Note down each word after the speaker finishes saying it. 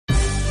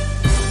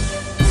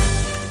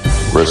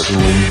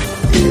Wrestling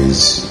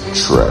is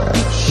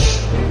trash.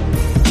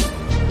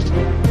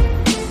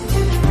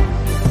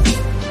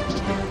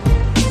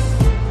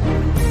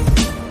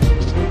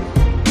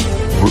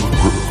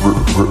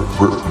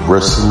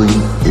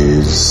 Wrestling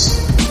is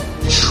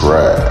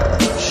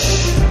trash.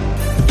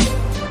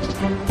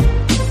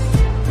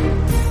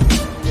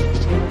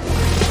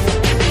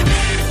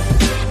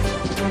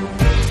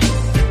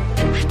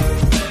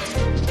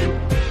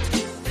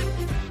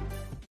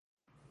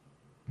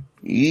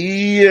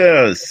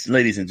 Yes,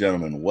 ladies and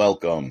gentlemen,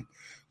 welcome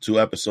to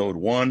episode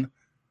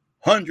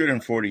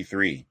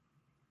 143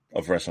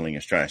 of Wrestling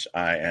is Trash.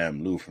 I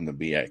am Lou from the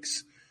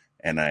BX,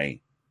 and I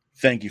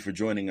thank you for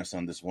joining us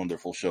on this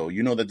wonderful show.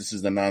 You know that this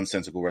is the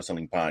Nonsensical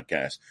Wrestling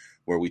Podcast,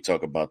 where we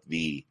talk about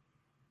the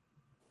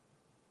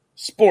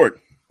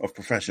sport of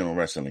professional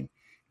wrestling,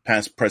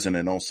 past, present,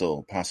 and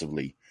also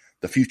possibly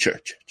the future.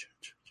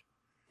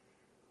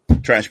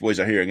 Trash Boys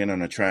are here again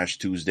on a Trash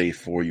Tuesday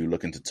for you,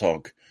 looking to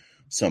talk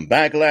some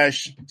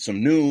Backlash,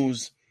 some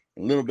news,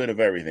 a little bit of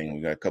everything.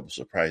 We got a couple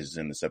surprises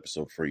in this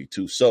episode for you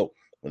too. So,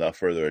 without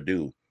further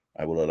ado,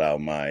 I will allow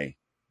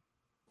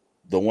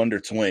the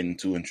Wonder Twin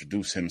to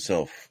introduce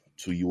himself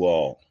to you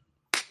all.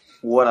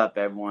 What up,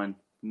 everyone?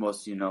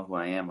 Most of you know who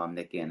I am. I'm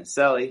Nick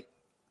Anicelli,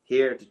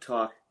 here to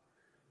talk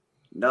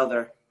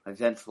another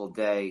eventful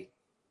day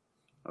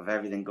of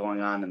everything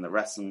going on in the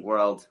wrestling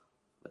world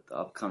with the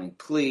upcoming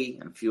plea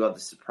and a few other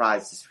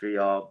surprises for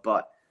y'all.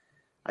 But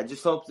I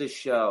just hope this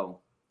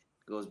show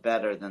goes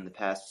better than the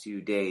past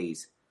few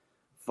days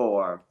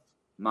for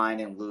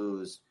mine and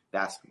Lou's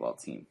basketball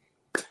team.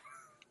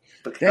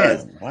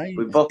 Because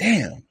we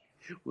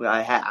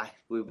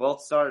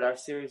both started our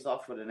series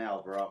off with an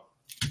L, bro.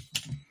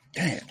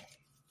 Damn.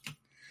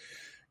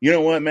 You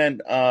know what,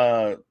 man?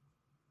 I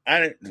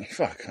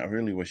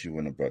really wish you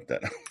wouldn't have brought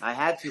that up. I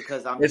had to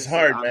because it's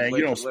hard, man.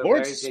 You know,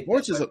 sports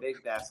is a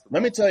big basketball.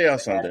 Let me tell y'all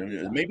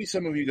something. Maybe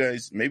some of you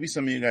guys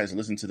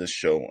listen to this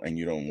show and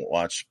you don't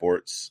watch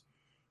sports.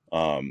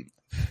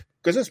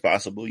 Because it's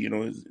possible, you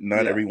know,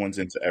 not everyone's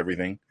into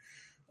everything.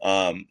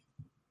 I'm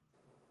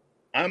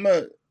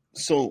a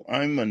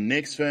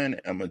Knicks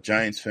fan, I'm a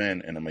Giants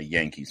fan, and I'm a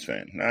Yankees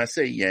fan. Now, I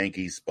say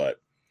Yankees, but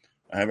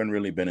I haven't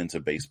really been into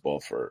baseball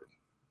for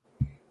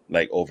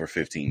like over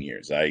 15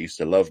 years. I used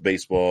to love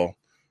baseball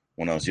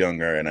when I was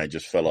younger, and I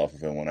just fell off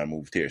of it when I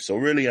moved here. So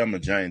really, I'm a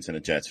Giants and a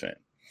Jets fan.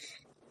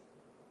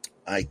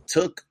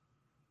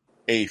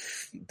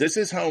 This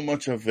is how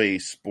much of a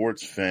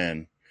sports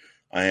fan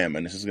I am,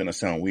 and this is going to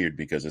sound weird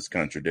because it's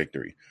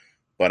contradictory,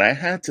 but I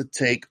had to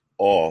take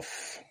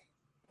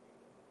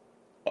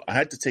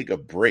a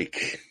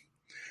break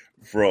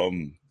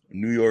from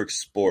New York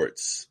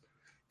sports,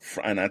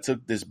 and I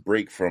took this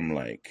break from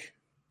like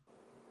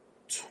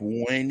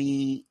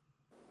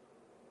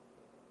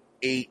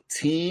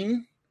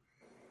 2018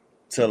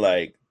 to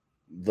like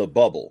the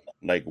bubble,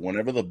 like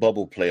whenever the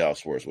bubble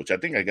playoffs were, which I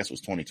guess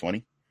was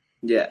 2020.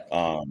 Yeah.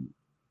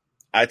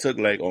 I took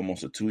like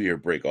almost a 2-year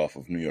break off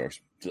of New York.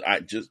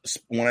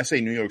 When I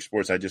say New York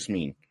sports, I just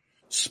mean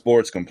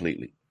sports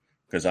completely.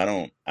 Because I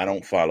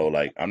don't follow,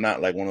 like, I'm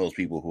not like one of those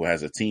people who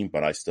has a team,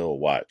 but I still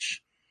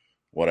watch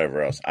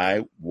whatever else.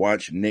 I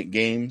watch Knicks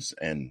games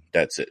and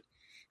that's it.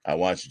 I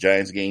watch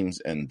Giants games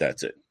and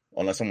that's it.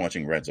 Unless I'm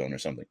watching Red Zone or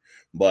something.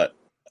 But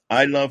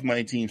I love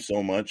my team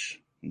so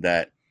much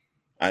that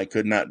I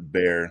could not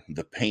bear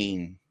the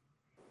pain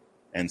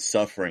and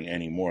suffering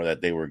anymore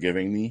that they were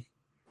giving me.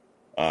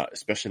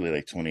 Especially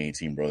like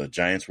 2018, bro. The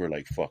Giants were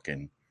like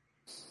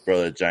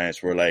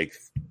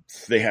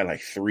they had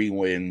like 3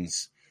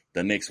 wins.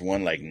 The Knicks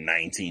won like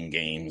 19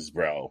 games,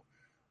 bro.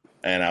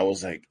 And I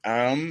was like,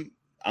 I'm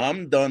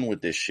done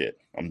with this shit.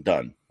 I'm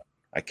done.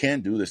 I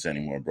can't do this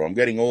anymore, bro. I'm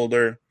getting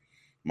older.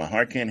 My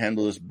heart can't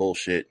handle this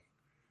bullshit.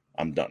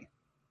 I'm done.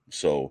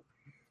 So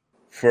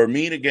for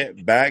me to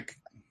get back,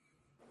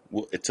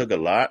 it took a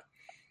lot.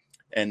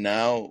 And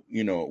now,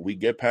 you know, we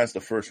get past the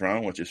first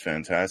round, which is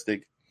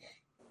fantastic.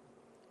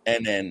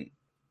 And then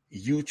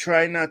you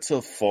try not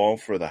to fall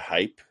for the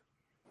hype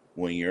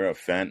when you're a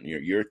fan.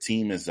 Your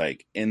team is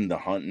like in the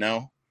hunt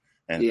now,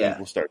 and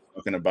people start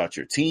talking about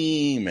your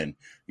team, and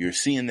you're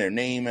seeing their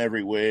name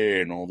everywhere,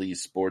 and all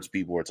these sports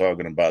people are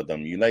talking about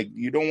them. You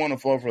don't want to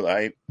fall for the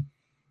hype,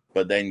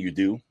 but then you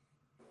do.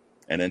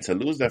 And then to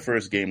lose that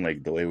first game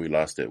like the way we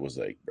lost it was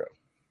like, bro.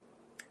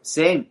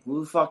 Same.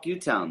 Who the fuck you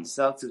telling?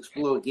 Celtics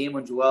blew a game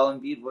when Joel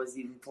Embiid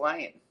wasn't even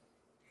playing.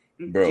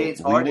 Bro,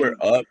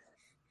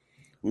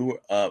 we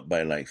were up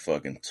by like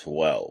fucking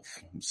 12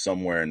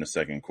 somewhere in the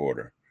second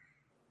quarter.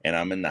 And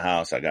I'm in the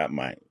house. I got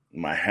my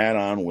hat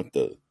on with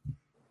the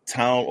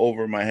towel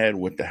over my head,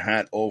 with the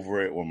hat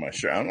over it, with my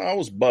shirt. I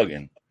was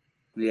bugging.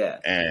 Yeah.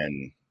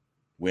 And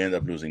we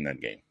ended up losing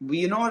that game. Well,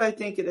 you know what I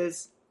think it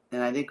is?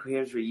 And I think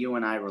here's where you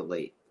and I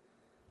relate.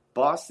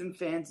 Boston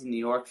fans and New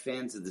York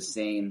fans are the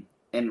same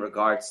in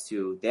regards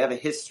to they have a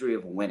history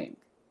of winning.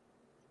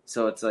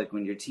 So it's like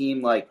when your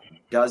team like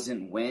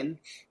doesn't win,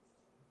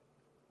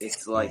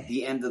 it's like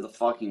the end of the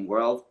fucking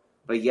world.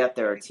 But yet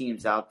there are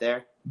teams out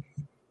there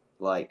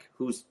like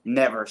who's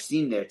never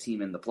seen their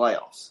team in the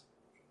playoffs.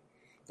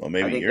 Well,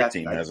 maybe your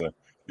team has a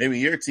maybe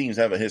your teams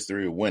have a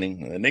history of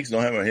winning. The Knicks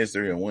don't have a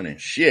history of winning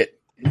shit.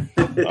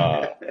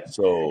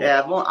 So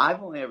yeah,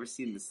 I've only ever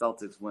seen the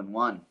Celtics win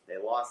one. They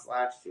lost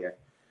last year,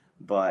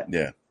 but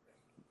yeah,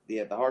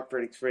 the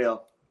heartbreak's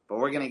real. But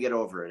we're gonna get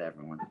over it,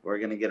 everyone. We're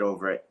gonna get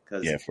over it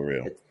because for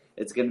real.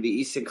 It's gonna be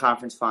Eastern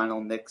Conference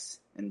Final, Knicks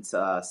and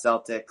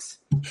Celtics,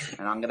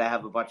 and I'm gonna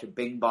have a bunch of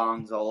bing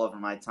bongs all over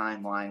my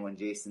timeline when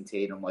Jason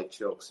Tatum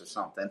chokes or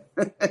something.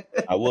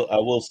 I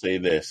will say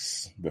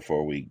this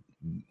before we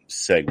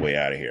segue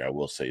out of here. I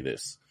will say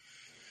this.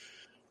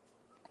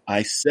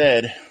 I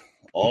said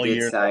all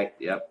year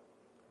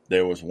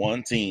there was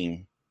one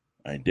team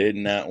I did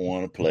not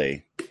want to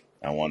play.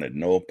 I wanted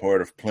no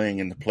part of playing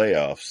in the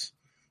playoffs,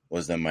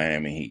 was the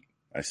Miami Heat.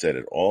 I said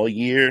it all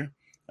year.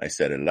 I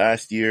said it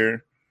last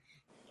year.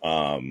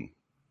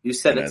 You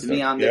said it to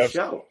me on this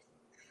show.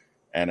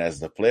 And as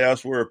the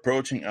playoffs were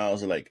approaching, I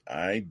was like,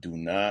 I do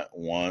not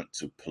want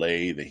to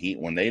play the Heat.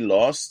 When they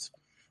lost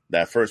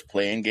that first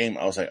play-in game,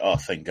 I was like, oh,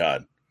 thank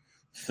God.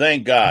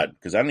 Thank God,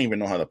 because I didn't even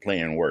know how the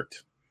play-in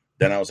worked.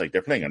 Then I was like,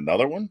 they're playing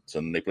another one? So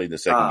then they played the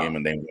second game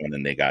and they won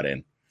and they got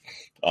in.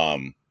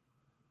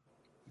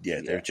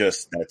 They're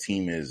just, that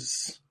team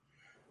is,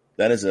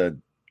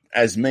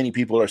 as many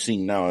people are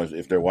seeing now,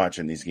 if they're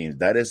watching these games,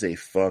 that is a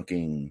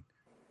fucking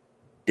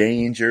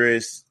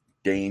dangerous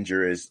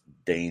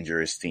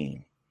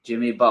team.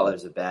 Jimmy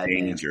Butler's a bad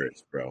man.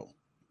 Dangerous, bro.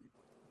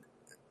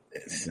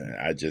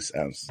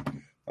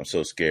 I'm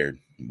so scared.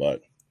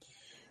 But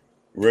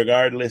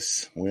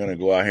regardless, we're gonna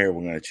go out here.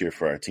 We're gonna cheer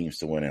for our teams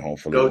to win, and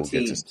hopefully we'll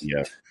get to see.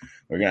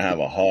 We're gonna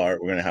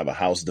have a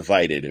house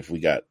divided if we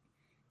got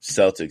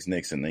Celtics,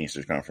 Knicks, in the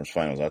Eastern Conference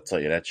Finals. I'll tell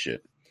you that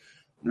shit.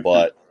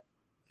 But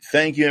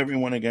thank you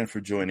everyone again for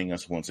joining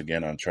us once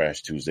again on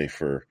Trash Tuesday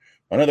for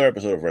another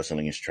episode of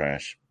Wrestling is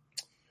Trash.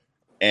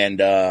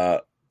 And I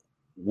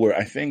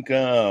think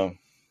there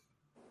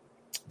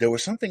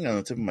was something on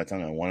the tip of my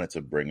tongue I wanted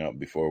to bring up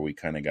before we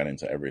kind of got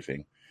into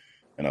everything.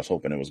 And I was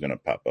hoping it was going to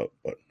pop up,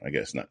 but I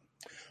guess not.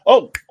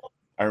 Oh,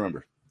 I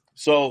remember.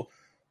 So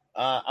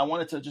I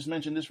wanted to just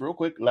mention this real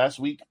quick. Last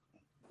week,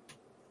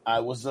 I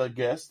was a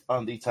guest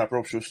on the Top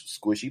Rope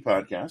Squishy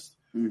podcast.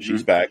 Mm-hmm.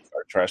 She's back.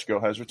 Our trash girl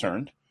has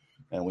returned.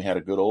 And we had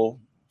a good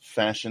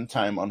old-fashioned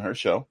time on her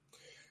show.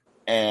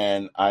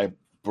 And I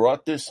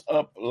brought this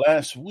up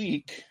last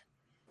week,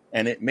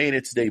 and it made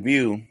its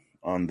debut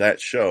on that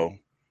show.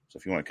 So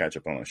if you want to catch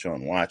up on the show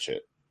and watch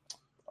it.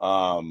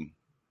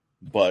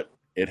 But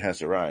it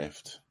has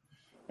arrived.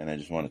 And I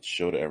just wanted to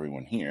show to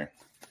everyone here.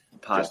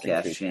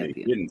 Podcast champion.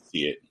 They didn't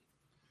see it.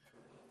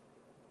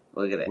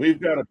 Look at it.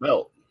 We've got a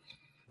belt.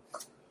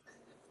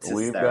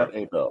 We've got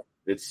a belt.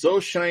 It's so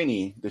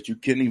shiny that you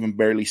can't even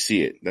barely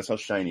see it. That's how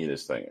shiny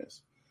this thing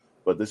is.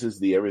 But this is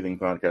the Everything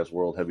Podcast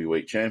World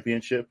Heavyweight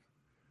Championship.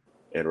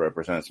 It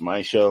represents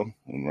my show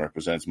and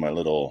represents my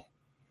little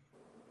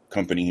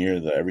company here,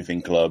 the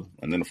Everything Club.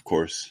 And then, of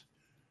course,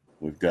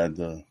 we've got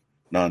the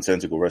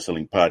Nonsensical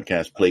Wrestling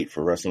Podcast plate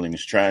for Wrestling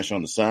is Trash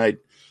on the side.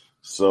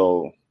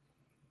 So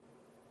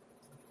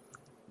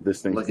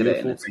this thing's beautiful. Look at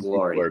it in its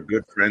glory. Our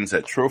good friends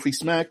at Trophy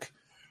Smack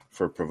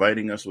for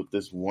providing us with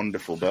this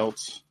wonderful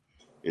belt.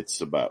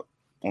 It's about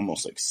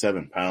almost like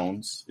 7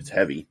 pounds. It's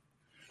heavy.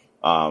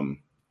 And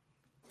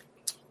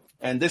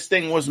this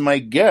thing was my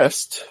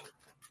guest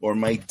or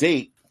my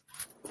date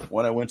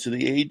when I went to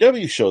the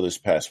AEW show this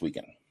past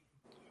weekend.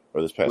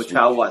 Or this past week.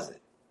 How was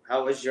it?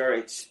 How was your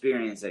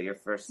experience at your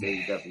first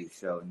AEW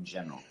show in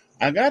general?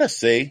 I gotta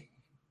say,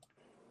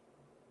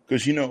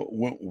 because,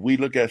 when we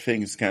look at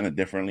things kind of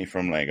differently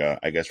from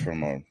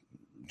from a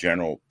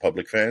general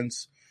public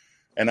fans.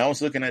 And I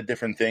was looking at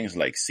different things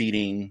like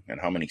seating and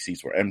how many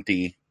seats were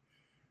empty.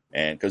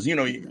 And because,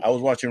 I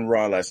was watching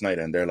Raw last night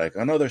and they're like,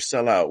 another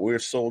sellout. We're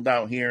sold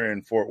out here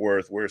in Fort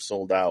Worth. We're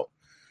sold out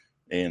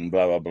in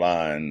blah, blah,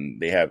 blah. And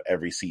they have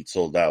every seat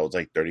sold out. It's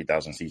like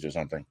 30,000 seats or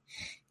something.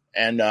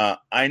 And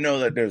I know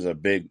that there's a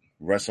big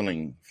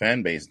wrestling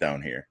fan base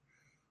down here.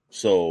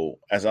 So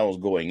as I was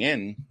going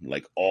in,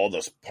 like I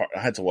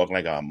had to walk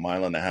like a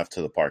mile and a half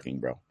to the parking,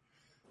 bro.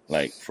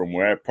 Like from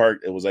where I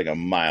parked, it was like a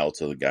mile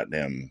to the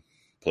goddamn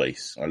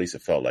place. Or at least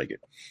it felt like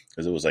it.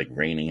 Because it was like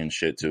raining and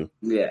shit too.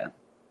 Yeah.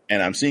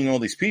 And I'm seeing all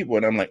these people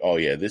and I'm like, oh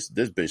yeah, this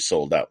bitch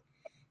sold out.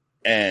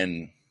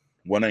 And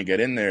when I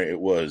get in there, it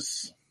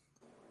was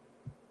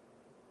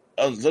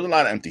a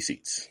lot of empty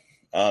seats.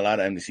 A lot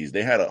of empty seats.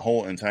 They had a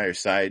whole entire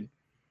side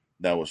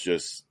that was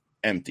just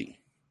empty.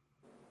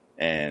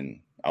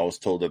 And I was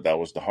told that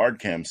was the hard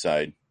cam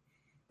side,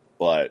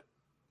 but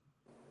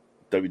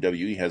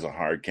WWE has a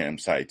hard cam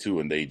side too,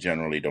 and they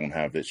generally don't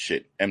have this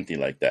shit empty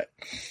like that.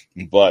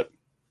 But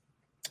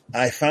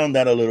I found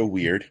that a little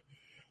weird.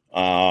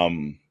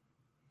 And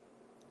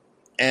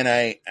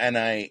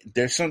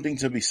there's something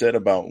to be said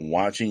about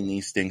watching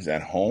these things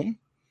at home.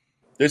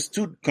 There's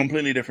two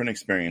completely different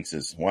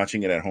experiences,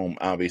 watching it at home,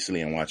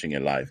 obviously, and watching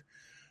it live.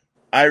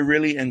 I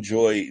really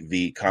enjoy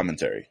the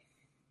commentary.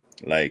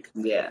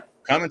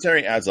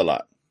 Commentary adds a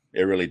lot.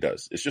 It really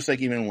does. It's just like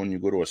even when you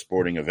go to a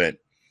sporting event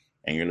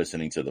and you're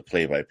listening to the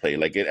play-by-play,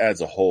 like it adds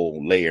a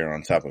whole layer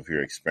on top of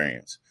your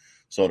experience.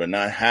 So to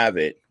not have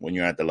it when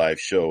you're at the live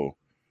show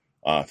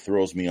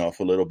throws me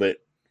off a little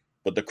bit.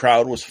 But the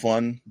crowd was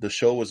fun. The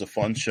show was a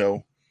fun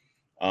show.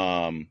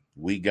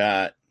 We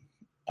got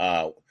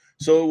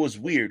so it was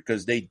weird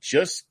because they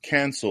just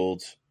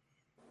canceled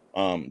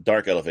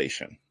Dark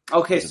Elevation.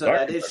 Okay, so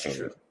that is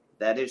true.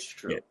 That is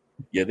true.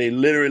 Yeah, they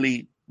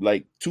literally,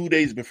 like 2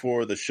 days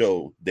before the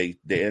show, they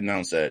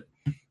announced that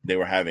they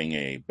were having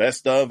a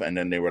best of, and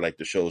then they were like,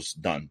 the show's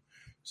done.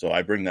 So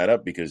I bring that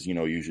up because,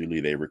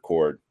 usually they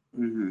record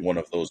one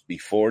of those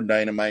before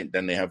Dynamite,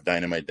 then they have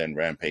Dynamite, then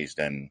Rampage,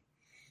 then,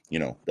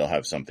 they'll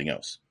have something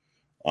else.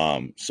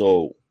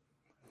 So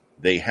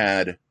they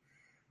had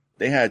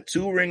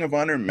 2 Ring of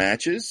Honor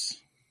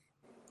matches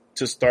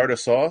to start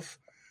us off,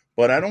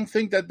 but I don't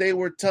think that they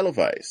were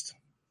televised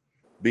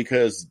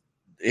because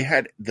it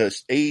had the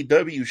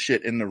AEW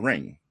shit in the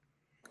ring.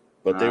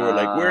 But they were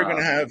like, we're going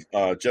to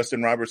have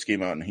Justin Roberts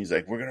came out and he's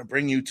like, we're going to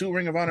bring you 2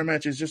 Ring of Honor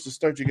matches just to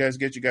start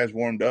get you guys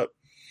warmed up.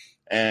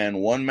 And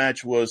one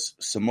match was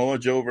Samoa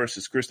Joe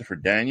versus Christopher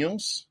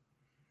Daniels.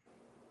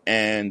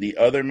 And the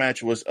other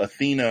match was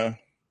Athena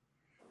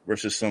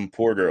versus some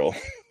poor girl.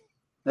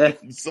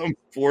 Some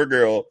poor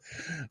girl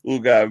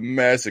who got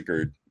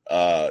massacred.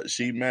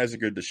 She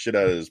massacred the shit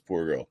out of this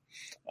poor girl.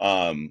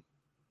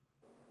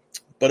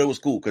 But it was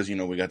cool because,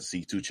 we got to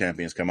see 2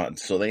 champions come out.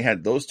 So they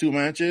had those 2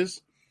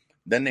 matches.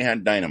 Then they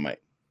had Dynamite.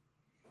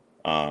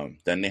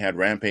 Then they had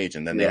Rampage.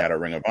 And then they had a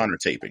Ring of Honor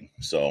taping.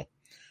 So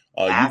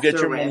you get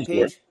your money's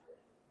worth.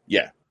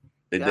 Yeah.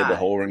 They did the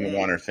whole Ring of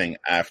Honor thing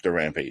after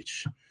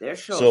Rampage. Their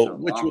shows are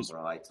long,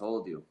 bro. I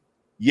told you.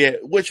 Yeah,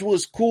 which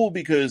was cool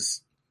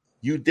because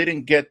you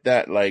didn't get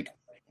that, like,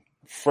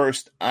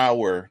 first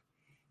hour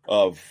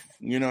of,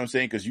 you know what I'm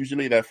saying? Because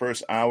usually that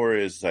first hour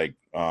is, like,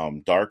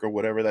 dark or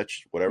whatever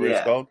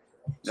it's called.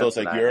 So it's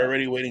like you're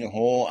already waiting a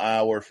whole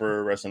hour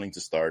for wrestling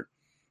to start.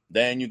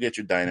 Then you get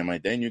your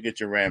Dynamite. Then you get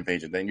your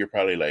Rampage. And then you're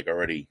probably, like,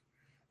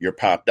 you're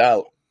popped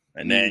out.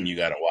 And then you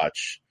got to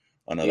watch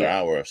another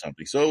hour of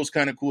something. So it was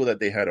kind of cool that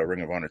they had a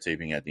Ring of Honor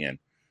taping at the end.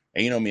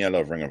 And you know me, I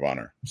love Ring of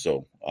Honor.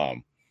 So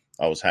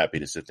I was happy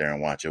to sit there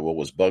and watch it. What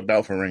was bugged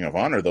out for Ring of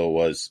Honor, though,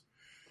 was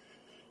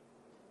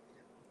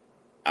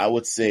I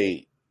would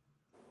say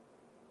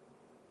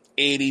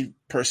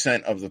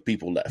 80% of the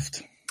people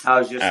left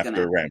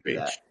after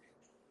Rampage.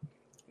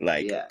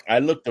 Like, I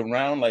looked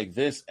around like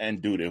this,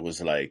 and dude, it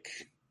was like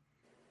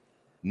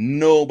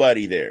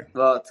nobody there.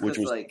 Well, it's because,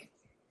 like,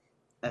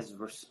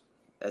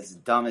 as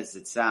dumb as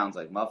it sounds,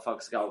 like,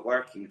 motherfuckers got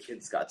work and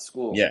kids got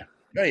school. Yeah.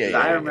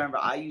 I remember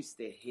I used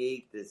to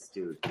hate this,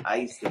 dude. I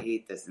used to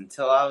hate this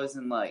until I was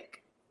in,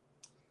 like,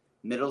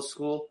 middle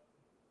school.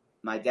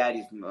 My dad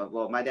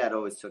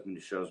always took me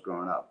to shows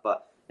growing up,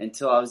 but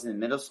until I was in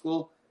middle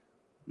school,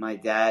 my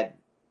dad,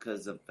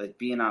 because of like,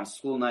 being on a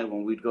school night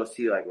when we'd go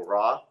see, like,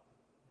 Raw,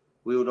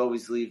 we would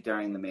always leave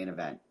during the main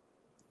event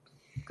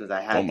because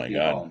I had to be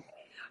home.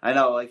 I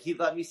know, like, he'd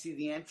let me see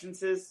the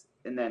entrances,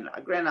 and then,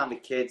 granted, I'm a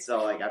kid,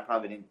 so, like, I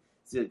probably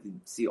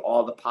didn't see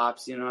all the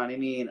pops, you know what I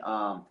mean?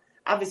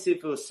 Obviously,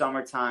 if it was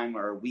summertime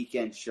or a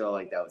weekend show,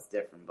 like, that was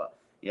different, but,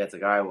 yeah, it's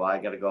like, all right, well, I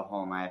got to go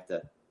home. I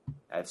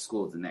have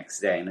school the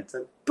next day, and it's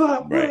like,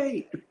 but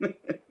wait.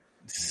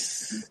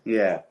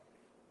 Yeah.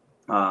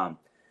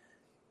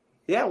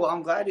 Yeah, well,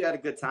 I'm glad you had a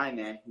good time,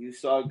 man. You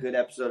saw a good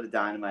episode of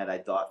Dynamite, I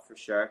thought, for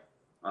sure.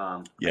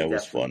 It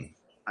was fun.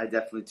 I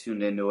definitely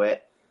tuned into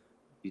it.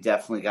 You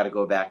definitely got to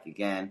go back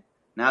again.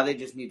 Now they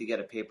just need to get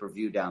a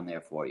pay-per-view down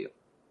there for you.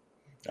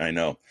 I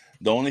know.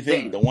 The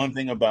one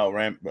thing about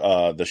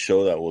the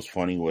show that was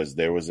funny was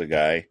there was a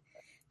guy.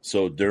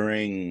 So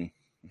during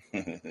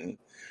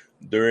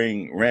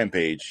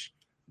Rampage,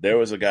 there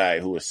was a guy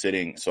who was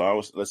sitting.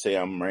 So let's say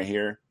I'm right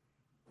here.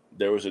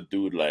 There was a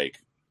dude like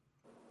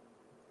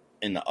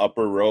in the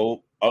upper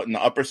row, in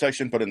the upper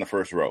section, but in the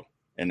first row,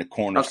 in the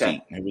corner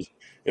seat.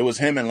 It was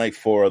him and like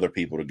 4 other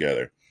people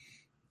together.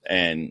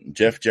 And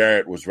Jeff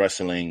Jarrett was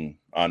wrestling.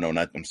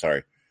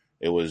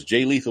 It was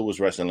Jay Lethal was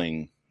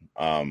wrestling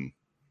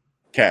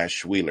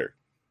Cash Wheeler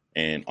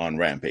on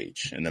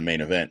Rampage in the main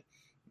event.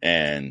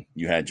 And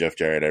you had Jeff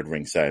Jarrett at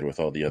ringside with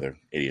all the other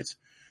idiots.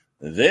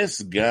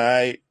 This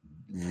guy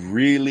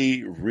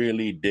really,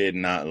 really did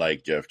not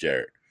like Jeff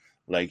Jarrett.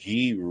 Like,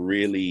 he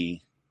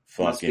really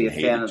fucking hated Jeff. Must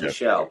be a fan of the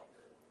show.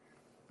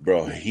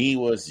 Bro, he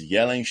was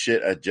yelling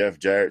shit at Jeff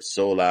Jarrett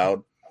so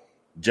loud.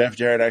 Jeff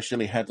Jarrett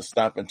actually had to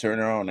stop and turn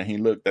around, and he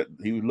looked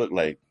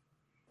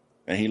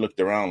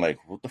around like,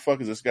 what the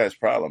fuck is this guy's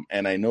problem?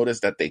 And I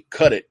noticed that they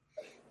cut it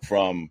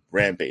from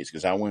Rampage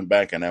because I went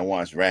back and I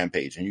watched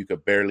Rampage, and you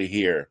could barely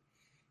hear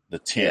the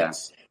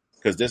chants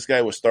because this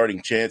guy was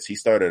starting chants. He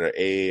started an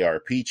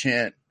AARP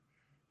chant.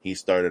 He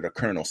started a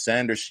Colonel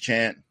Sanders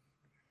chant.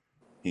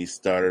 He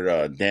started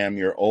a damn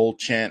you're old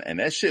chant, and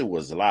that shit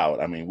was loud.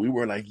 I mean, we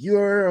were like,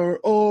 you're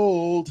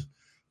old.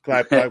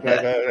 Clap, clap,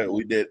 clap, clap.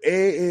 We did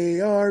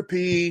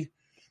AARP,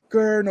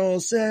 Colonel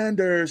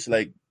Sanders,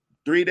 like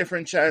 3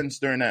 different chants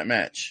during that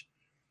match.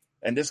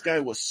 And this guy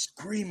was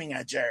screaming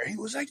at Jarrett. He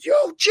was like,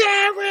 yo,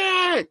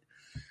 Jarrett,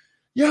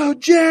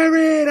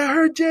 I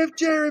heard Jeff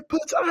Jarrett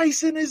puts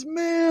ice in his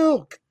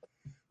milk.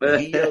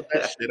 He yelled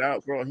that shit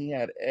out, bro. He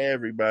had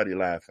everybody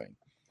laughing.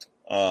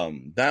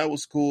 That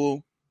was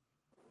cool.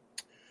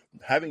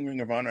 Having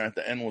Ring of Honor at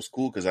the end was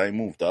cool because I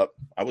moved up.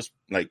 I was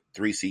like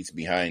 3 seats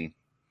behind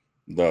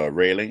the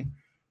railing,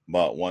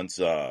 but once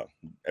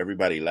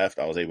everybody left,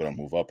 I was able to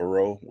move up a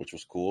row, which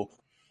was cool.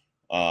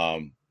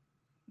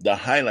 The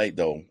highlight,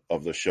 though,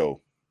 of the show,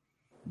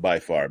 by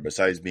far,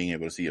 besides being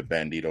able to see a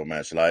Bandito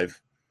match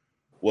live,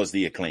 was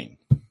the Acclaim.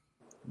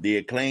 The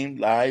Acclaim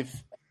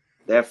live.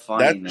 They're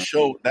funny, man.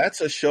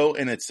 That's a show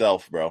in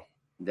itself, bro.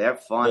 They're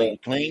funny. The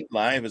Acclaim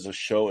live is a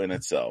show in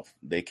itself.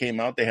 They came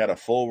out, they had a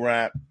full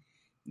rap.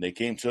 They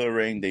came to the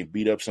ring, they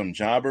beat up some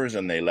jobbers,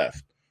 and they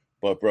left.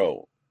 But,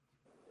 bro,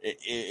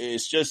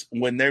 it's just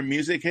when their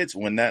music hits,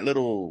 when that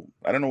little,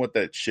 I don't know what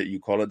that shit you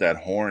call it, that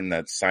horn,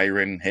 that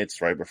siren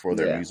hits right before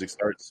their music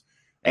starts,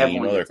 and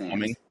Everyone, you know they're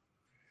coming.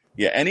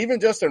 Yeah, and even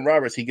Justin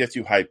Roberts, he gets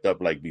you hyped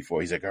up like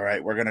before. He's like, all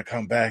right, we're going to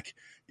come back.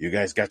 You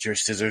guys got your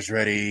scissors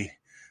ready.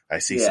 I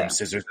see some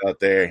scissors out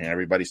there, and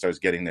everybody starts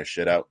getting their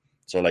shit out.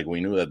 So, like,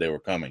 we knew that they were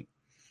coming.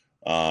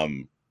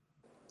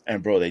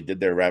 And, bro, they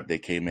did their rap. They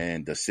came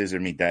in. The Scissor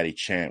Me Daddy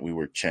chant, we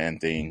were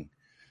chanting.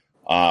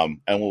 And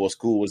what was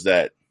cool was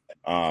that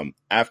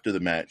after the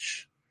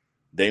match,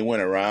 they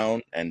went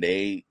around and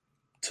they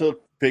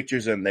took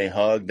pictures and they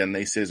hugged and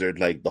they scissored,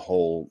 like, the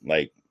whole,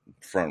 like,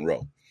 front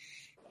row.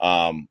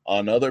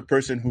 Another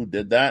person who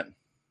did that,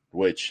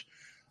 which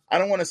I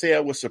don't want to say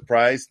I was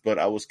surprised, but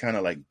I was kind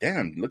of like,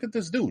 damn, look at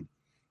this dude.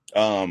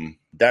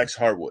 Dax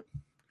Harwood.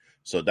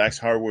 So Dax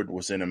Harwood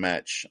was in a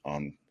match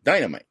on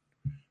Dynamite.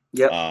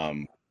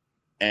 Yep.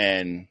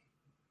 And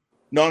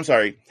no, I'm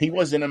sorry. He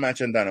was in a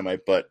match on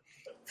Dynamite, but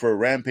for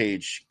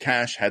Rampage,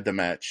 Cash had the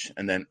match.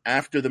 And then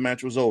after the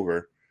match was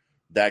over,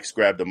 Dax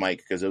grabbed the mic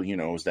because, you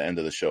know, it was the end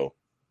of the show.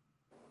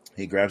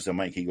 He grabs the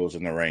mic. He goes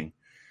in the ring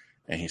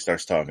and he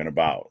starts talking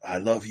about, I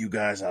love you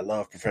guys. I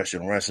love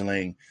professional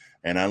wrestling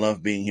and I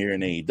love being here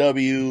in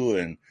AEW.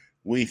 And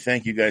we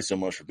thank you guys so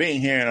much for being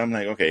here. And I'm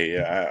like, okay,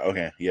 yeah,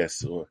 okay.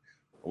 Yes.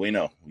 We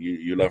know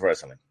you love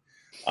wrestling.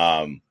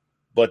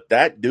 But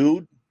that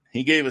dude,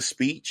 he gave a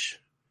speech.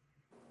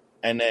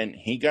 And then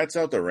he gets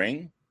out the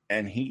ring,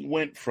 and he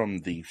went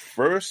from the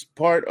first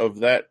part of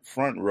that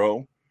front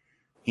row,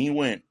 he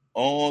went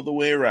all the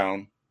way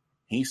around.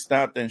 He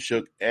stopped and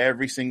shook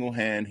every single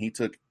hand. He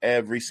took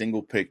every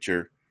single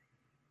picture.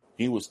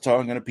 He was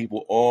talking to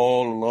people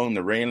all along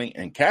the railing,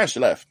 and Cash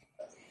left.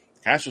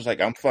 Cash was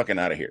like, I'm fucking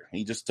out of here.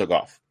 He just took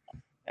off.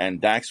 And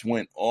Dax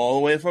went all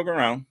the way the fuck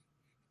around.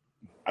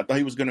 I thought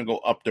he was going to go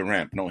up the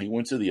ramp. No, he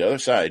went to the other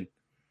side.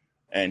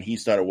 And he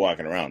started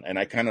walking around. And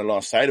I kind of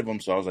lost sight of him,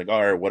 so I was like,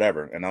 all right,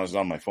 whatever. And I was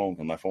on my phone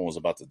because my phone was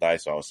about to die,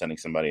 so I was sending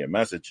somebody a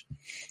message.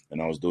 And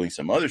I was doing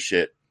some other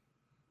shit.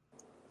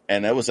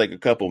 And that was like a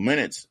couple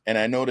minutes. And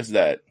I noticed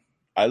that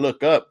I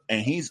look up,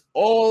 and he's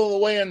all the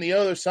way on the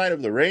other side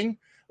of the ring,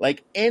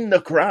 like in the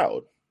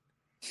crowd.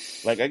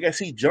 Like, I guess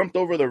he jumped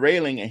over the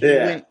railing, and he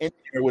went in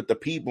there with the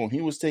people. And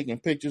he was taking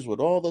pictures with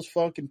all those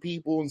fucking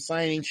people and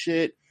signing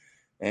shit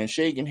and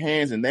shaking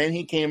hands. And then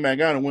he came back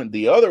out and went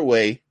the other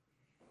way.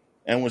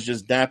 And was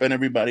just dapping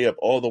everybody up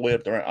all the way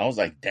up the ramp. I was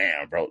like,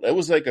 damn, bro. That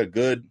was like a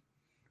good,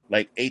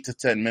 8 to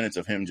 10 minutes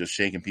of him just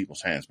shaking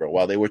people's hands, bro,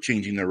 while they were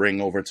changing the ring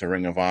over to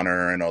Ring of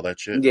Honor and all that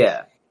shit.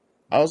 Yeah.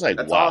 I was like,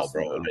 That's wow,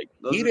 awesome, bro. bro. Like,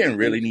 he didn't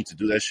really need to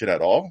do that shit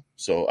at all.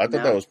 So I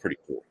thought that was pretty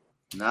cool.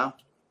 No.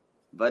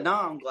 But no,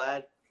 I'm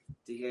glad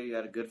to hear you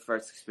had a good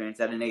first experience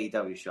at an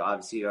AEW show.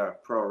 Obviously, you're a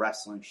pro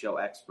wrestling show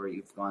expert.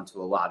 You've gone to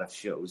a lot of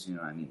shows, you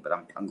know what I mean? But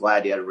I'm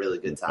glad you had a really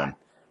good time.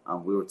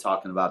 We were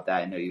talking about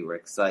that. I know you were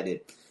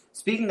excited.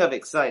 Speaking of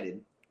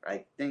excited,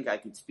 I think I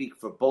can speak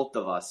for both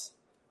of us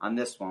on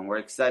this one. We're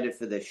excited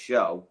for this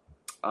show.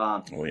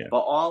 But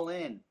All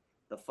In,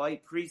 the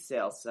fight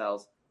pre-sale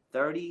sells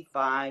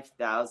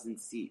 35,000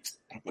 seats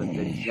with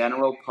the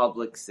general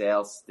public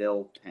sale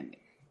still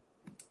pending.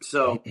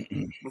 So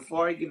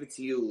before I give it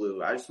to you,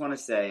 Lou, I just want to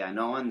say, I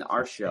know on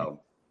our show,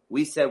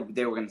 we said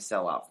they were going to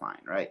sell out fine,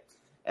 right?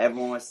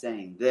 Everyone was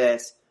saying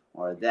this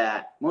or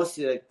that.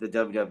 Mostly like the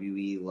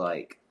WWE,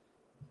 like,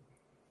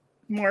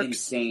 Marks.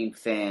 Insane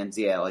fans,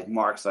 like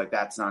Mark's like,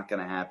 that's not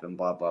going to happen,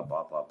 blah, blah,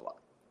 blah, blah, blah.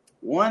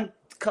 One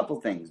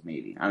couple things,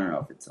 maybe. I don't know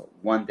if it's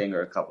one thing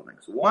or a couple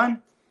things.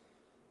 One,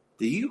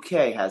 the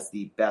UK has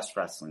the best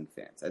wrestling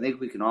fans. I think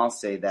we can all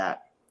say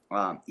that.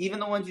 Even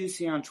the ones you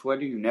see on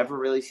Twitter, you never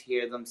really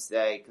hear them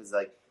say, because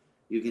like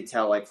you can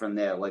tell like from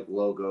their like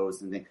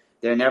logos and things,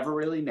 they're never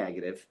really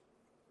negative.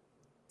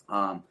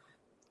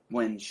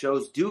 When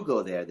shows do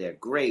go there, they're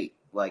great.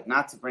 Like,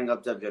 not to bring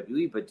up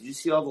WWE, but did you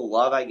see all the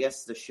love, I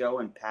guess, the show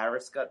in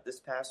Paris got this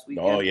past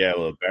weekend? Oh, yeah,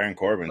 well, Baron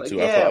Corbin,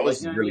 too. I thought that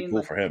was really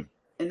cool for him.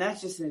 And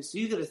that's just, so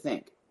you got to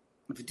think,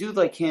 if a dude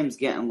like him's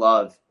getting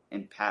love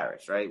in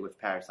Paris, right, with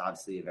Paris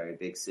obviously a very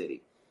big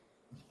city,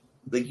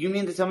 like, you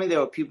mean to tell me there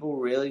were people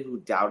really who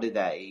doubted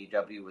that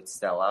AEW would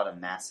sell out a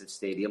massive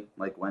stadium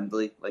like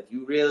Wembley? Like,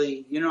 you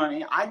really, you know what I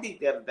mean? I think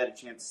they have a better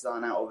chance of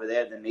selling out over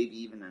there than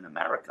maybe even in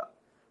America,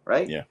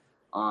 right? Yeah.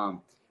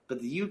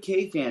 But the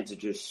UK fans are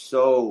just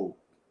so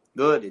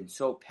good and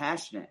so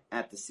passionate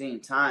at the same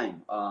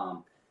time.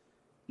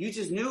 you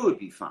just knew it would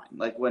be fine.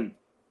 Like when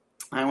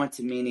I went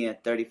to Mania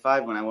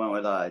 35, when I went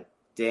with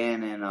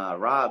Dan and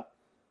Rob,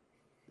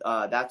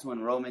 that's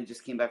when Roman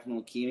just came back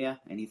from leukemia,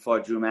 and he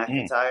fought Drew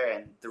McIntyre,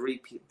 and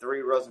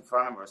three rows in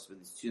front of us were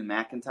these two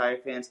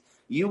McIntyre fans.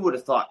 You would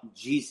have thought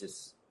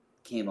Jesus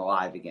came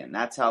alive again.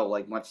 That's how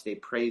much they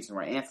praised and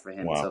were amped for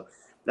him. Wow. So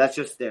that's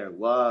just their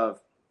love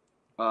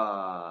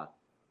for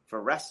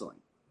wrestling.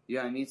 You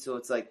know what I mean? So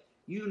it's like,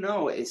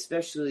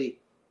 especially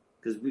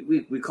because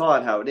we call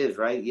it how it is,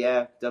 right?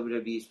 Yeah,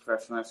 WWE is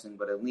professional wrestling,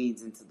 but it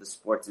leans into the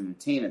sports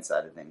entertainment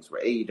side of things,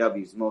 where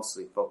AEW is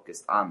mostly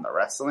focused on the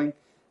wrestling.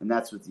 And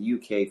that's what the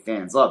UK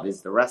fans love,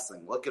 is the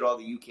wrestling. Look at all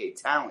the UK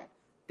talent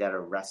that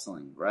are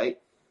wrestling, right?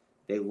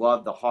 They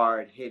love the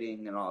hard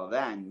hitting and all of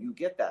that, and you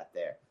get that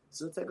there.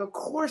 So it's like, of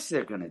course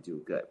they're going to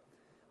do good.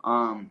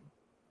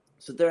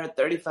 So they're at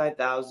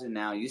 35,000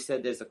 now. You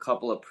said there's a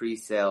couple of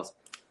pre-sales.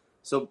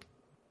 So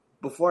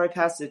before I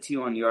pass it to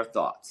you on your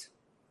thoughts,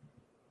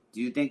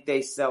 do you think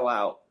they sell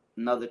out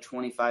another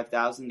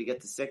 25,000 to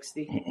get to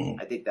 60?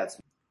 I think that's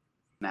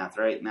math,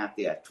 right? Math,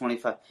 yeah,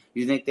 25.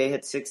 You think they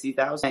hit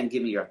 60,000? And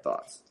give me your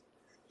thoughts.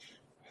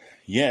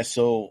 Yeah,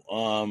 so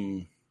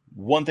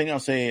one thing I'll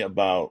say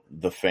about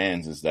the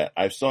fans is that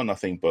I saw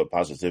nothing but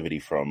positivity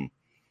from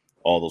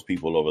all those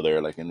people over there,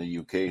 like in the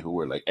UK, who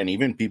were like, and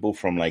even people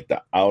from like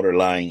the outer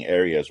lying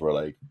areas were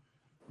like,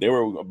 they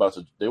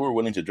were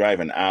willing to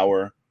drive an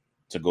hour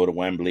to go to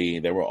Wembley.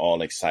 They were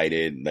all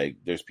excited. Like,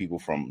 there's people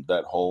from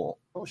that whole,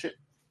 oh shit,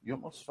 you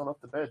almost fell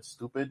off the bed,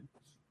 stupid.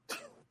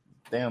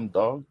 Damn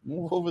dog,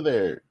 move over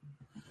there.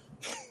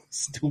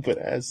 Stupid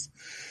ass.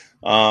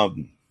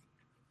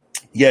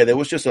 Yeah, there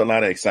was just a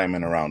lot of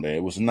excitement around it.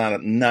 It was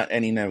not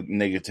any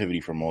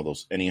negativity from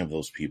any of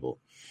those people.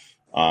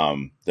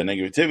 The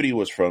negativity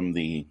was from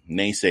the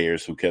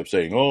naysayers who kept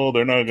saying, oh,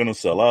 they're not going to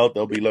sell out.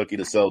 They'll be lucky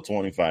to sell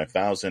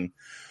 25,000.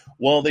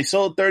 Well, they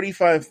sold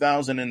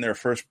 35,000 in their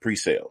first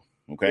pre-sale.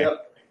 Okay.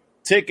 Yep.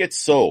 Tickets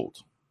sold,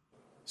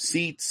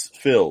 seats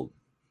filled,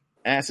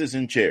 asses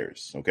in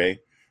chairs. Okay.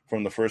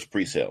 From the first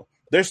pre-sale.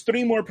 There's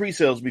 3 more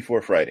pre-sales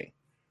before Friday.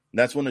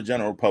 That's when the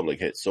general public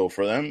hits. So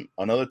for them,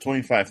 another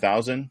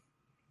 25,000.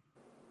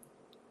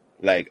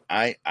 Like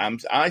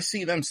I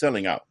see them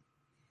selling out.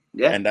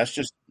 Yeah. And that's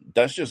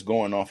just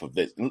going off of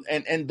this.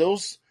 And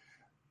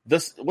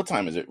this, what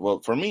time is it? Well,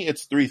 for me,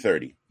 it's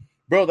 3:30.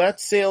 Bro, that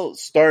sale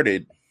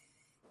started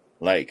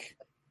like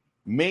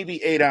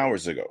maybe 8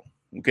 hours ago.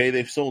 Okay.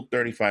 They've sold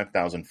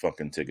 35,000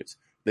 fucking tickets.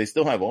 They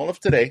still have all of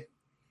today.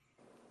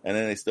 And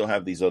then they still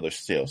have these other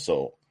sales.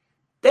 So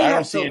I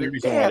don't see any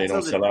reason why they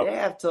don't sell out. They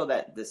have till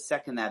the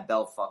second that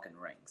bell fucking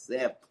rings. They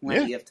have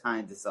plenty of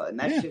time to sell. And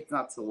that shit's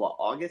not till what,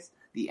 August?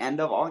 The end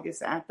of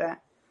August at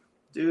that?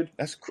 Dude.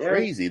 That's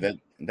crazy.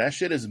 That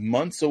shit is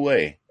months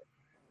away.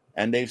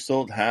 And they've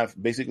sold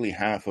basically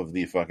half of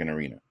the fucking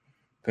arena.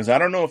 Because I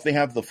don't know if they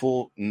have the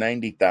full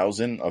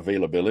 90,000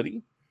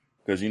 availability.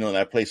 Because,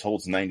 that place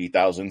holds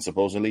 90,000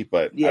 supposedly.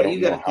 But I don't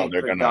know how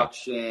they're going to.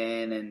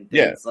 Production and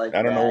things like that.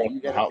 I don't know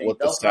what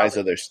the size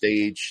of their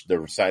stage,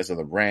 the size of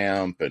the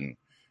ramp, and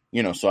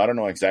so I don't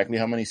know exactly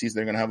how many seats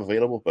they're going to have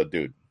available, but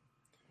dude,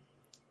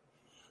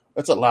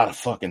 that's a lot of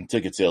fucking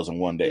ticket sales in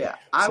one day. Yeah,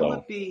 I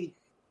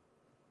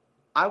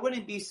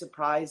wouldn't be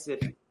surprised if,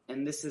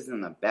 and this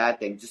isn't a bad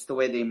thing, just the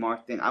way they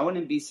mark things, I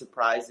wouldn't be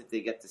surprised if they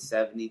get to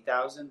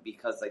 70,000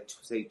 because, like,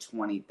 say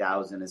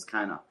 20,000 is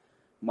kind of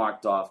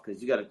marked off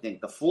because you got to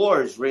think the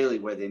floor is really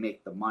where they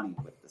make the money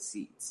with the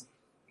seats.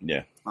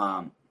 Yeah.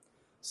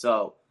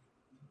 So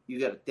you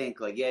got to think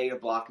like, yeah, you're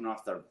blocking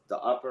off the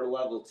upper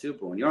level too,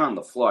 but when you're on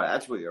the floor,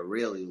 that's where you're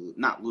really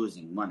not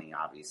losing money,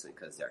 obviously,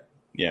 because they're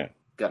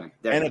gonna.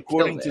 And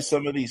according to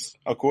some of these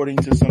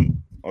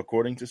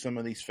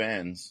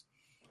fans,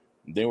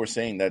 they were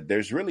saying that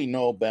there's really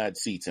no bad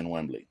seats in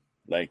Wembley.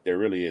 Like there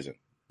really isn't.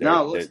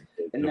 The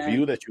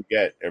view that you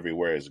get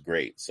everywhere is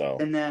great. So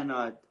and then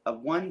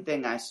one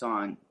thing I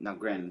saw now,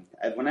 granted,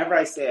 whenever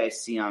I say I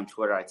see on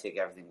Twitter, I take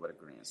everything with a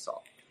grain of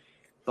salt.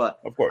 But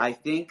of course, I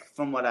think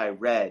from what I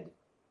read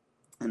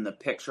and the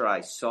picture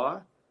I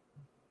saw,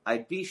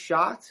 I'd be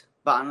shocked,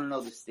 but I don't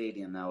know the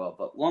stadium that well.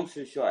 But long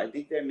story short, I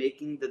think they're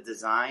making the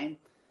design,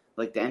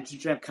 like the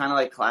entrance ramp, kind of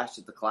like Clash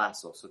at the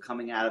Castle. So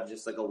coming out of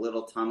just like a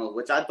little tunnel,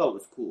 which I thought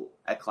was cool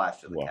at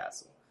Clash at the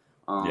Castle.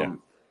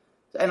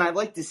 And I'd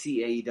like to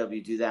see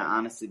AEW do that,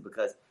 honestly,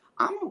 because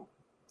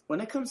when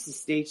it comes to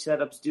stage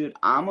setups, dude,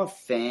 I'm a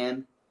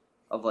fan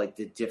of like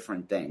the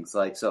different things.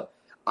 Like, so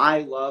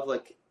I love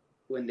like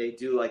when they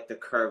do like the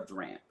curved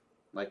ramp.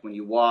 Like when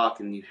you walk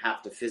and you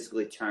have to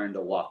physically turn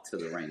to walk to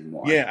the ring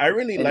more. Yeah, I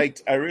really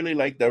liked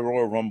the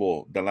Royal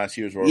Rumble, the last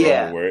year's Royal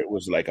Rumble, where it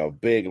was like a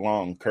big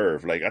long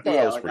curve. Like I thought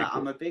that was pretty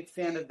cool. I'm a big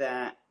fan of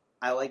that.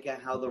 I like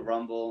how the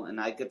Rumble, and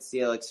I could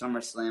see like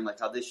SummerSlam, like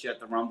how this year at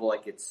the Rumble,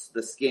 like it's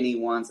the skinny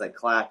ones, like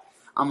Clash.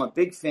 I'm a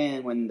big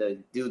fan when they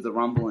do the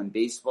Rumble in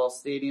baseball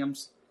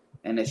stadiums,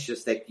 and it's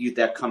just like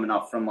they're coming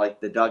up from like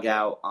the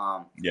dugout.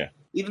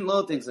 Even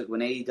little things like when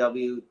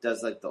AEW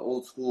does like the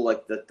old school,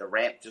 like the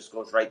ramp just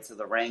goes right to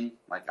the ring.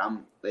 Like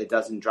it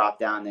doesn't drop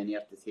down, then you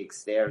have to take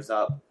stairs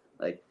up.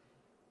 Like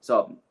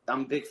So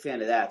I'm a big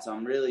fan of that. So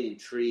I'm really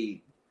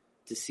intrigued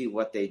to see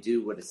what they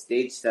do with a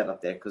stage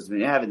setup there. Because when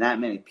you're having that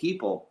many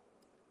people,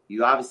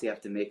 you obviously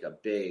have to make a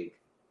big,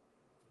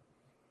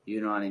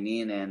 you know what I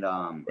mean? And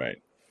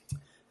Right.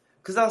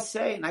 because I was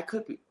saying, I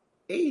could be,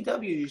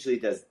 AEW usually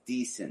does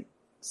decent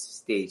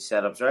stage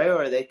setups, right?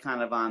 Or are they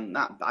kind of on,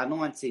 not, I don't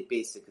want to say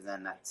basic because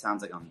then that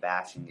sounds like I'm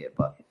bashing it,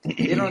 but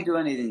they don't do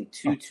anything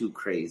too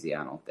crazy,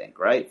 I don't think,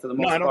 right? For the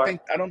No, most part.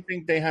 I don't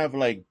think they have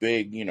like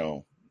big,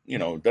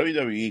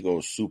 WWE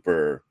goes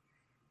super.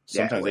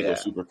 Yeah, Sometimes well, they go yeah.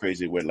 super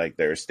crazy with like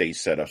their stage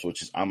setups,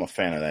 which is I'm a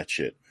fan of that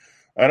shit.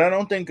 And I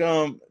don't think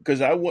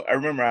because I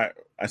remember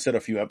I said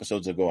a few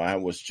episodes ago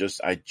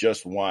I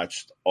just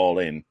watched All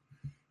In,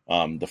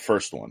 the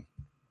first one,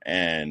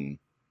 and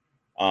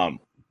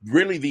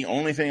really the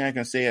only thing I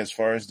can say as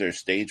far as their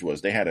stage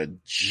was they had a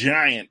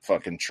giant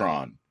fucking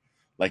Tron,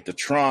 like the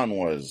Tron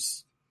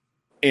was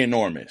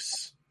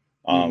enormous.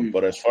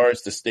 But as far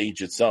as the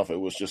stage itself, it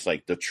was just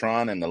like the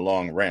Tron and the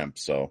long ramp.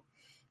 So,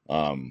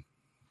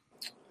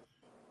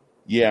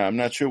 yeah, I'm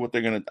not sure what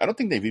they're gonna. I don't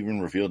think they've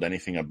even revealed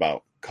anything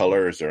about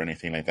colors or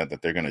anything like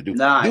that they're gonna do.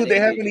 Nah, Dude, they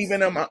haven't just,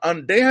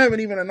 even they haven't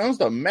even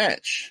announced a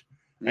match,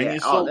 and yeah. you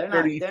Oh, sold they're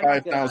not going to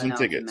 35,000 announce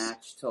a tickets.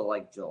 match till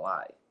like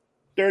July.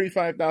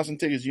 35,000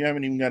 tickets. You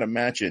haven't even got a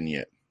match in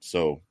yet.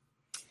 So,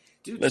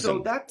 Dude,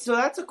 listen. so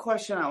that's a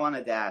question I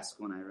wanted to ask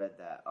when I read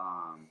that.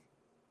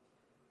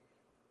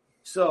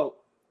 So,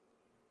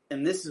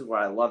 and this is where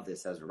I love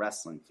this as a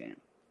wrestling fan.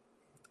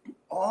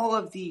 All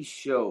of these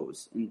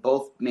shows in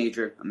both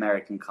major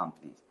American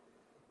companies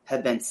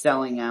have been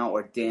selling out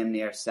or damn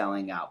near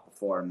selling out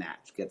before a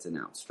match gets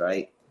announced,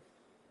 right?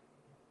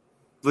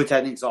 Which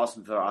I think is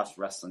awesome for us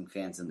wrestling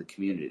fans in the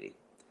community.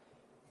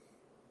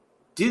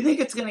 Do you think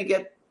it's going to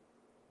get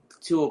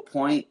to a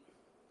point,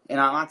 and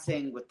I'm not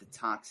saying with the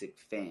toxic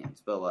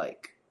fans, but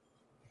like,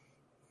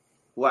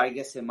 well, I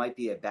guess it might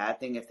be a bad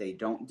thing if they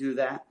don't do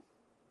that?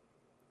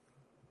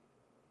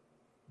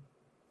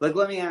 Like,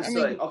 let me ask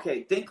you, like,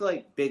 okay, think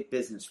like big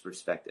business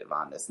perspective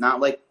on this, not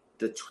like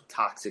the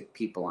toxic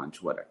people on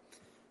Twitter.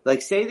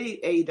 Like, say the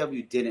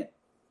AEW didn't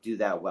do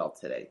that well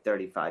today,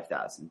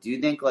 35,000. Do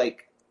you think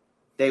like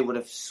they would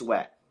have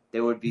sweat?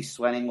 They would be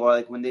sweating, or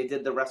like when they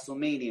did the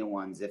WrestleMania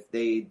ones, if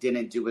they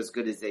didn't do as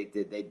good as they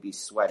did, they'd be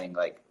sweating.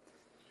 Like,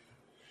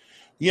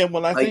 Yeah,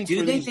 well, I think do you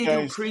for think these they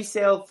do guys,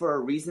 pre-sale for a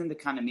reason to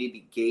kind of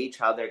maybe gauge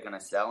how they're going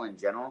to sell in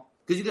general?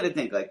 Because you got to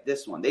think like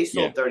this one, they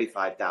sold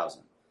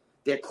 35,000.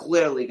 They're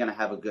clearly going to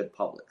have a good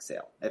public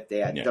sale if they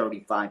had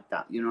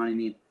 35,000. You know what I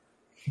mean?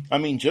 I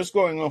mean, just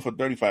going on for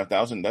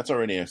 35,000, that's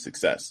already a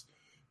success.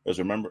 Because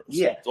remember,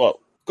 Yeah.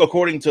 Well,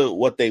 according to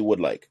what they would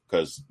like,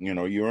 because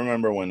you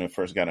remember when it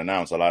first got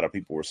announced, a lot of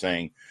people were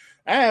saying,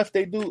 if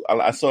they do,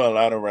 I saw a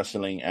lot of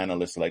wrestling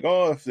analysts like,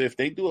 oh, if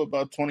they do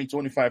about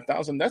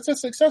 25,000, that's a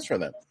success for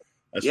them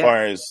as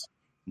far as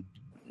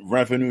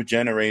revenue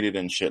generated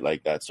and shit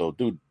like that. So,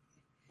 dude,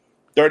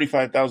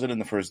 35,000 in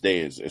the first day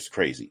is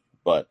crazy,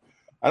 but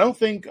I don't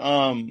think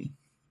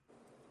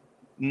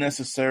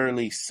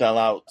necessarily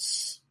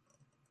sellouts.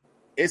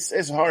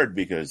 It's hard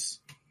because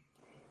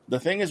the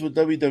thing is with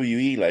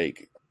WWE,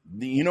 like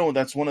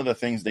that's one of the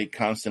things they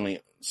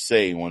constantly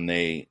say when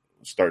they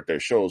start their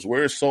shows.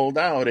 We're sold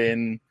out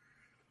in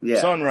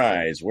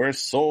Sunrise. We're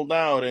sold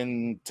out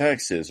in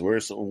Texas. We're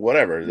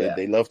whatever.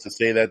 They love to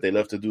say that. They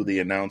love to do the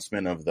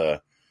announcement of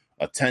the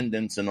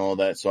attendance and all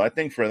that. So I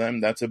think for them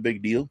that's a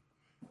big deal.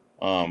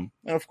 And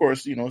of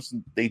course,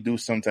 they do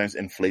sometimes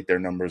inflate their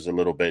numbers a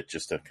little bit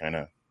just to kind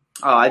of.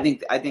 Oh, I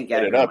think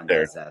everyone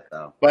does that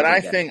though. But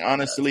I think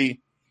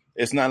honestly,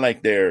 it's not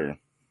like they're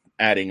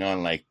adding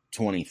on like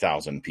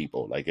 20,000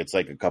 people. Like it's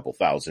like a couple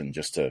thousand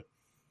just to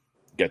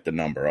get the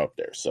number up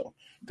there. So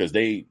because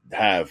they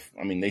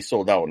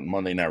sold out on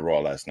Monday Night Raw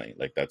last night.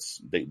 Like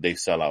they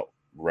sell out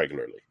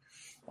regularly.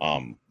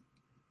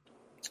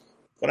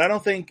 But I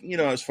don't think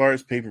as far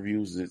as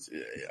pay-per-views, it's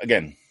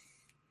again.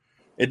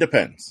 It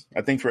depends.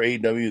 I think for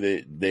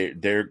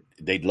AEW,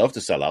 they'd love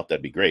to sell out.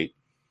 That'd be great.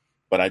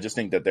 But I just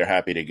think that they're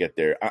happy to get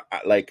there.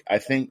 I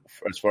think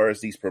as far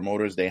as these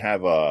promoters, they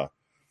have I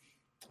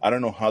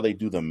don't know how they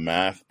do the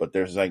math, but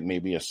there's like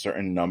maybe a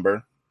certain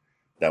number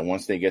that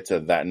once they get to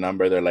that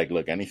number, they're like,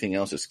 look, anything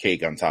else is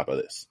cake on top of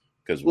this.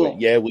 Because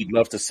we'd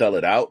love to sell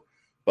it out.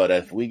 But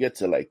if we get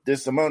to like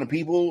this amount of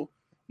people,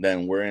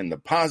 then we're in the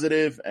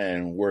positive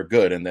and we're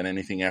good. And then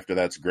anything after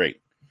that's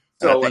great.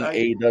 So I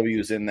think AEW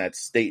is in that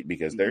state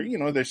because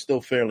they're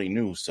still fairly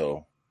new,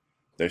 so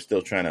they're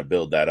still trying to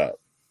build that up.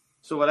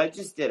 So what I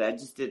just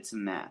did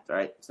some math,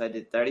 right? So I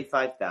did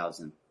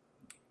 35,000,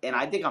 and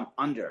I think I'm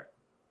under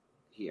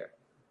here.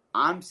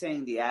 I'm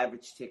saying the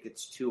average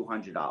ticket's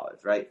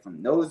 $200, right,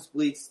 from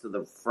nosebleeds to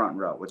the front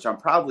row, which I'm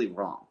probably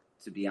wrong,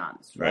 to be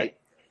honest, right?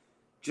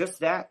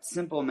 Just that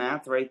simple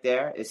math right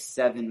there is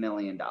 $7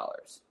 million,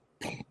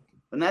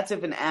 and that's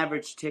if an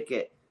average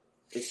ticket.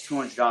 It's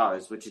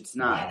 $200, which it's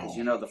not, because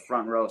the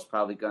front row is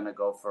probably going to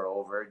go for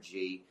over a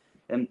G.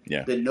 And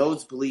the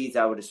nosebleeds,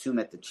 I would assume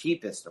at the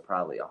cheapest are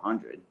probably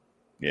 $100.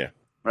 Yeah.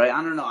 Right?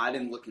 I don't know. I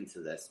didn't look into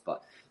this,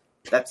 but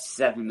That's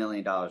 $7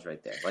 million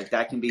right there. Like,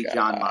 that can be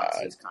John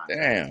Moxley's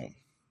contract. Damn.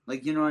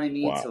 Like, you know what I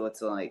mean? Wow. So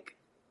it's like,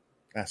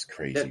 that's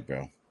crazy,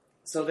 bro.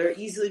 So they're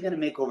easily going to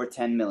make over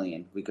 $10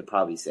 million, we could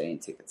probably say, in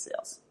ticket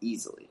sales.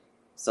 Easily.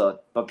 So,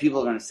 but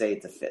people are going to say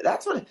it's a fit.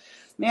 That's what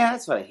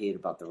I hate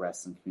about the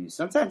wrestling community.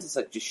 Sometimes it's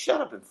like, just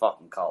shut up and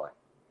fucking color.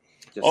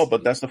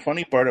 But that's the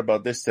funny part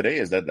about this today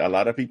is that a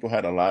lot of people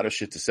had a lot of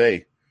shit to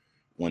say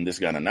when this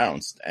got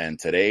announced. And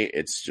today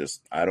it's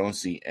just, I don't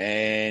see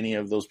any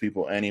of those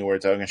people anywhere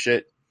talking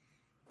shit.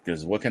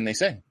 Because what can they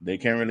say? They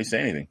can't really say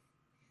anything.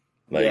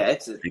 Like,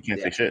 they can't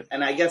say shit.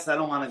 And I guess I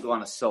don't want to go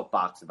on a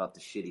soapbox about the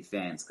shitty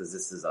fans because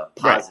this is a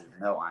positive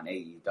note on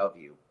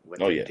AEW, what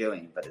they're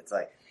doing. But it's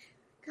like,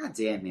 God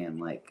damn, man,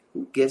 like,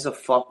 who gives a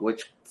fuck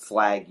which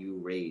flag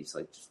you raise?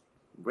 Like, just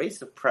raise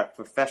the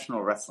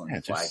professional wrestling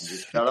flag and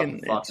just shut up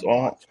and fucking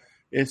watch.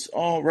 It's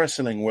all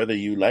wrestling, whether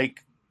you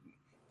like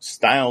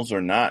styles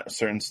or not,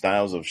 certain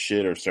styles of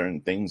shit or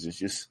certain things. It's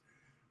just,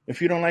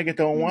 if you don't like it,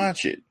 don't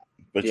watch it.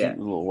 But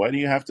why do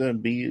you have to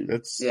be,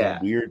 that's so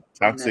weird,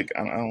 toxic,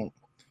 I don't.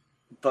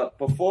 But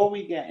before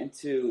we get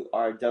into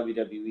our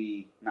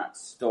WWE, not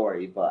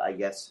story, but I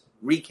guess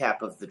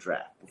recap of the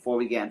draft, before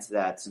we get into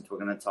that, since we're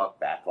going to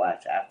talk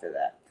Backlash after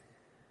that,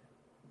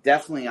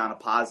 definitely on a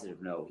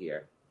positive note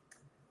here.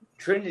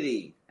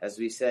 Trinity, as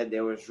we said,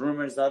 there was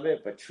rumors of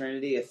it, but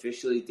Trinity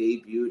officially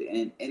debuted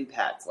in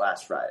Impact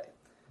last Friday.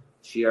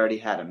 She already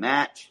had a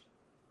match.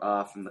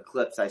 From the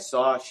clips I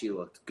saw, she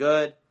looked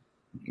good.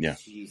 Yeah.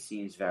 She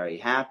seems very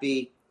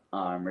happy.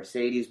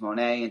 Mercedes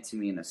Moné and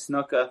Tamina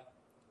Snuka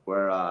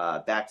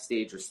were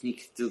backstage, were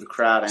sneaking through the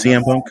crowd.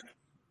 CM Punk?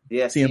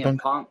 Yeah, CM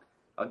Punk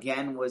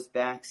again was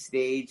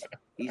backstage.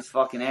 He's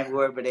fucking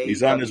everywhere but AEW.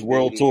 He's on his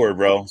world tour,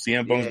 bro.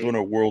 CM Punk's doing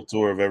a world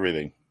tour of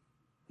everything.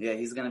 Yeah,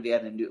 he's going to be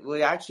at a new...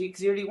 Well, actually, because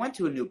he already went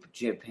to a New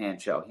Japan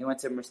show. He went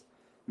to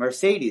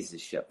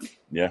Mercedes' show.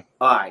 Yeah.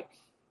 All right.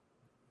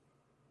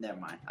 Never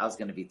mind. I was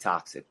going to be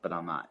toxic, but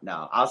I'm not.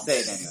 No, I'll say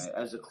it anyway.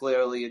 It was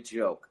clearly a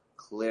joke.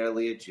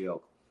 Clearly a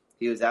joke.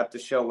 He was at the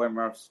show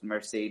where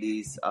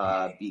Mercedes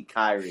beat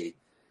Kyrie.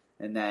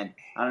 And then,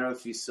 I don't know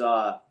if you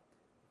saw,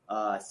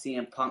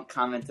 CM Punk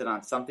commented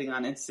on something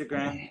on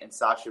Instagram, and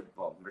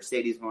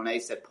Mercedes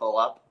Moné said pull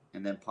up,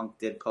 and then Punk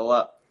did pull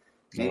up.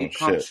 Maybe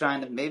Punk's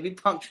trying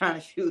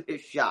to shoot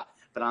his shot,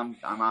 but I'm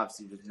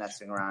obviously just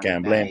messing around.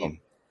 Can't blame him.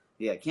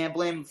 Yeah, can't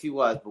blame him if he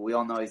was, but we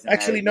all know he's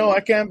actually no. I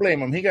can't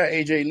blame him. He got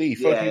AJ Lee.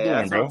 Fuck you doing,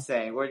 that's bro? What I'm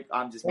saying.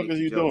 I'm just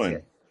making jokes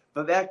here.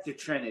 But back to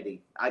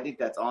Trinity, I think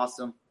that's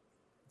awesome.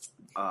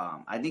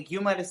 I think you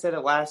might have said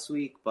it last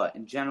week, but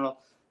in general,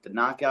 the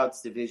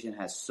Knockouts division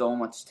has so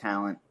much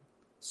talent,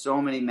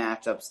 so many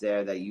matchups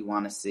there that you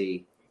want to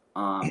see.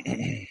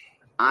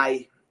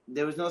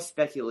 There was no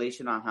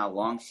speculation on how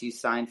long she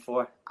signed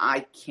for.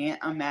 I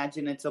can't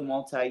imagine it's a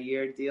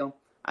multi-year deal.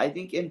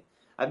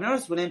 I've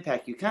noticed with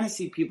Impact, you kind of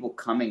see people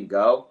come and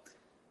go.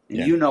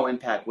 And you know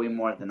Impact way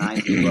more than I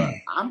do, but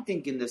I'm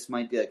thinking this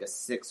might be like a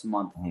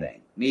 6-month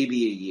thing,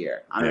 maybe a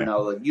year. I don't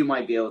know. Like, you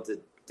might be able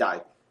to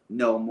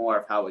know more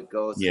of how it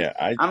goes. Yeah,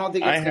 I don't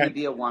think it's going to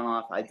be a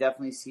one-off. I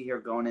definitely see her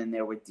going in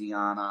there with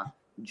Deanna,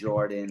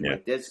 Jordan. Yeah.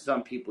 Like, there's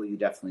some people you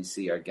definitely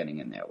see her getting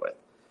in there with.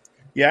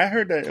 Yeah, I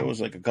heard that it was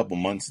like a couple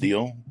months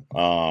deal.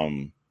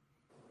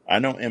 I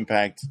know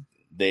Impact,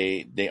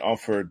 they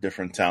offer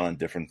different talent,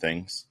 different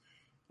things.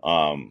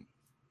 And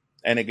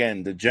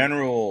again, the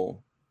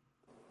general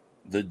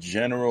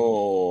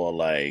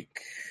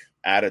like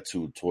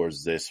attitude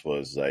towards this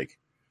was like,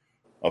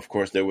 of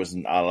course there was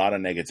a lot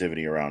of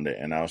negativity around it.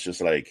 And I was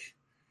just like,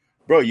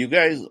 bro, you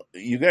guys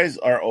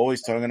are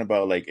always talking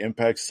about like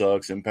Impact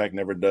sucks. Impact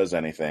never does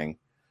anything.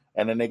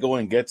 And then they go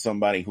and get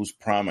somebody who's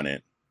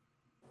prominent.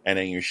 And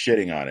then you're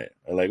shitting on it.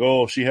 Like,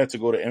 oh, she had to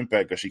go to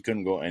Impact because she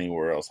couldn't go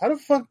anywhere else. How the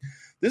fuck?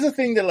 This is a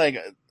thing that, like,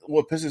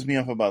 what pisses me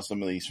off about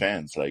some of these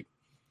fans. Like,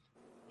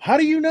 how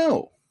do you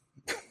know?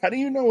 How do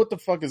you know what the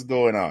fuck is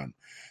going on?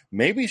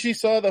 Maybe she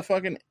saw the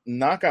fucking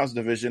Knockouts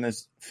division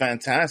as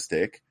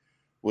fantastic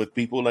with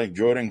people like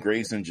Jordan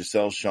Grace and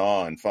Giselle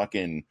Shaw and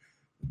fucking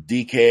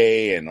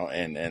DK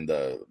and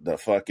the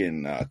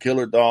fucking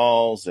Killer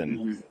Dolls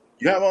and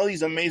you have all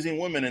these amazing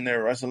women in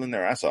there wrestling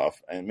their ass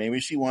off, and maybe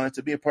she wanted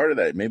to be a part of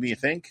that. Maybe you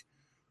think,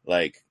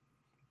 like,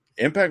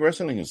 Impact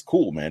Wrestling is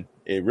cool, man.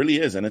 It really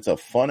is, and it's a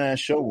fun-ass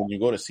show when you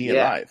go to see it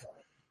live.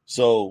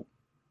 So,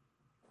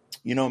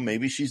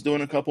 maybe she's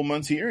doing a couple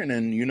months here, and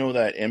then you know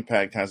that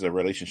Impact has a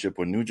relationship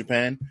with New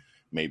Japan.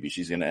 Maybe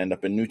she's going to end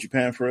up in New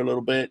Japan for a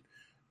little bit.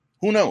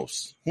 Who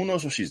knows? Who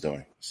knows what she's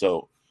doing?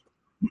 So,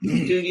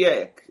 dude,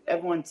 yeah,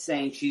 everyone's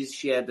saying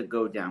she had to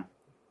go down.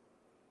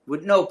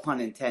 With no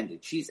pun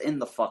intended, she's in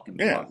the fucking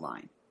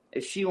bloodline.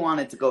 If she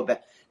wanted to go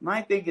back,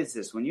 my thing is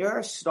this: when you're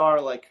a star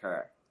like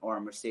her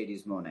or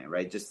Mercedes Moné,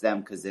 right? Just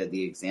them because they're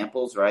the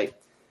examples, right?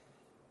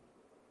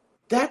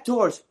 That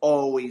door's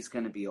always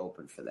going to be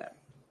open for them.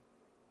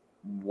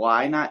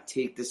 Why not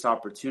take this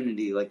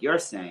opportunity, like you're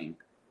saying,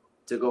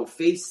 to go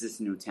face this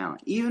new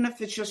talent, even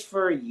if it's just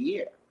for a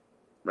year,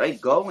 right?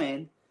 Go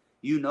in.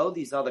 You know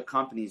these other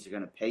companies are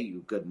going to pay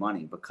you good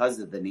money because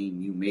of the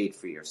name you made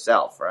for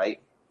yourself,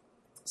 right?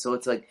 So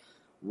it's like,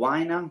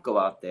 Why not go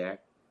out there,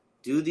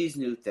 do these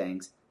new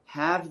things,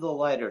 have the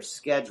lighter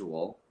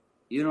schedule?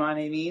 You know what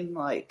I mean?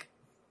 Like,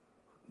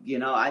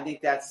 I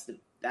think that's the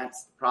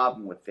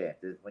problem with it,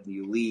 is when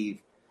you leave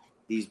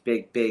these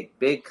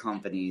big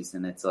companies,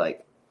 and it's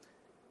like,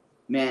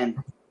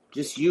 man,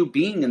 just you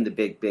being in the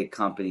big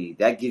company,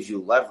 that gives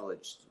you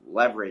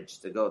leverage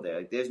to go there.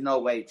 Like, there's no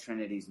way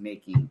Trinity's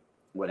making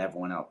what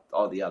everyone else,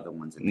 all the other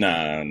ones. No,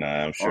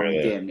 I'm sure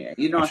damn near.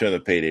 I'm sure the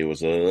payday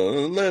was a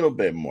little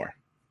bit more.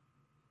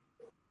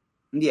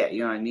 Yeah, you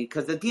know what I mean?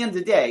 Because at the end of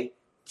the day,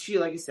 she,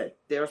 like I said,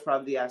 there was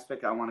probably the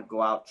aspect, I want to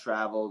go out,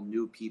 travel,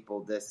 new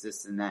people,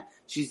 this, and that.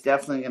 She's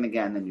definitely going to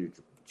get in the New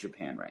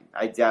Japan ring.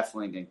 I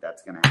definitely think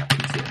that's going to happen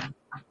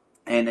too.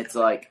 And it's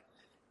like,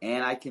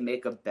 and I can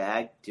make a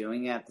bag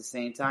doing it at the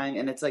same time.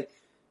 And it's like,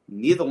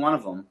 neither one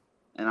of them,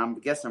 and I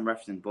guess I'm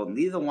referencing both,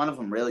 neither one of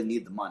them really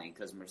need the money,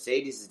 because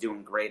Mercedes is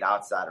doing great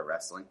outside of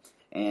wrestling.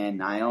 And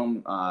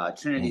Naomi,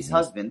 Trinity's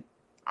husband,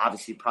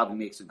 obviously probably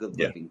makes a good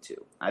living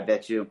too. I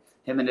bet you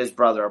him and his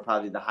brother are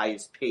probably the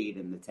highest paid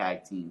in the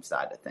tag team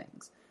side of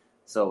things.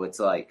 So it's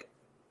like,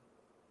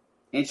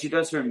 and she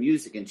does her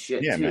music and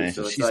shit too. Man.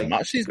 So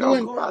she's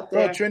doing,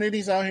 bro,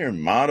 Trinity's out here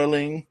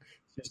modeling.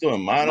 She's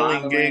doing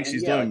modeling gigs.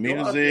 She's doing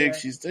music.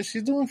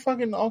 She's doing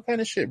fucking all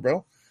kind of shit,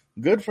 bro.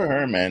 Good for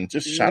her, man.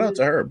 Just shout out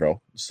to her,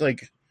 bro. It's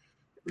like,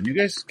 you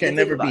guys can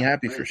never be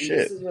happy for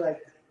shit.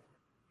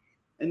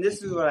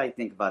 This is what I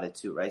think about it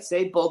too, right?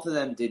 Say both of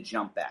them did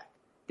jump back.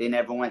 They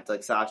never went to,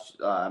 like,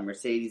 Sasha,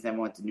 Mercedes never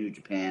went to New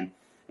Japan,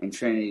 and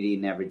Trinity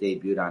never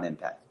debuted on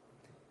Impact.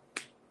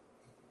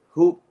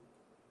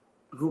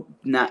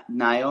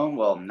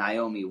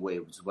 Naomi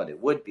was what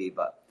it would be,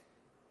 but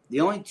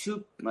the only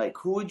two, like,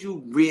 who would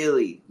you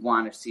really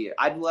want to see?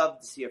 I'd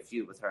love to see a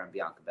feud with her and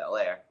Bianca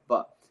Belair,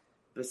 but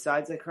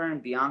besides, like, her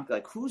and Bianca,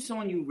 like, who's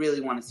someone you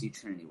really want to see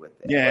Trinity with?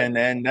 Yeah, like,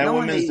 and that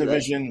women's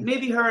division, like,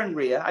 maybe her and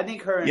Rhea. I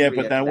think her and Rhea. Yeah,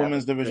 but that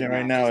women's division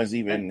right now is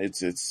even.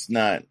 It's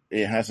not.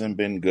 It hasn't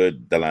been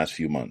good the last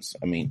few months.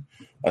 I mean,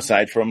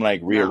 aside from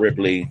like Rhea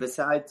Ripley,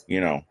 besides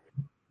and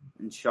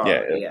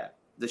Charlotte,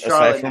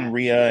 aside from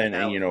Rhea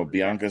and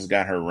Bianca's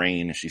got her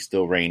reign, and she's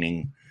still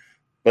reigning,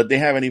 but they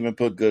haven't even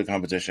put good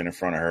competition in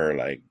front of her.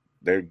 Like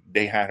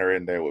they had her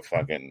in there with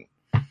fucking.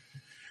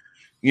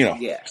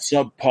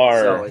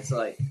 Subpar, so it's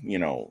like,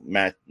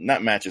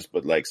 not matches,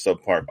 but like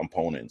subpar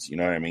components. You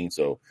know what I mean?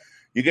 So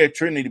you get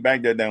Trinity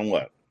back there, then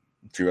what?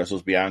 She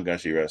wrestles Bianca,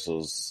 she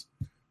wrestles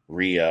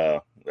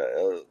Rhea.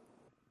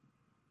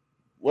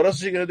 What else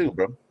is she going to do,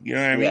 bro? You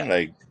know what I mean?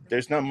 Like,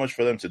 there's not much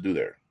for them to do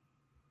there.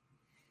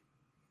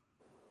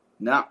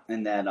 No,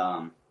 and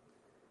then,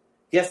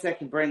 guess that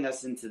can bring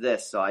us into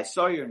this. So I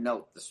saw your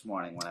note this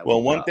morning when I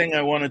woke one up. thing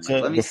I wanted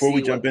to, before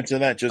we jump into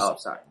that,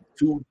 just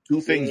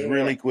two things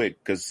really quick,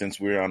 because since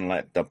we're on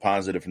like the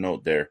positive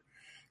note there,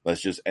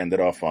 let's just end it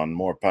off on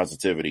more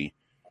positivity.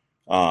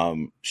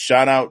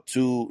 Shout out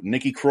to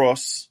Nikki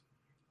Cross,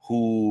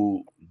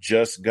 who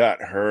just got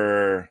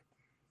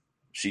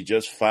she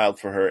just filed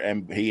for her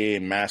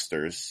MBA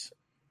Masters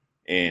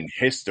in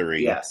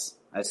history. Yes,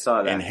 I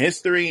saw that. In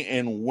history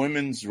in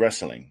women's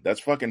wrestling.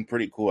 That's fucking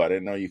pretty cool. I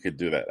didn't know you could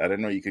do that. I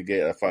didn't know you could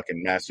get a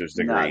fucking master's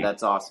degree. No,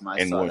 that's awesome.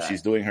 I saw that.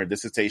 She's doing her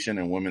dissertation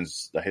in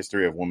the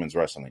history of women's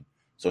wrestling.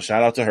 So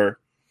shout out to her.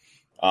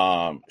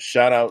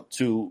 Shout out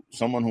to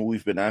someone who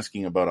we've been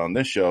asking about on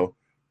this show,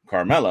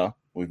 Carmella.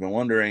 We've been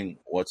wondering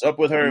what's up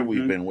with her. Mm-hmm.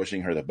 We've been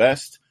wishing her the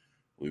best.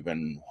 We've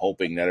been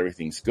hoping that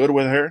everything's good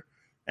with her.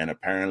 And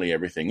apparently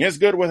everything is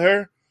good with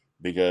her,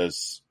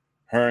 because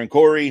her and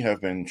Corey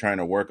have been trying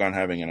to work on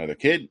having another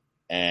kid,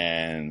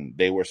 and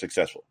they were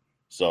successful.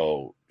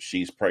 So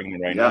she's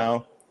pregnant right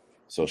now.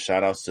 So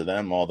shout outs to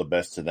them. All the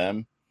best to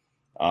them.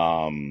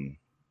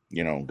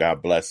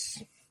 God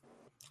bless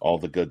all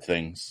the good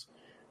things.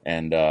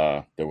 And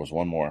there was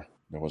one more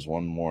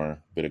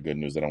bit of good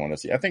news that I want to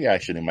see. I think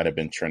actually it might have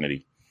been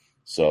Trinity.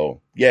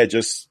 So yeah,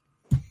 it's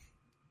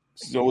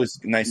always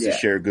nice to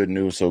share good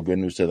news. So good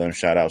news to them.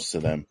 Shout outs to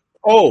them.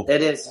 Oh,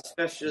 it is,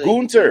 especially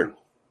Gunther.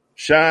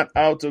 Shout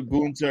out to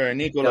Gunther and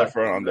Nicola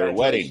on their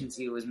wedding.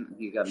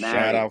 He got married.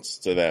 Shout outs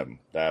to them.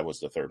 That was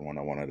the third one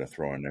I wanted to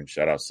throw in there.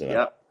 Shout outs to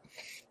them.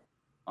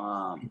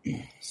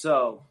 Yep.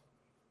 So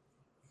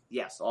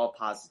yes, all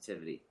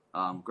positivity.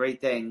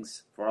 Great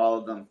things for all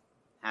of them.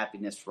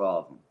 Happiness for all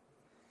of them.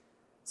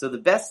 So the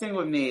best thing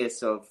with me is,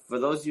 so for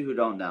those of you who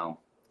don't know,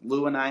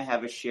 Lou and I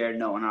have a shared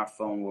note on our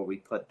phone where we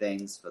put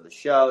things for the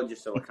show,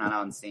 just so we're kind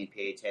of on the same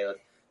page. Hey, let's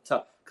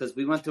talk. Because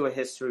we went through a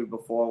history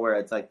before where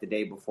it's like the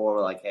day before,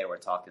 we're like, hey, we're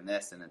talking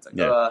this. And it's like,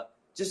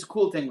 just a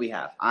cool thing we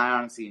have. I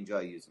honestly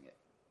enjoy using it.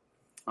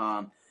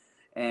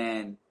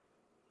 And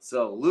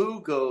so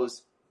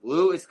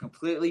Lou is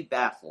completely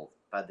baffled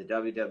by the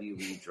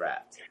WWE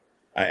draft.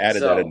 I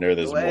added that in there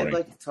this morning. The way I'd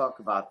like to talk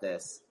about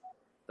this,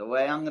 the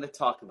way I'm going to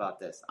talk about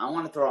this, I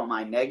want to throw out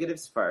my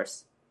negatives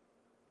first.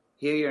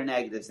 Hear your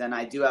negatives. Then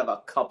I do have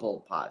a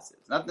couple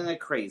positives. Nothing that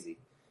crazy.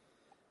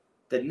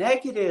 The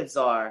negatives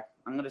are,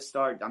 I'm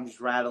just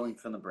rattling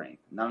from the brain.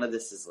 None of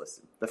this is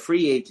listed. The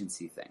free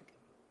agency thing.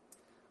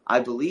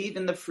 I believe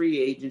in the free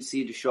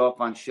agency to show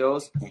up on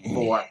shows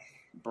for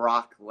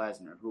Brock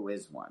Lesnar, who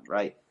is one,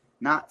 right?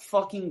 Not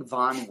fucking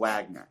Von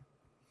Wagner.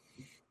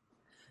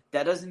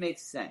 That doesn't make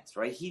sense,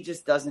 right? He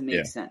just doesn't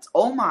make sense.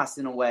 Omos,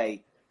 in a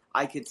way,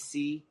 I could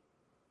see,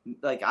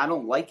 like, I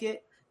don't like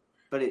it,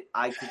 but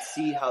I could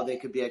see how they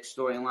could be like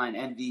storyline,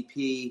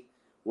 MVP,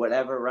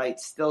 whatever, right?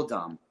 Still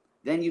dumb.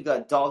 Then you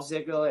got Dolph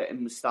Ziggler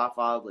and Mustafa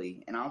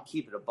Ali, and I'll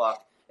keep it a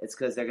buck. It's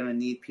because they're going to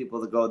need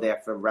people to go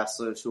there for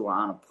wrestlers who are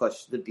on a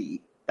push the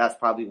beat. That's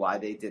probably why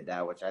they did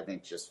that, which I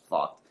think just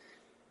fucked.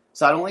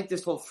 So I don't like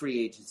this whole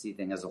free agency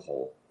thing as a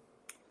whole.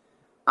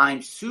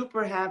 I'm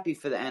super happy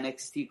for the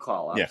NXT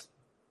call-ups. Yeah.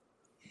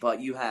 But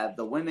you have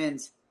the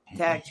women's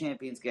tag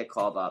champions get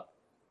called up,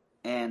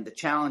 and the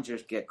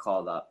challengers get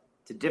called up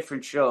to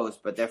different shows,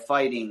 but they're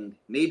fighting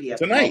maybe at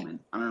tonight. The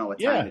moment. I don't know what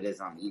time it is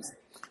on the East.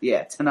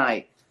 Yeah,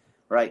 tonight,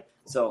 right?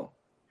 So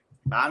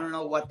I don't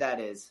know what that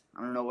is.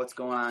 I don't know what's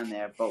going on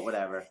there, but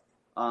whatever.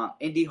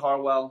 Indy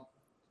Hartwell,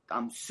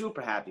 I'm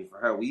super happy for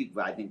her.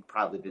 I think,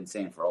 probably been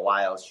saying for a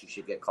while she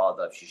should get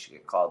called up. She should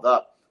get called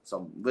up. So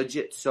I'm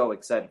legit so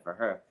excited for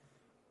her.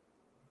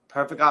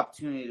 Perfect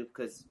opportunity to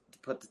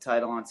put the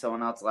title on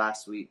someone else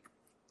last week.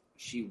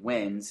 She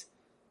wins.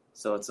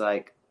 So it's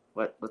like,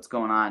 what's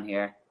going on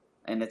here?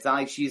 And it's not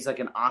like she's like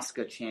an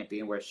Oscar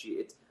champion where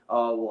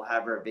we'll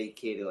have her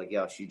vacated. Like,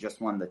 yo, she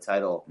just won the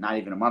title not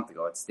even a month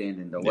ago. It's stand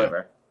and deliver.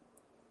 Yeah.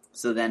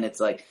 So then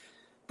it's like,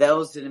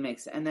 those didn't make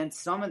sense. And then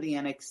some of the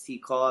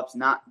NXT call-ups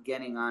not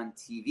getting on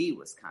TV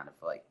was kind of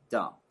like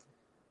dumb.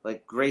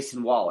 Like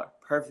Grayson Waller,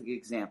 perfect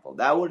example.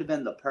 That would have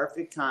been the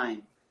perfect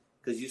time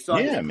because you saw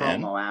his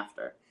promo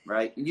after.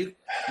 Right? And you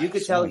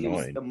could tell he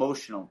was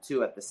emotional,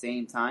 too, at the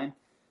same time.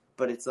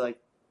 But it's like,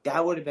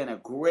 that would have been a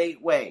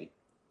great way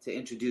to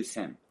introduce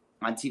him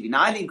on TV.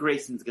 Now, I think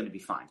Grayson's going to be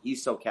fine.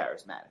 He's so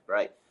charismatic,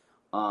 right?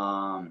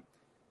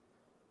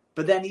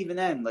 But then, even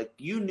then, like,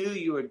 you knew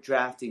you were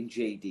drafting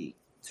JD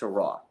to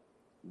Raw.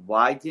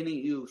 Why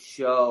didn't you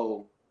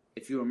show,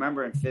 if you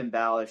remember in Finn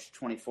Balor's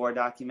 24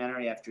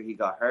 documentary after he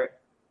got hurt,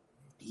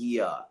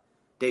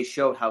 they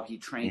showed how he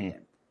trained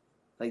him.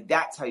 Like,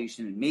 that's how you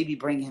should maybe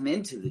bring him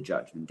into the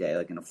Judgment Day,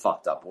 like in a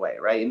fucked up way,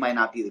 right? It might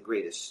not be the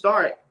greatest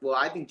start. Well,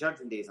 I think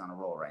Judgment Day is on a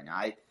roll right now.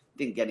 I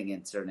think getting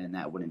inserted in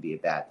that wouldn't be a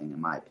bad thing, in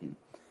my opinion.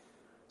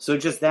 So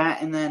just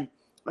that, and then,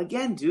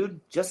 again, dude,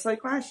 just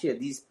like last year,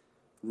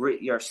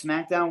 your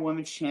SmackDown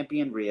Women's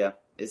Champion, Rhea,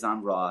 is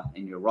on Raw,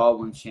 and your Raw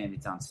Women's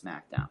Champion's on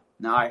SmackDown.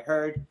 Now, I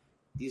heard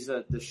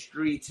the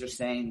streets are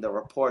saying, the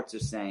reports are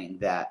saying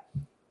that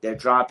they're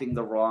dropping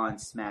the Raw and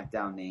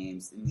SmackDown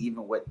names, and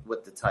even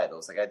with the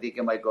titles. Like, I think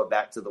it might go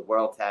back to the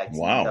World Tag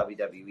Team,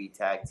 WWE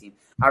Tag Team.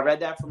 I read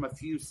that from a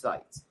few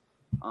sites.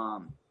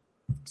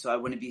 So I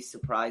wouldn't be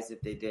surprised if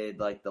they did,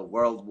 like, the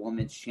World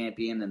Women's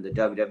Champion and the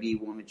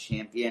WWE Women's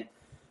Champion.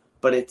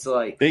 But it's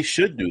like... They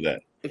should do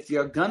that. If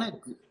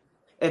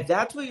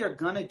that's what you're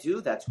going to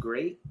do, that's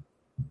great.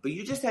 But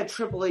you just had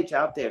Triple H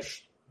out there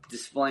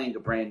displaying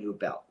a brand new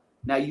belt.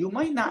 Now, you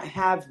might not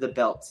have the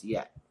belts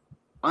yet.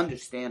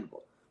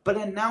 Understandable. But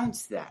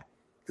announce that.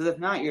 Because if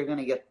not, you're going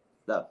to get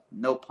the,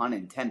 no pun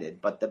intended,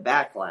 but the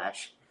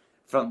backlash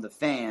from the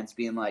fans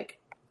being like,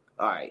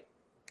 all right.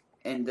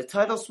 And the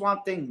title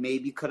swap thing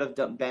maybe could have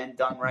been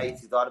done right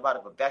if you thought about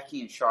it. But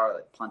Becky and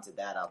Charlotte punted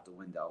that out the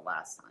window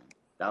last time.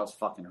 That was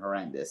fucking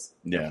horrendous.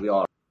 Yeah. We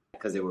all,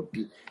 because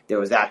there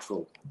was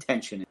actual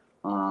tension.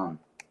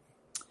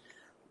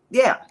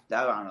 Yeah,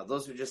 I don't know.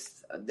 Those are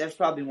just, there's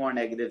probably more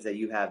negatives that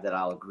you have that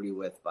I'll agree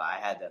with. But I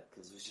had to,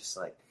 because it was just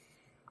like,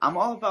 I'm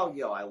all about,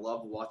 I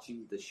love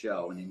watching the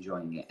show and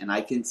enjoying it. And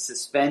I can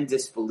suspend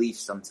disbelief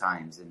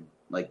sometimes and,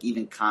 like,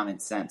 even common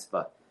sense.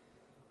 But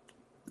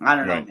I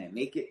don't know, man.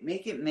 Make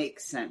it make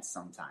sense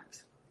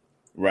sometimes.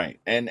 Right.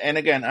 And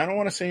again, I don't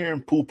want to sit here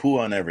and poo-poo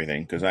on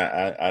everything because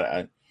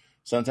I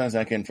sometimes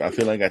I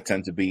feel like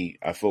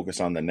I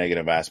focus on the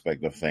negative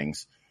aspect of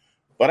things.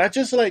 But I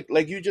just like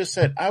you just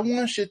said, I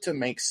want shit to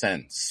make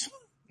sense.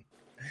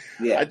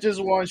 Yeah. I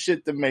just want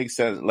shit to make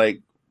sense.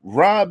 Like,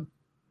 Rob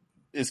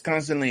is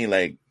constantly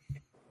like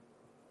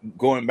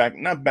going back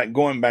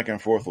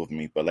and forth with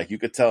me, but like you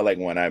could tell, like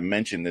when I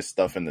mentioned this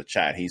stuff in the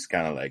chat, he's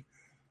kind of like,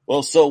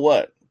 well, so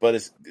what?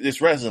 But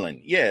it's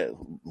wrestling. Yeah,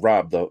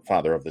 Rob, the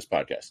father of this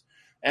podcast.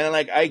 And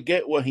like, I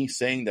get what he's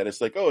saying, that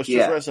it's like, oh, it's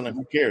just wrestling.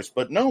 Who cares?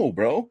 But no,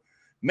 bro,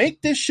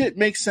 make this shit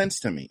make sense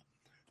to me.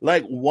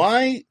 Like,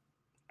 why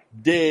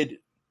did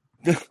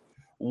the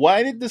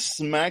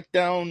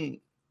SmackDown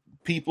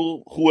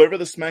people, whoever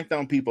the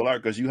SmackDown people are,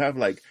 because you have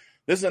like,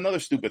 this is another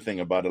stupid thing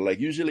about it. Like,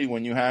 usually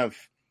when you have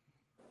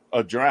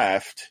a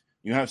draft,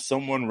 you have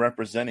someone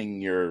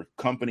representing your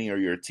company or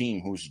your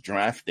team who's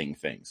drafting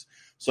things.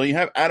 So you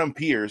have Adam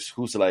Pearce,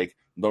 who's like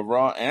the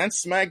Raw and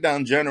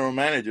SmackDown general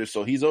manager.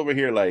 So he's over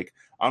here like,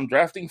 I'm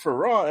drafting for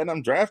Raw and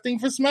I'm drafting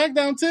for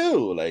SmackDown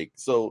too. Like,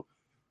 so,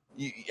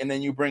 and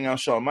then you bring out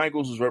Shawn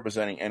Michaels, who's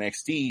representing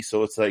NXT.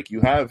 So it's like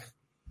you have,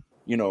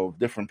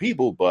 different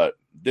people, but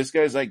this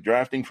guy's like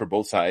drafting for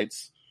both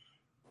sides.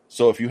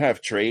 So if you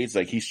have trades,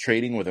 like he's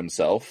trading with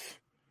himself,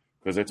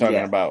 because they're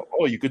talking about,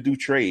 you could do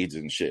trades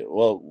and shit.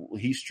 Well,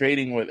 he's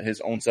trading with his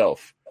own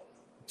self.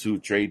 to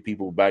trade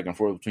people back and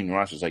forth between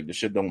rosters. Like, the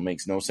shit don't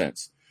makes no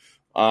sense.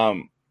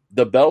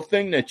 The belt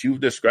thing that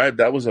you've described,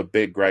 that was a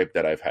big gripe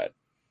that I've had.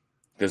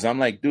 Because I'm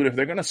like, dude, if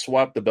they're going to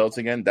swap the belts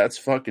again, that's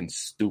fucking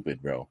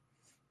stupid, bro.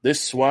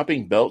 This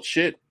swapping belt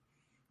shit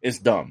is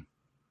dumb.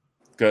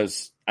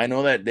 Because I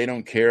know that they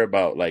don't care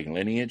about, like,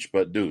 lineage,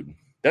 but, dude,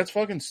 that's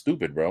fucking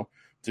stupid, bro.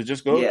 To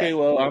just go, okay,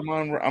 well, I'm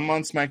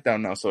on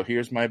SmackDown now, so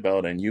here's my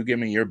belt, and you give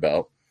me your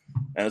belt.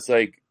 And it's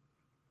like,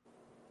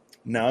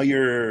 now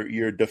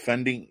you're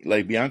defending,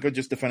 like, Bianca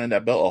just defended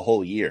that belt a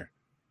whole year.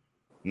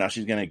 Now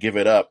she's going to give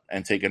it up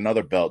and take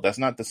another belt. That's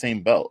not the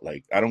same belt.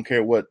 Like, I don't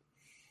care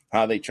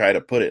how they try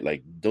to put it.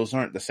 Like, those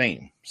aren't the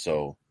same.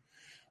 So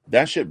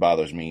that shit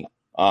bothers me.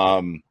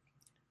 How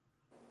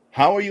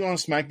are you on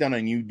SmackDown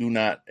and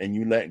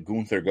you let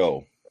Gunther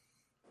go?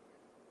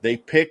 They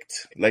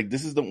picked, like,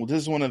 this is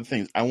one of the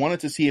things. I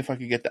wanted to see if I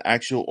could get the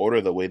actual order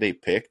the way they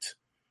picked,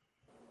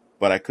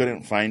 but I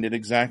couldn't find it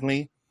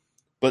exactly.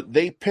 But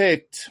they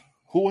picked,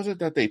 who was it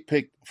that they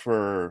picked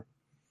for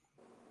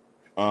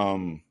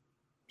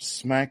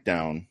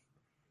SmackDown?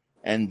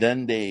 And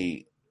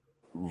then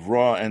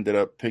Raw ended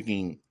up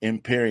picking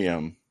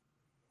Imperium.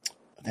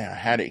 Damn, I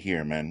had it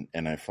here, man,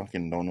 and I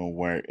fucking don't know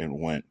where it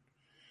went.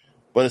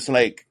 But it's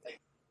like,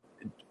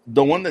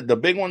 the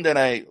big one that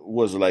I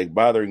was like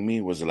bothering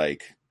me was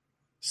like,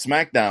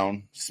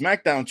 SmackDown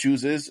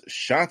chooses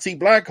Shotzi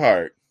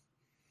Blackheart.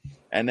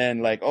 And then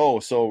like, oh,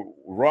 so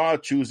Raw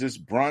chooses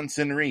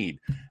Bronson Reed.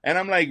 And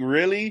I'm like,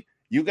 really?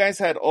 You guys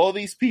had all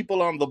these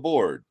people on the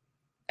board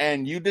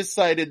and you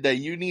decided that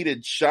you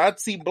needed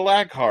Shotzi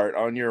Blackheart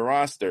on your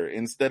roster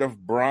instead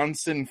of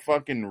Bronson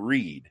fucking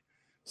Reed.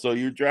 So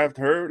you draft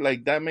her?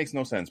 Like, that makes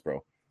no sense,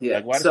 bro. Yeah.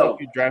 Like, why the fuck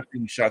are you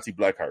drafting Shotzi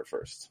Blackheart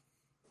first?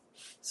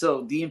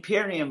 So the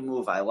Imperium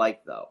move I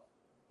like, though.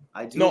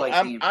 I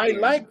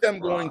like them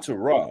going to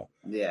Raw.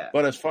 Yeah.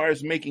 But as far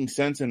as making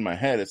sense in my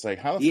head, it's like,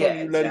 how the fuck are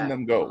you letting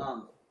them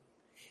go?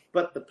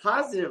 But the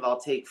positive I'll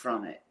take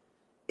from it,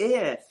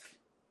 and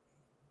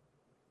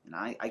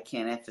I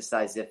can't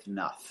emphasize if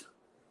enough,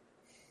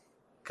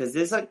 because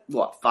there's like,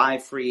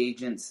 5 free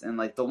agents, and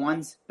like the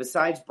ones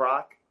besides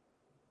Brock,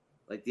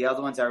 like the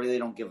other ones, I really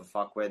don't give a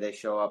fuck where they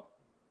show up.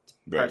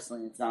 Right.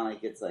 Personally, it's not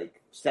like it's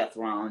like Seth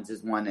Rollins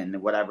is one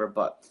and whatever,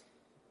 but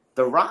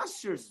the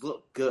rosters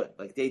look good.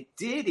 Like, they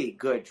did a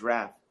good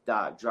draft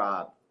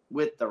job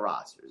with the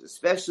rosters,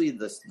 especially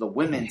the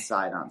women's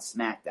side on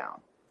SmackDown.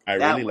 I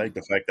really like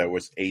the fact that it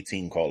was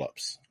 18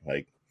 call-ups.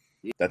 Like,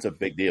 that's a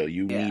big deal.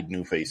 You need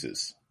new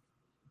faces.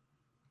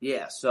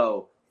 Yeah,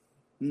 so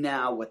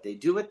now what they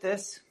do with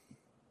this,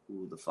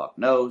 who the fuck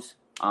knows?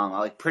 I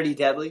like Pretty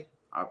Deadly.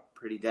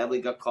 Pretty Deadly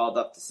got called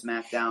up to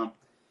SmackDown.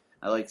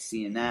 I like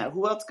seeing that.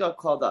 Who else got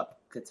called up?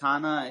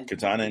 Katana and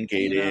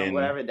Kaden,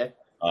 whatever.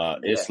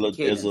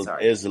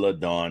 Isla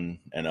Dawn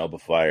and Elba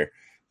Fire.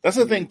 That's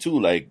the thing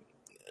too. Like,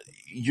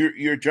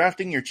 you're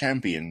drafting your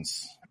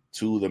champions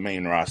to the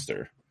main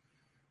roster,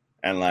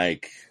 and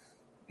like,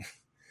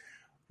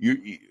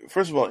 you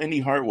first of all, Indy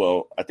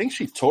Hartwell, I think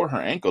she tore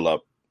her ankle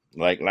up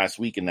like last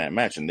week in that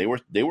match, and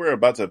they were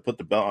about to put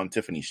the belt on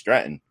Tiffany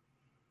Stratton,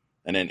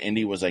 and then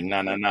Indy was like, nah,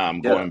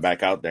 I'm going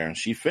back out there, and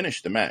she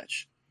finished the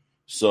match.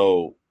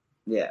 So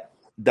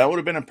that would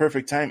have been a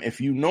perfect time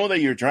if you know that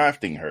you're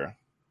drafting her.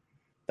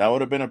 That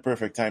would have been a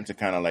perfect time to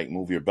kind of like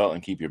move your belt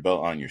and keep your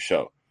belt on your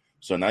show.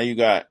 So now you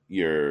got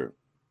your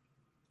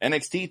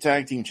NXT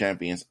Tag Team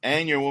Champions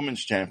and your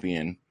Women's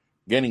Champion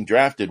getting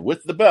drafted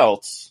with the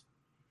belts,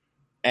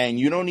 and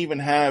you don't even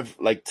have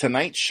like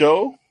Tonight's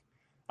Show.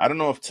 I don't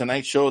know if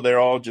Tonight's Show they're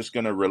all just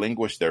going to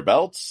relinquish their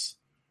belts,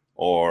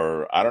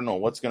 or I don't know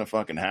what's going to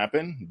fucking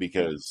happen,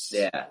 because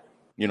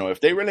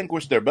if they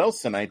relinquish their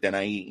belts tonight, then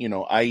I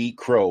eat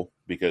crow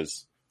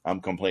because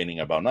I'm complaining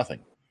about nothing.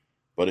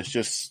 But it's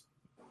just,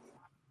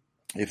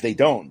 if they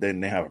don't, then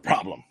they have a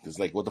problem. Because,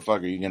 like, what the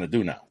fuck are you going to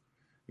do now?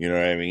 You know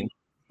what I mean?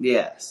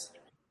 Yes.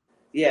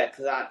 Yeah,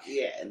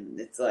 and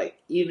it's like,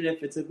 even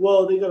if it's like,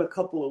 well, they got a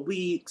couple of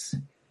weeks.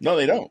 No,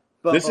 they don't.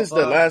 This is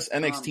the last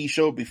NXT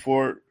show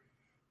before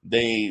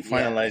they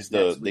finalize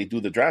they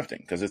do the drafting,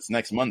 because it's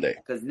next Monday.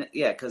 Because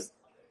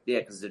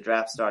the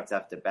draft starts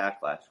after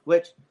Backlash,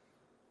 which,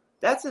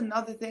 that's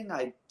another thing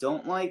I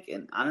don't like,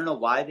 and I don't know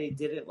why they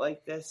did it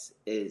like this,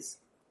 is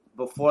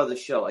before the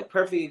show. Like,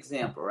 perfect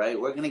example, right?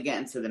 We're going to get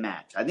into the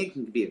match. I think it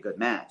can be a good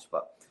match,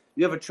 but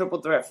you have a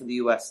triple threat for the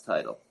U.S.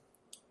 title.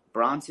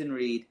 Bronson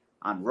Reed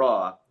on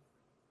Raw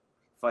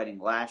fighting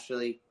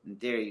Lashley and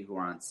Theory, who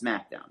are on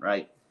SmackDown,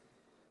 right?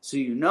 So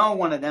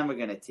one of them are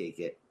going to take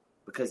it,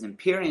 because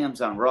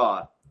Imperium's on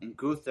Raw, and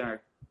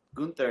Gunther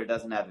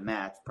doesn't have a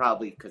match,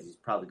 probably because he's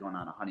probably going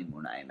on a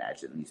honeymoon, I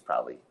imagine. He's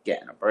probably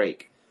getting a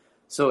break.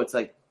 So it's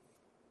like,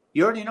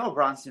 you already know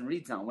Bronson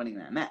Reed's not winning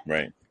that match.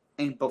 Right.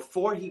 And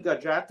before he got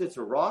drafted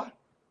to Raw,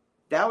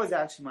 that was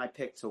actually my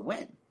pick to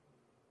win.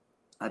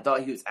 I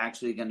thought he was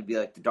actually going to be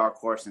like the dark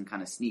horse and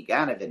kind of sneak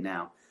out of it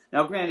now.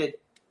 Now, granted,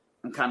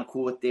 I'm kind of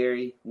cool with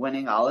Theory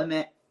winning, I'll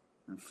admit.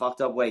 In a fucked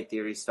up way,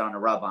 Theory's starting to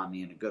rub on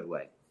me in a good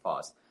way.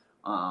 Pause.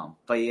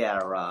 But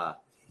yeah,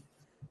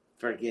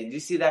 Did you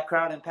see that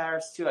crowd in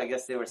Paris too? I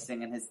guess they were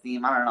singing his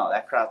theme. I don't know.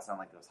 That crowd sounded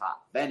like it was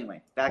hot. But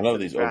anyway, back I to love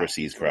the these draft.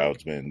 overseas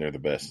crowds, man. They're the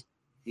best.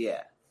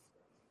 Yeah.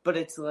 But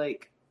it's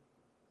like,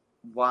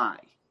 why?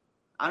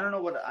 I don't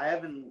know what. I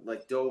haven't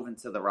like dove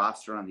into the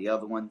roster on the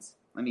other ones.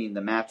 I mean,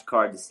 the match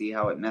card to see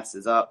how it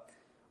messes up.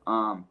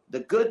 The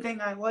good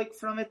thing I like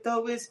from it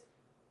though is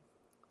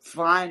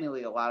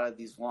finally a lot of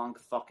these long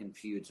fucking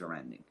feuds are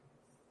ending.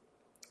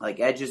 Like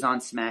Edge is on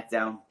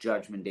SmackDown,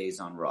 Judgment Day's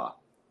on Raw.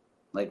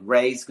 Like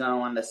Ray's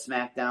going on to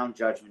SmackDown,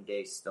 Judgment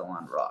Day's still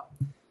on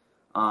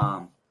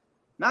Raw.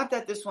 Not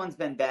that this one's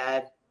been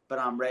bad, but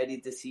I'm ready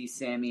to see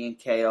Sammy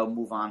and KO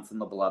move on from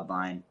the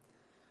bloodline.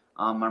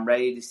 I'm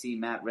ready to see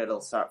Matt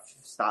Riddle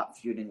stop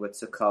feuding with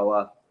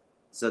Sikoa.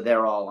 So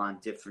they're all on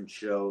different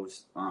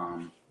shows.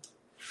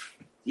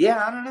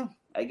 Yeah, I don't know.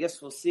 I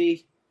guess we'll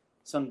see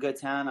some good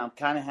talent. I'm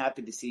kind of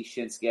happy to see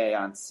Shinsuke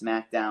on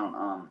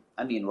SmackDown.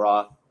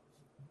 Raw.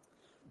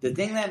 The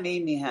thing that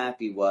made me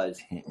happy was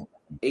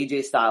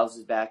AJ Styles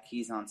is back.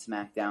 He's on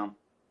SmackDown.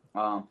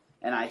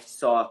 And I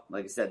saw,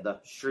 like I said, the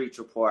Street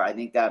Report. I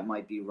think that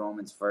might be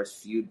Roman's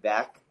first feud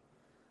back.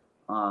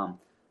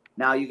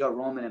 Now you got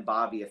Roman and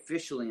Bobby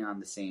officially on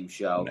the same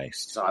show.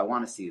 Nice. So I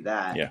want to see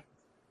that. Yeah.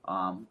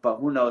 But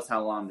who knows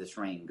how long this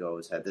reign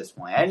goes at this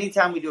point.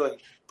 Anytime we do a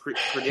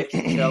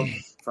prediction show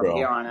from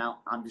here on out,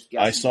 I'm just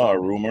guessing. I saw a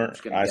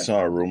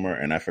rumor,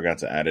 and I forgot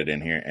to add it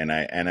in here, and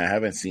I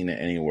haven't seen it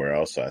anywhere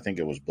else, so I think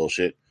it was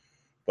bullshit.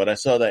 But I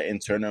saw that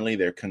internally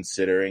they're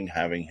considering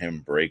having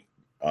him break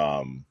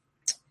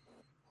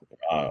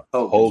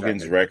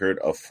Hogan's record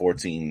of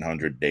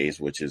 1,400 days,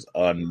 which is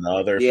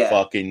another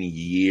fucking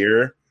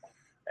year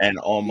and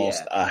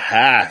almost a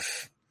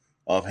half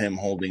of him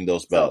holding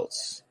those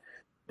belts. So,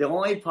 the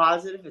only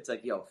positive, it's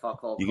like, yo, fuck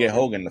Hulk Hogan. You get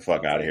Hogan the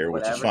fuck out of here,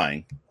 whatever. Which is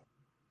fine.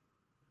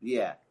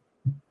 Yeah.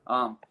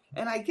 And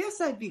I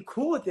guess I'd be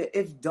cool with it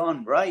if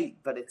done right,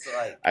 but it's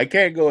like... I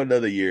can't go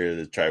another year as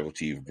a tribal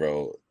chief,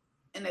 bro.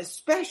 And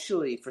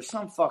especially for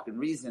some fucking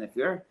reason, if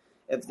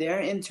their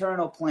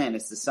internal plan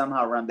is to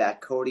somehow run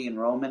back Cody and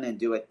Roman and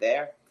do it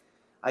there,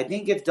 I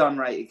think if done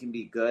right, it can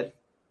be good.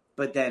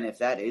 But then if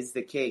that is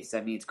the case,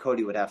 that means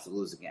Cody would have to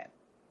lose again.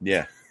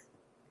 Yeah.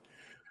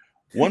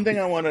 One thing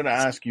I wanted to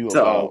ask you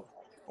about,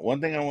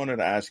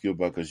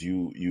 because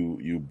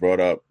you brought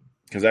up,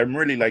 because I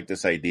really like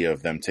this idea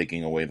of them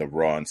taking away the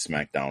Raw and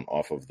SmackDown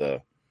off of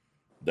the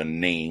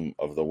name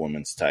of the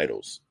women's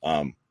titles.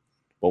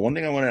 But one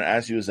thing I wanted to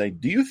ask you is, like,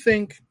 do you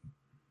think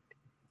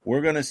we're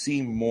going to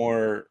see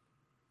more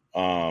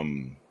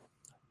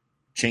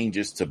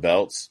changes to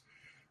belts?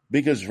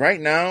 Because right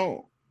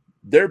now,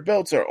 their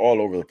belts are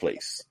all over the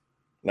place.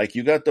 Like,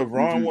 you got the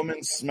Raw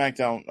Women's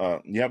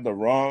SmackDown, you have the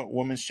Raw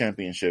Women's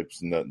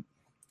Championships, and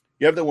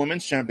you have the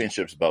Women's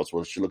Championships belts,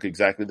 which look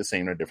exactly the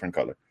same, they're different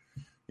color.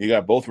 You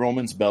got both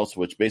Roman's belts,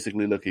 which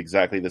basically look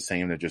exactly the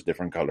same, they're just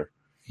different color.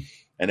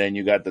 And then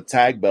you got the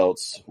tag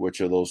belts,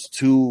 which are those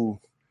two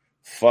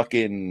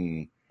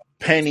fucking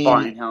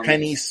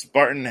penny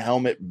Spartan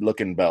helmet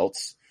looking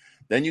belts.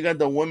 Then you got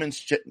the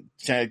Women's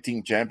Tag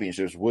Team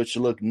Championships, which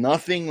look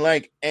nothing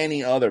like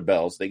any other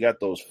belts. They got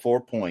those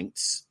 4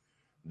 points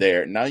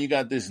there. Now you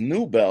got this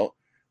new belt,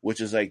 which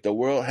is like the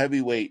World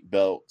Heavyweight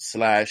belt /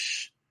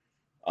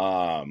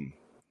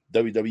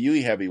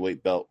 WWE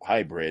Heavyweight belt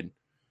hybrid.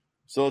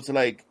 So it's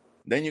like,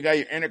 then you got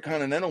your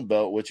Intercontinental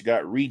belt, which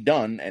got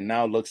redone and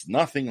now looks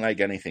nothing like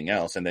anything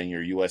else. And then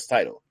your U.S.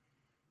 title.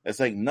 It's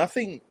like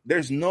nothing,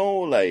 there's no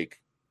like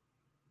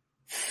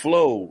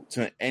flow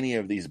to any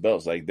of these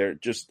belts. Like, they're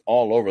just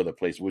all over the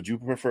place. Would you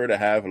prefer to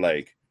have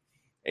like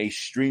a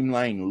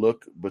streamlined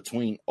look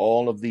between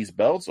all of these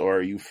belts, or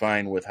are you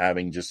fine with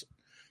having just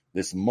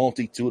this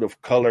multitude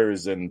of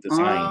colors and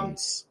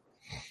designs?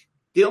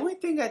 The only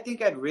thing I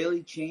think I'd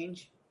really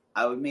change,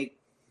 I would make,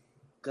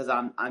 because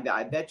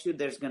I bet you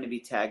there's going to be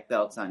tag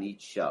belts on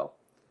each show.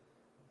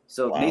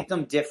 So make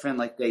them different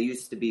like they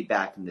used to be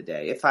back in the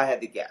day, if I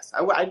had to guess.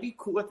 I'd be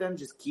cool with them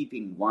just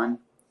keeping one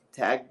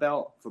tag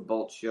belt for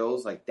both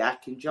shows. Like,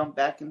 that can jump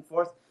back and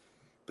forth.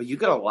 But you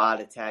got a lot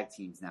of tag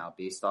teams now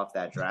based off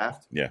that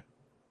draft. Yeah.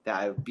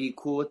 That I would be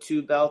cool with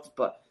 2 belts.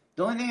 But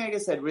the only thing I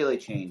guess I'd really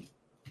change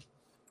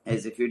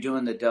is if you're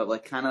doing the,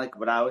 like, kind of like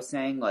what I was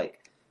saying.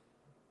 Like,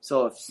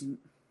 so if...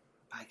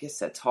 I guess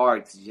that's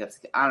hard because you have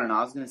to... I don't know.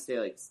 I was going to say,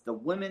 like, the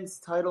women's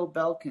title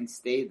belt can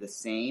stay the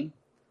same.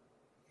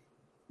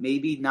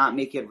 Maybe not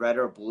make it red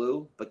or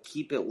blue, but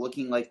keep it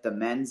looking like the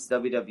men's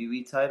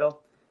WWE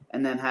title.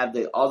 And then have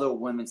the other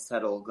women's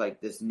title look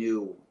like this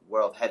new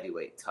World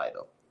Heavyweight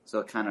title. So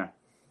it kind of...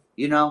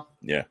 You know?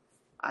 Yeah.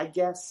 I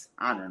guess...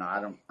 I don't know.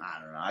 I don't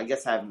know. I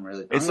guess I haven't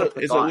really... It's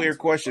a weird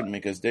question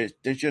because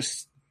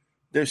there's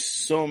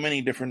so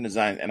many different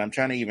designs. And I'm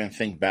trying to even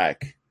think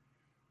back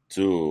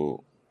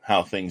to...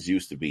 how things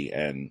used to be.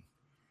 And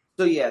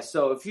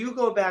so if you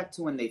go back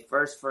to when they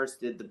first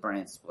did the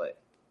brand split,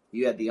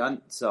 you had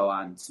so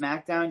on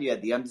SmackDown you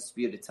had the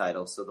undisputed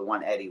title, so the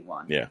one Eddie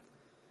won. Yeah.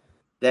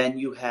 Then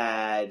you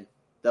had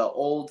the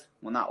old,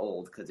 well, not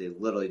old because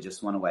it literally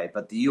just went away,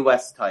 but the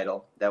U.S.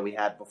 title that we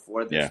had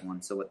before this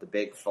one, so with the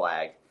big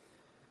flag.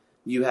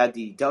 You had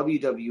the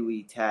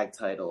WWE tag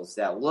titles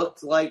that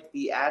looked like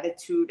the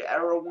Attitude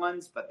Era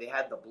ones, but they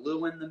had the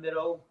blue in the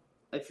middle,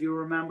 if you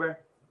remember.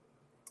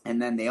 And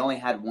then they only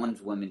had one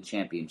women's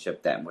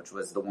championship then, which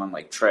was the one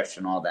like Trish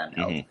and all them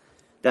held.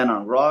 Then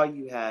on Raw,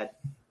 you had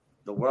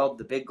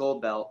the big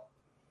gold belt,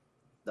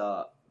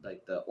 the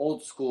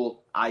old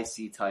school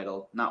IC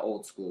title, not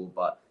old school,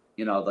 but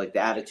like the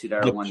Attitude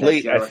Era one. The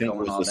plate I think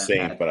was the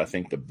same, but I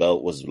think the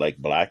belt was like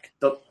black,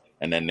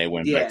 and then they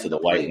went back to the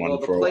white one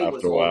after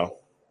a while.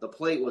 The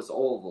plate was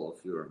oval,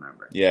 if you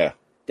remember. Yeah.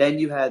 Then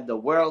you had the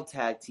World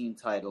Tag Team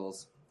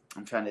titles.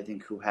 I'm trying to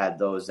think who had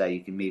those that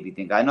you can maybe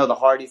think. I know the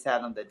Hardys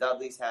had them. The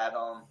Dudleys had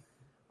them.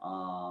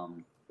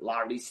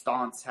 Larry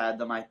Stunts had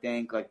them, I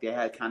think. Like, they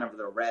had kind of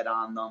the red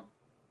on them.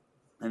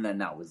 And then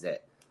that was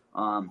it.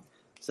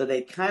 So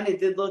they kind of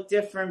did look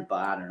different,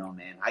 but I don't know,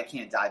 man. I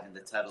can't dive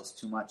into titles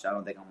too much. I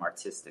don't think I'm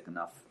artistic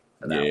enough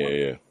for that one.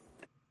 Yeah.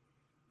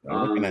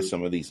 I'm looking at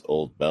some of these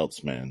old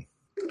belts, man.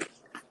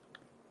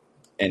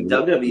 And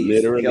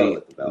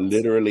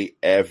literally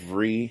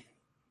every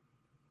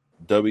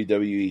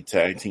WWE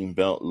tag team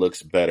belt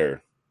looks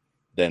better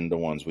than the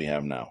ones we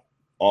have now.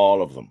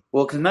 All of them.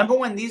 Well, because remember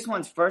when these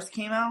ones first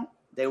came out?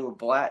 They were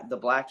the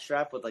black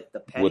strap with like the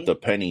penny? With the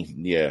penny,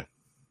 yeah.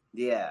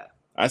 Yeah.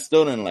 I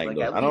still didn't like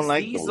those. I don't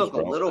like these those. Look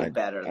bro. a little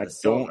better. I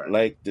don't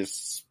like this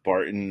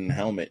Spartan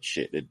helmet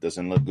shit. It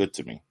doesn't look good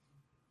to me.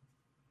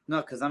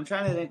 No, because I'm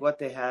trying to think what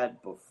they had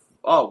before.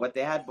 Oh, what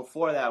they had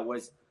before that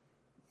was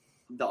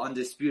the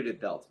Undisputed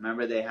belts.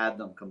 Remember, they had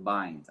them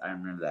combined. I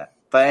remember that.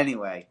 But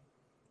anyway,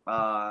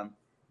 I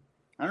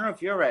don't know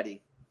if you're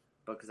ready,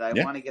 because I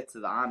want to get to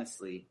the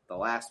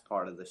last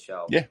part of the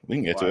show. Yeah, we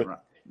can get to it.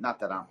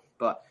 Not that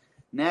but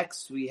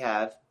next we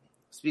have,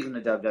 speaking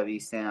of WWE,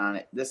 staying on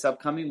it, this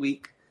upcoming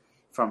week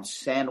from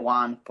San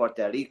Juan,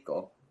 Puerto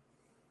Rico,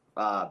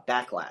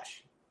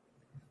 Backlash.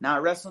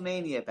 Not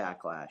WrestleMania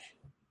Backlash.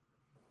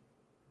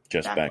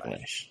 Just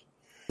Backlash.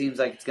 Seems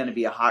like it's going to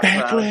be a hot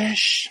crowd.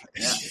 Backlash.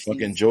 Yeah,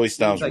 fucking Joey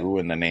Styles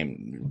ruined the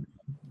name.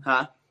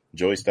 Huh?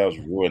 Joey Styles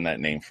ruined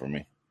that name for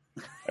me.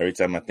 Every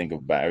time I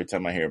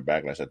hear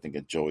Backlash, I think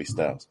of Joey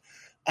Styles.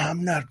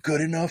 I'm not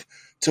good enough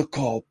to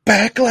call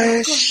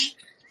Backlash.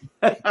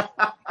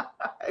 I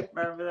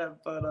remember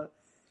that, but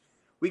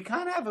we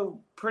kind of have a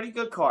pretty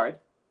good card,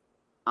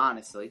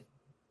 honestly.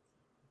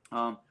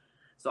 So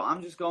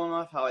I'm just going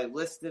off how I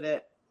listed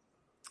it.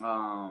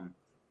 I'm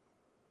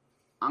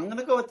going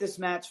to go with this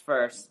match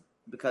first,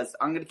 because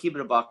I'm going to keep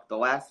it a buck. The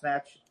last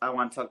match I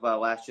want to talk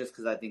about last, just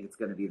because I think it's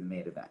going to be the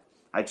main event.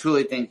 I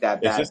truly think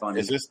that Bad Bunny...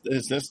 Is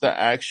this the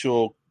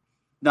actual...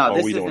 No,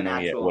 this is an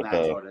actual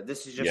match order.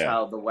 This is just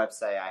how the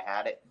website I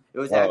had it. It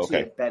was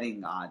actually a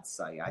betting odds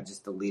site. I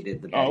just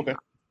deleted the betting odds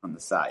on the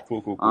side.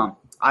 Cool.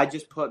 I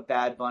just put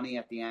Bad Bunny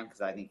at the end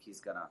because I think he's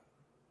going to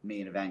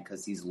main event,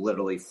 because he's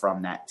literally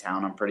from that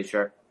town, I'm pretty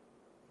sure.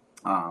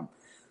 But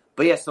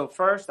yeah, so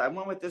first, I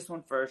went with this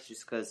one first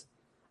just because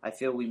I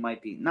feel we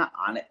might be not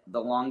on it the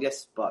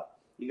longest, but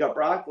you got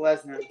Brock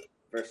Lesnar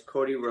versus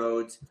Cody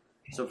Rhodes.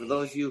 So for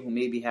those of you who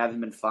maybe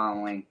haven't been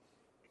following,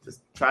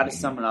 just try to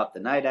sum it up. The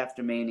night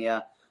after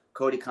Mania,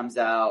 Cody comes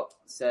out,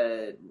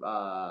 said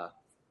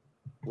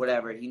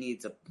whatever, he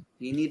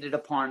needed a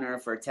partner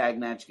for a tag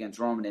match against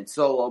Roman and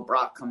Solo.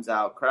 Brock comes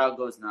out, crowd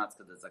goes nuts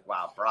because it's like,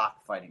 wow,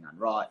 Brock fighting on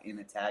Raw in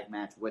a tag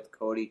match with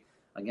Cody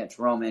against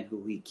Roman,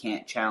 who he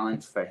can't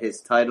challenge for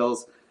his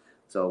titles.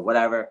 So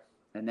whatever.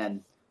 And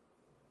then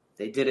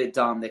they did it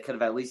dumb. They could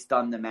have at least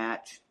done the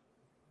match.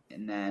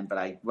 And then,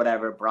 Brock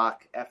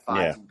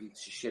F5 and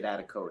beats the shit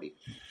out of Cody.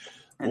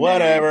 And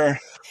whatever.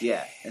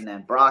 And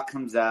then Brock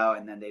comes out,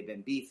 and then they've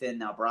been beefing.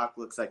 Now Brock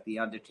looks like The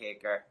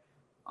Undertaker.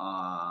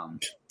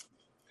 And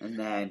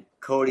then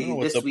Cody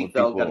this week,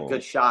 though, got a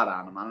good shot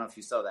on him. I don't know if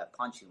you saw that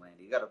punch he landed.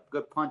 He got a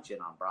good punch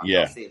in on Brock. Yeah.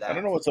 I'll say that. I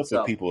don't know what's up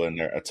with people in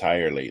their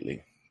attire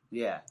lately.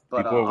 Yeah.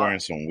 But, people are wearing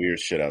some weird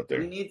shit out there.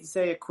 We need to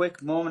say a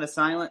quick moment of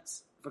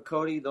silence for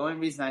Cody. The only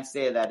reason I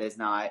say that is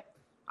now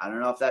I don't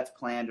know if that's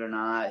planned or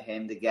not,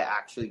 him to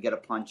actually get a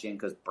punch in,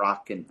 because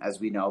Brock can, as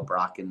we know,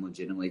 Brock can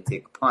legitimately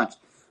take a punch.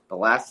 The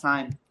last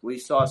time we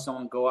saw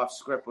someone go off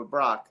script with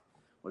Brock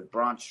was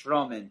Braun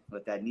Strowman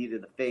with that knee to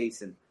the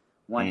face and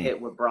one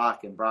hit with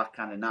Brock, and Brock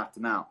kind of knocked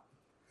him out.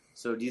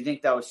 So do you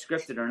think that was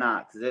scripted or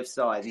not? Because if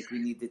so, I think we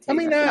need to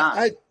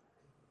take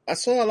I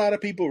saw a lot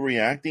of people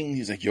reacting.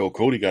 He's like, yo,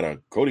 Cody got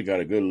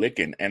a good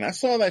licking. And I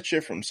saw that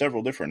shit from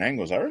several different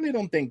angles. I really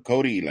don't think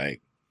Cody, I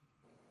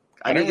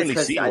think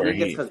it's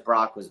because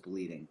Brock was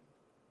bleeding.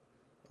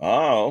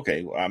 Oh,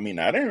 okay. I mean,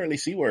 I didn't really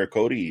see where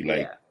Cody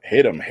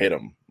hit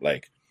him.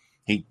 Like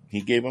he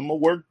gave him a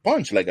work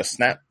punch, like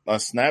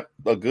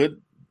a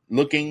good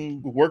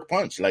looking work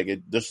punch. Like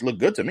it just looked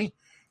good to me.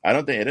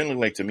 It didn't look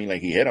like to me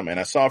like he hit him. And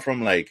I saw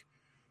from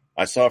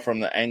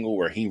the angle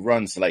where he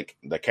runs, like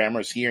the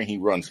camera's here and he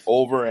runs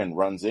over and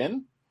runs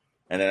in.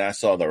 And then I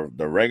saw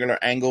the regular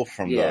angle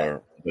from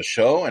the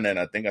show. And then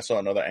I think I saw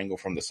another angle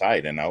from the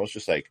side. And I was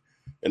just like,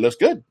 it looks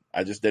good.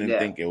 I just didn't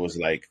think it was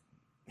like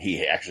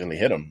he actually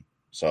hit him.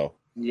 So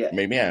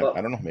maybe I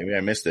don't know. Maybe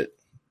I missed it.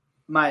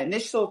 My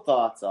initial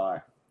thoughts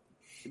are,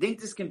 I think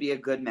this can be a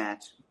good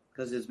match.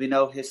 Because as we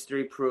know,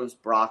 history proves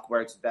Brock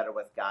works better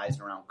with guys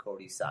around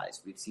Cody's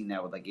size. We've seen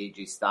that with like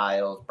AJ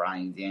Styles,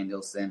 Bryan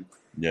Danielson.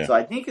 Yeah. So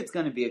I think it's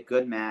going to be a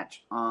good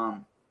match.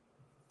 I'm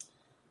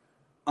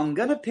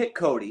going to pick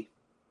Cody,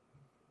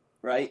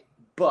 right?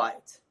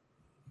 But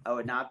I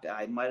would not.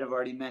 I might have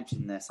already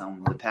mentioned this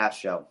on the past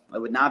show. I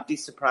would not be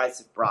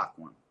surprised if Brock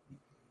won.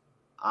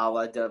 A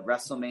la the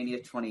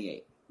WrestleMania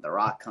 28. The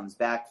Rock comes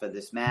back for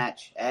this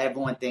match.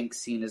 Everyone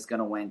thinks Cena's going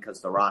to win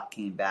because The Rock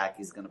came back.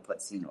 He's going to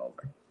put Cena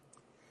over.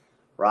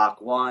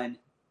 Rock won.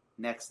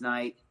 Next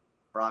night,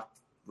 Brock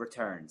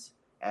returns.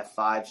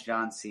 F5's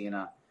John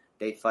Cena.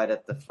 They fight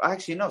at the...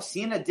 Actually, no.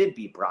 Cena did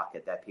beat Brock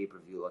at that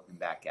pay-per-view looking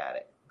back at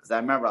it. Because I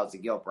remember I was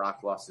like, yo,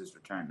 Brock lost his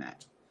return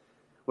match.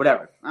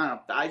 Whatever. I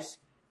don't know.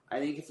 I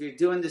think if you're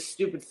doing this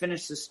stupid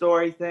finish the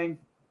story thing,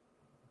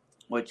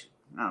 which,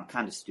 I don't know,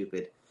 kind of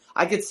stupid,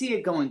 I could see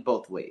it going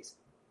both ways.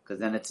 Because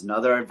then it's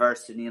another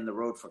adversity in the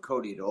road for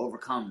Cody to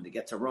overcome to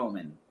get to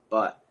Roman.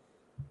 But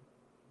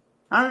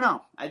I don't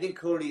know. I think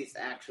Cody's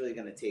actually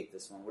going to take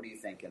this one. What are you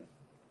thinking?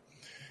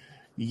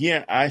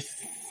 Yeah, I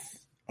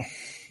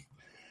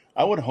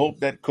would hope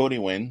that Cody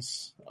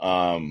wins.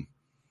 I'm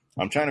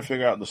trying to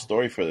figure out the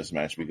story for this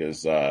match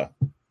because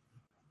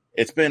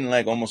it's been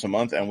like almost a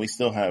month and we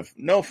still have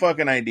no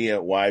fucking idea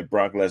why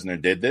Brock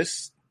Lesnar did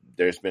this.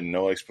 There's been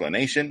no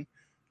explanation.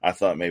 I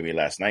thought maybe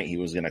last night he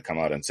was going to come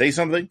out and say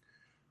something.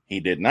 He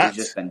did not.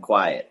 He's just been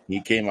quiet.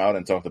 He came out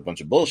and talked a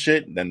bunch of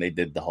bullshit. Then they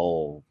did the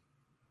whole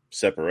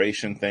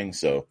separation thing.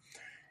 So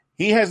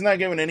he has not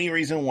given any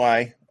reason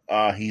why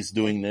he's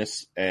doing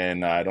this,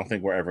 and I don't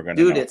think we're ever going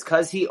to know. It's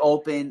because he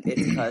opened.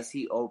 It's because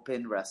he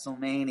opened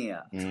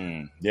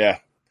WrestleMania. Yeah,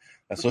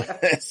 that's what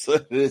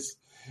it is.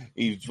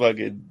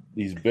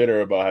 He's bitter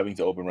about having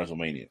to open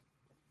WrestleMania.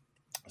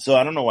 So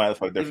I don't know why the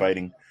fuck they're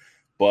fighting,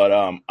 but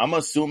I'm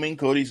assuming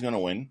Cody's going to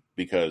win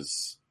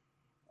because.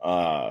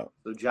 So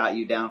jot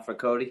you down for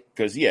Cody?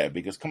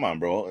 Because come on,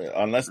 bro.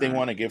 Unless they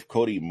want to give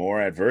Cody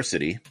more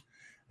adversity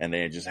and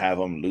they just have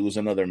him lose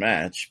another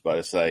match, but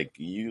it's like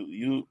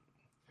you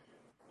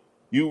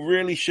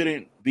really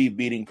shouldn't be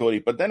beating Cody.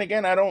 But then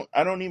again, I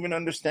don't even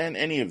understand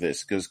any of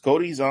this because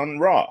Cody's on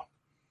Raw.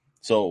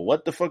 So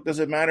what the fuck does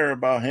it matter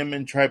about him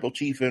and Tribal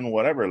Chief and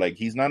whatever? Like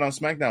he's not on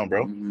SmackDown,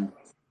 bro. Mm-hmm.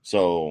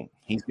 So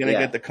he's gonna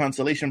get the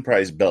consolation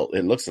prize belt,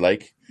 it looks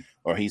like,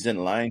 or he's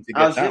in line to get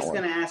that one. I was just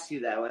gonna ask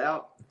you that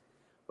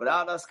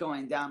without us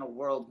going down a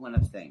whirlwind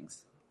of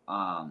things.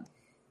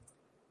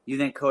 You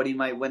think Cody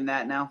might win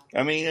that now?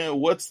 I mean,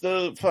 what's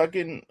the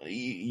fucking...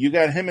 You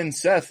got him and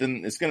Seth,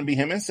 and it's going to be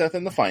him and Seth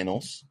in the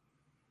finals,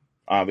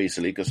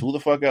 obviously, because who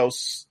the fuck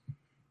else...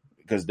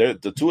 Because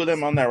the two of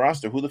them on that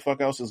roster, who the fuck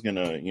else is going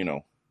to,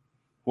 who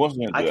else is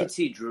going to do I could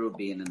see Drew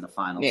being in the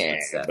finals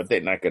with Seth. But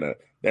they're not going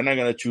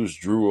to choose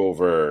Drew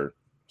over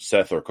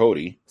Seth or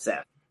Cody.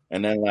 Seth.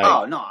 And then,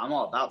 oh, no, I'm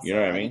all about Seth. You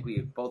know what I mean? I think we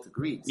both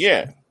agreed.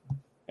 Yeah.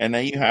 And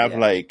then you have,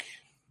 I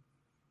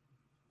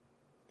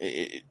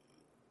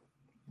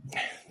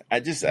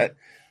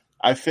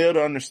fail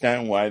to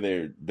understand why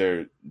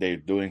they're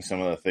doing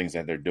some of the things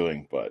that they're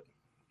doing, but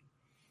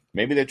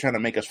maybe they're trying to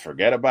make us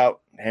forget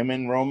about him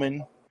and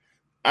Roman.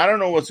 I don't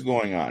know what's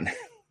going on.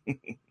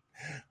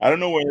 I don't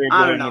know where they're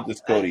going with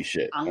this Cody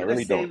shit. I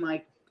really don't.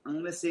 I'm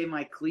gonna say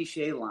my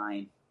cliche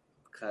line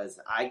because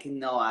I've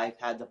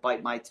had to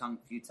bite my tongue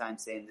a few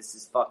times saying this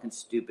is fucking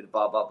stupid,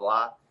 blah blah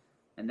blah,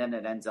 and then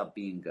it ends up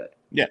being good.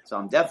 Yeah. So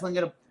I'm definitely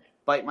gonna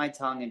bite my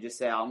tongue and just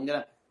say I'm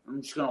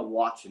just going to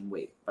watch and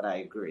wait, but I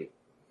agree.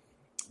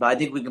 But I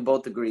think we can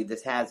both agree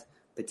this has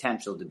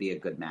potential to be a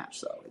good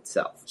match, though,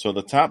 itself. So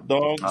the top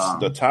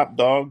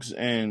dogs,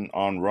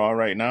 on Raw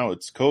right now,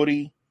 it's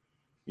Cody,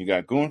 you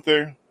got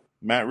Gunther,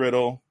 Matt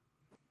Riddle,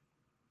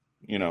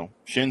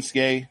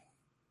 Shinsuke,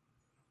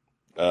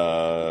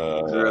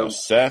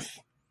 Seth,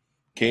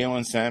 KO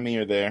and Sammy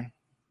are there.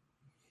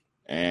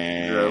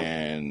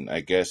 And Drew.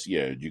 I guess,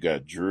 you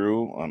got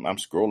Drew. I'm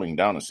scrolling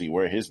down to see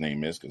where his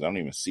name is because I don't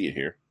even see it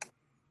here.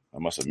 I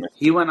must have missed.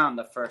 He went on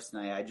the first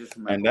night. I just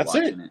remember. And that's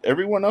it.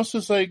 Everyone else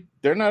is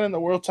they're not in the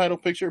world title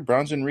picture.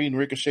 Bronson Reed,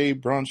 Ricochet,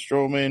 Braun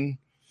Strowman,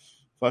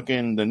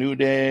 fucking The New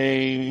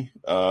Day.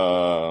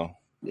 None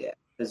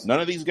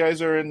of these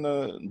guys are in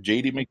the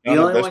JD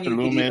McDonald, Dexter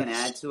Lumis. Even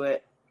add to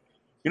it.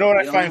 You know what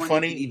I find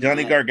funny?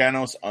 Johnny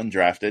Gargano's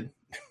undrafted.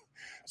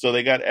 So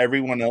they got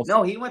everyone else.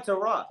 No, he went to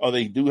Raw. Oh,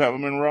 they do have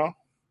him in Raw?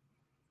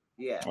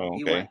 Yeah. Oh,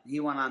 okay.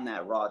 He went on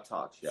that Raw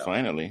talk show.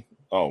 Finally.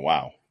 Oh,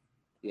 wow.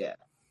 Yeah.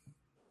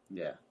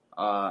 Yeah.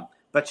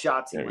 But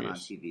Shotzi went on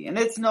TV. And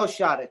it's no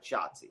shot at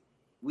Shotzi.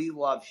 We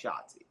love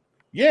Shotzi.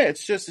 Yeah,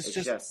 it's just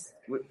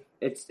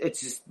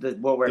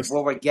what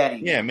we're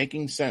getting. Yeah,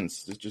 making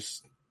sense.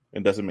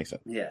 It doesn't make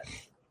sense. Yeah.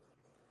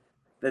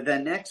 But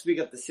then next we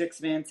got the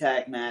 6-man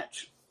tag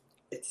match.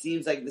 It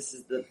seems like this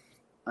is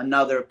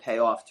another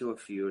payoff to a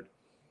feud.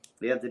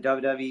 We have the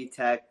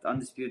WWE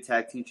Undisputed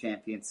Tag Team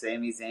Champions,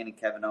 Sami Zayn and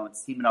Kevin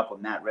Owens, teaming up with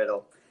Matt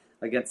Riddle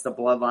against the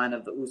bloodline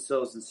of the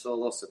Usos and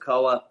Solo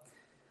Sikoa.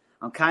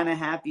 I'm kind of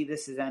happy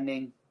this is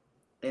ending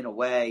in a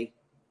way,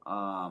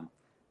 but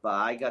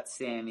I got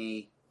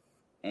Sami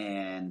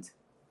and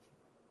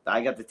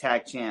I got the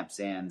tag champs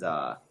and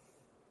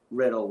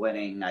Riddle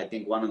winning. I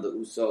think one of the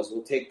Usos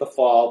will take the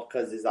fall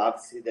because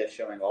they're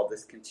showing all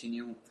this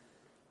continued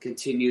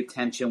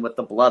tension with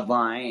the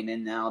Bloodline,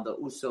 and now the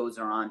Usos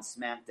are on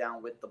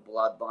SmackDown with the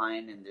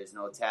Bloodline, and there's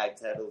no tag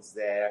titles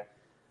there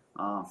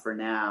for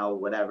now.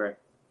 Whatever,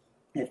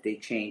 if they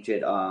change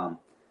it, I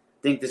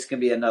think this can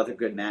be another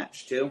good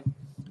match too.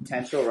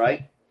 Potential,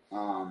 right?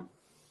 But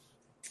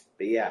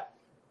yeah,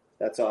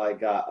 that's all I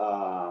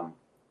got.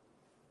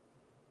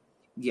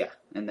 Yeah,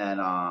 and then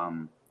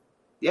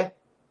yeah.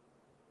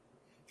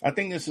 I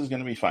think this is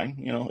going to be fine.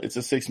 You know, it's a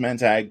 6-man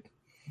tag.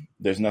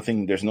 There's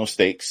no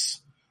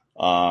stakes.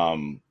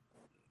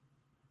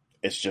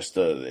 It's just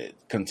a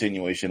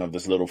continuation of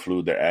this little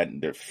feud.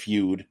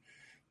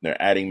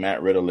 They're adding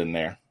Matt Riddle in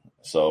there.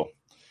 So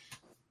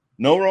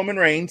no Roman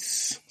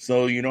Reigns.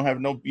 So you don't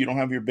have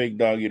your big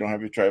dog. You don't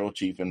have your tribal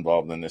chief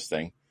involved in this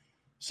thing.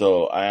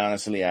 So I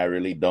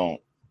really don't.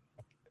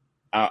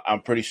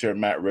 I'm pretty sure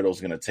Matt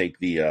Riddle's going to take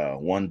the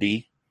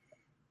 1D.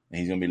 And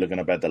he's going to be looking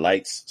up at the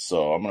lights.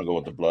 So I'm going to go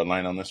with the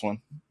Bloodline on this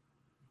one.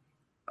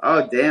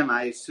 Oh, damn.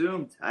 I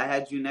assumed. I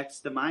had you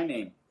next to my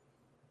name.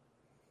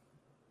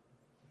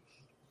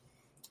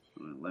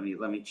 Let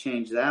me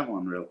change that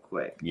one real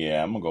quick.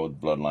 Yeah, I'm going to go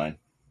with Bloodline.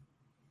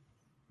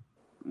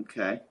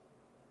 Okay.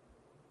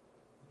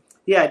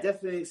 Yeah, I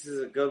definitely think this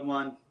is a good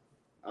one.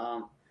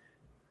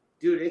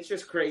 Dude, it's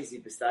just crazy.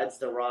 Besides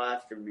the Raw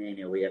after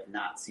Mania, we have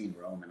not seen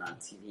Roman on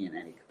TV in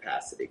any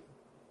capacity.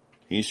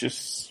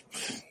 He's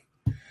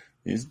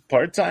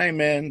part-time,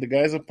 man. The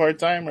guy's a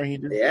part-timer.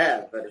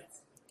 But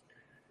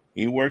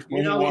he works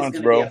when he wants,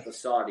 he's bro. Be at the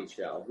Saudi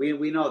show.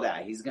 We know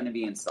that. He's going to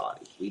be in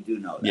Saudi. We do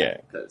know that. Yeah.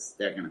 Because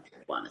they're going to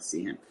want to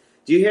see him.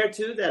 Do you hear,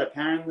 too, that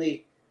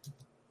apparently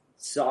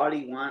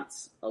Saudi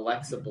wants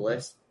Alexa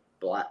Bliss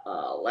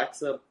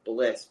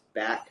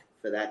back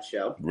for that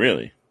show?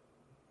 Really?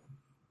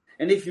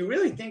 And if you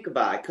really think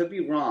about it, I could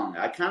be wrong.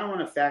 I kind of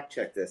want to fact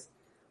check this.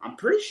 I'm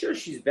pretty sure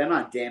she's been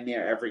on damn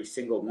near every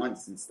single one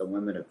since the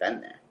women have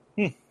been there.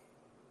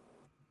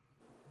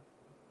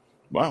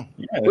 Wow.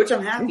 Yeah, which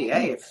I'm happy.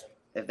 Hey, if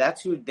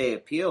that's who they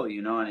appeal,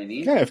 you know what I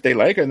mean? Yeah, if they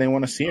like her and they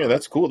want to see her,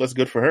 that's cool. That's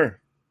good for her.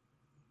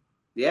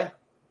 Yeah.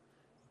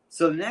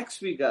 So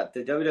next we got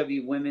the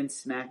WWE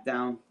Women's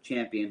SmackDown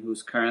Champion,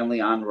 who's currently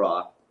on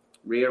Raw,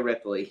 Rhea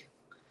Ripley,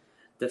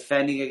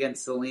 defending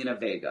against Zelina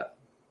Vega.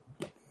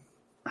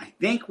 I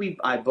think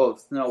I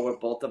both know where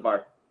both of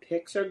our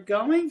picks are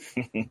going.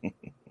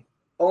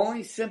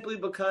 Only simply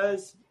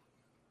because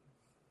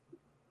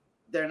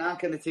they're not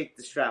going to take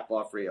the strap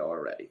off Rhea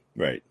already.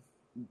 Right.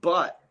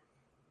 But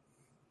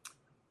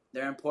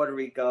they're in Puerto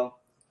Rico.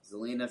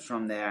 Zelina's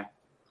from there.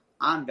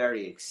 I'm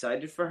very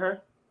excited for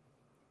her.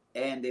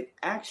 And they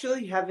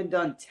actually haven't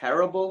done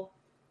terrible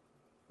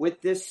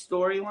with this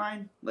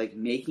storyline, like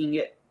making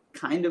it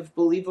kind of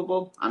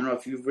believable. I don't know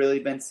if you've really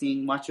been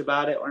seeing much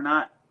about it or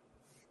not.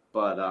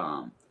 But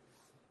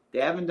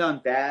they haven't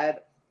done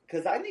bad.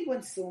 Because I think when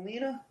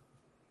Zelina,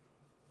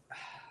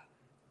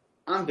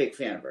 I'm a big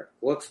fan of her,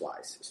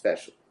 looks-wise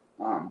especially.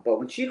 But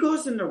when she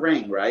goes in the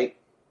ring, right,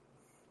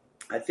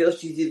 I feel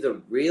she's either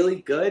really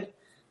good,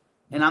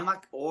 and I'm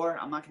not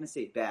going to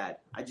say bad.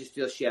 I just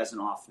feel she has an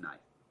off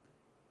night.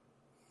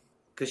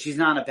 Because she's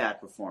not a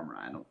bad performer,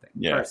 I don't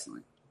think,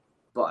 personally.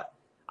 But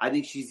I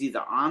think she's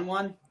either on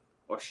one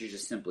or she's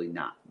just simply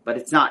not. But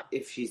it's not,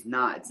 if she's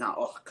not, it's not,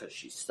 because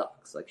she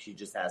sucks. Like, she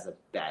just has a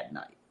bad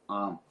night.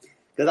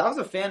 Because I was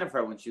a fan of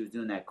her when she was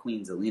doing that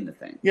Queen Zelina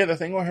thing. Yeah, the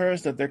thing with her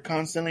is that they're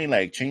constantly,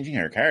 like, changing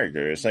her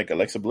character. It's like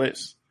Alexa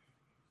Bliss.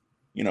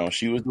 You know,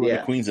 she was doing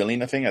the Queen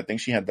Zelina thing. I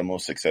think she had the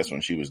most success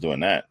when she was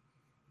doing that.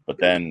 But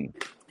then...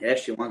 Yeah,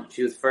 she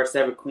was first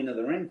ever Queen of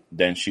the Ring.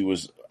 Then she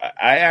was...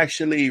 I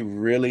actually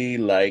really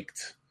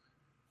liked...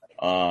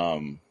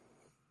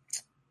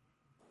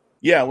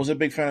 Yeah, I was a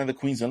big fan of the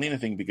Queen Zelina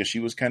thing because she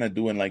was kind of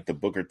doing, like, the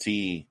Booker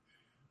T...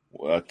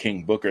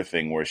 King Booker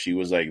thing where she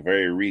was, like,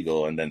 very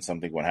regal, and then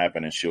something would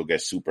happen and she'll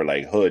get super,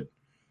 like, hood.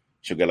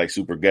 She'll get, like,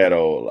 super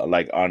ghetto,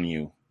 like, on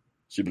you.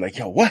 She'll be like,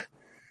 yo, what?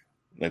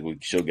 Like,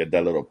 she'll get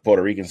that little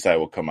Puerto Rican side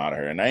will come out of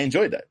her, and I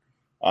enjoyed that.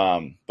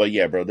 But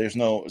yeah, bro,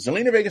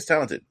 Zelina Vega's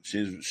talented.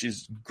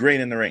 She's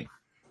great in the ring.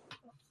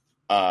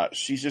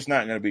 She's just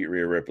not going to beat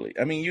Rhea Ripley.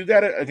 I mean, you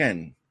got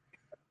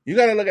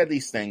to look at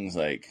these things.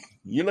 Like,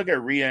 you look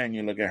at Rhea and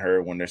you look at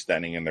her when they're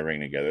standing in the ring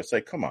together. It's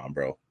like, come on,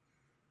 bro.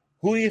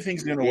 Who do you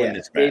think's going to win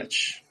this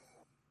match?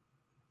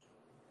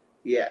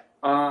 Yeah.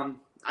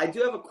 I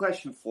do have a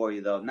question for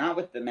you, though. Not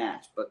with the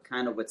match, but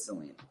kind of with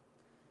Zelina.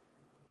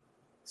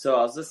 So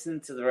I was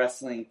listening to the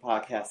wrestling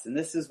podcast, and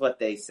this is what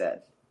they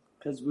said.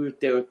 Because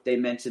they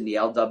mentioned the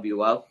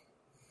LWO.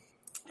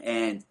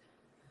 And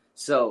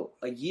so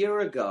a year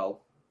ago,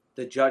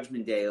 the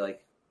Judgment Day,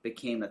 like,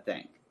 became a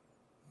thing.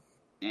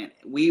 And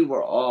we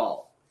were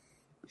all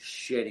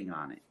shitting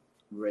on it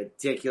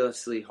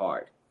ridiculously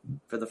hard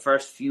for the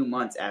first few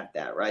months at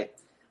that, right?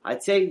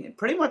 I'd say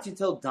pretty much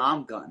until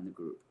Dom got in the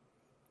group.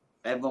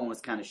 Everyone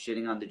was kind of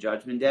shitting on the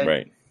Judgment Day.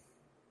 Right.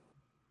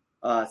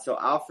 So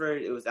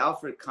Alfred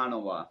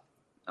Kanawa,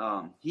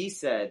 he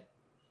said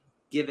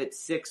give it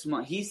 6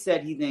 months. He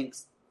said he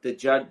thinks the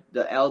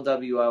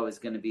LWO is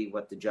going to be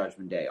what the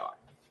Judgment Day are.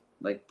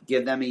 Like,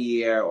 give them a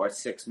year or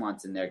 6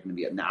 months, and they're going to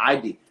be. Now,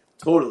 I'd be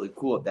totally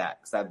cool with that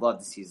because I'd love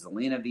to see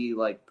Zelina be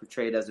like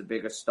portrayed as a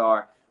bigger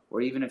star,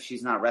 or even if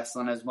she's not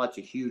wrestling as much,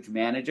 a huge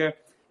manager,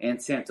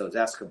 and Santos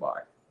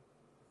Escobar.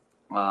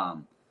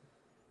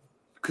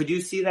 Could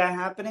you see that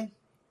happening?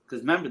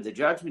 Because remember, the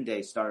Judgment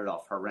Day started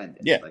off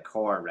horrendous. Yeah. Like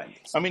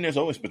horrendous. I mean, there's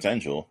always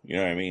potential. You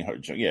know what I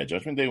mean? Yeah,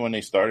 Judgment Day when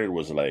they started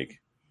was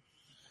like,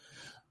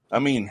 I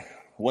mean,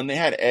 when they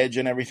had Edge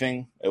and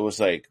everything, it was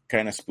like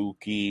kind of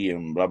spooky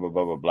and blah, blah,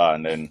 blah, blah, blah.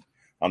 And then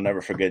I'll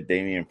never forget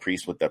Damian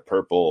Priest with that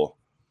purple.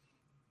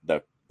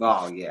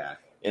 Oh, yeah.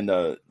 In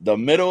the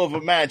middle of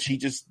a match, he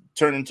just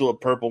turned into a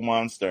purple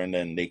monster, and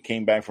then they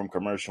came back from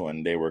commercial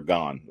and they were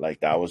gone. Like,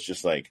 that was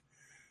just like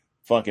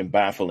fucking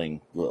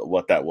baffling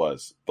what that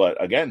was.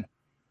 But again,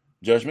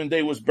 Judgment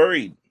Day was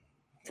buried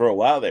for a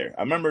while there.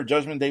 I remember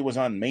Judgment Day was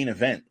on Main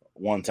Event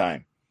one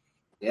time.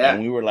 Yeah.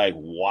 And we were like,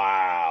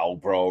 wow,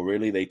 bro,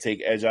 really? They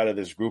take Edge out of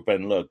this group,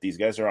 and look, these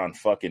guys are on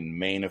fucking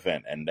Main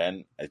Event. And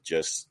then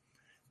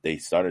they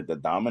started the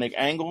Dominic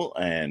angle,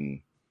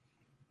 and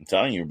I'm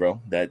telling you,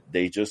 bro, that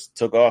they just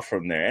took off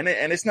from there.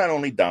 And it's not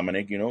only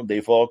Dominic, you know,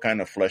 they've all kind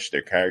of fleshed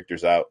their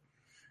characters out.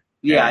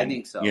 Yeah, and, I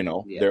think so. You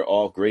know, yeah. They're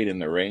all great in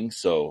the ring,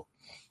 so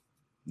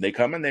they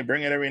come and they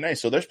bring it every night.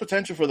 So there's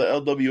potential for the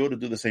LWO to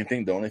do the same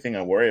thing. The only thing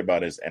I worry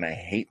about is, and I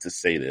hate to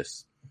say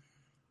this,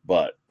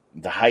 but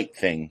the height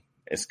thing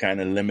is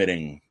kind of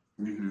limiting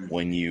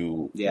when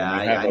you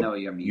I know what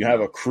you mean. You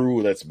have a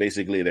crew that's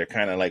basically they're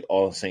kind of like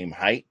all the same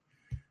height,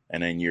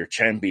 and then your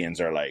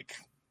champions are like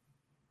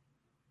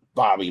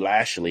Bobby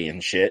Lashley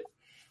and shit.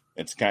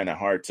 It's kind of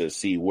hard to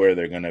see where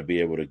they're going to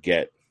be able to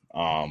get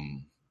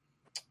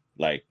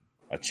like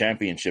a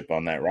championship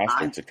on that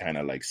roster to kind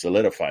of like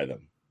solidify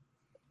them.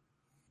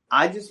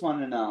 I just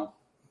want to know,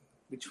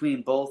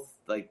 between both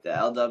like the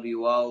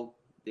LWO,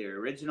 the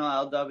original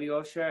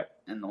LWO shirt,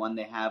 and the one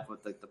they have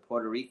with like the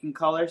Puerto Rican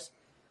colors,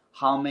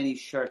 how many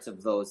shirts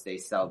of those they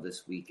sell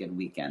this week and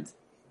weekend?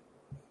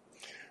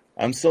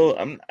 I'm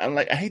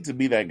like, I hate to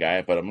be that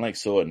guy, but I'm like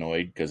so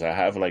annoyed because I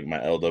have like my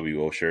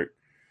LWO shirt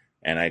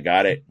and I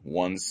got it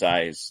one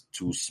size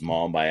too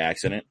small by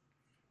accident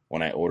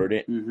when I ordered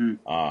it.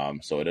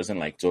 So it doesn't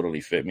like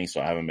totally fit me. So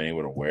I haven't been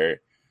able to wear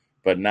it,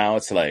 but now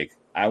it's like,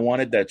 I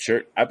wanted that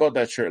shirt. I bought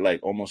that shirt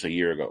like almost a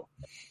year ago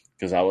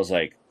because I was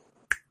like,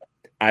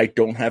 I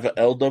don't have an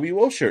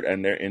LWO shirt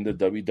and they're in the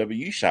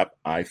WWE shop.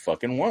 I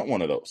fucking want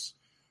one of those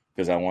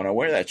because I want to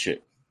wear that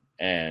shit.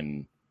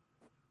 And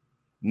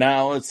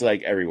now it's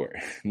like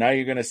everywhere. Now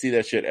you're going to see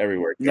that shit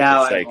everywhere.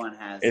 Now it's everyone like,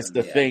 has it's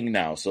them, the thing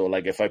now. So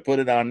like if I put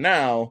it on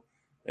now,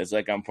 it's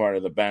like I'm part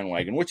of the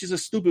bandwagon, which is a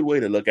stupid way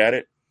to look at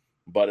it.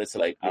 But it's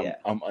like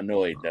I'm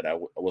annoyed that I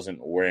wasn't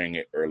wearing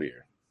it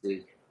earlier.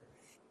 See?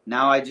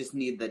 Now I just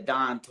need the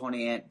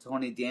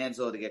Tony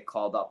D'Angelo to get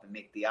called up and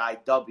make the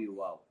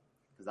IWO.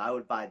 Because I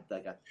would buy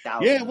like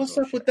 1,000. Yeah, what's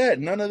up with that?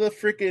 None of the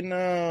freaking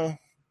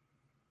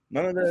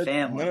none of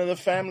the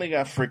family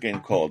got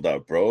freaking called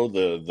up,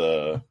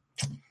 bro.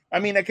 I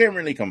mean, I can't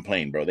really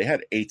complain, bro. They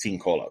had 18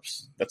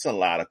 call-ups. That's a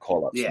lot of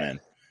call-ups,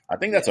 man. I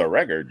think that's a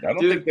record. I don't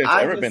think there's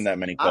ever been that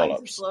many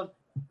call-ups.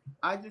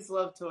 I just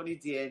love Tony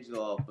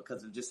D'Angelo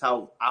because of just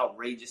how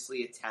outrageously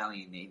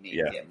Italian they made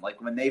him. Like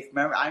when they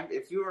remember,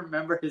 if you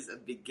remember his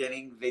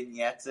beginning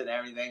vignettes and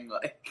everything,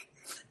 like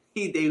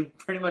they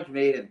pretty much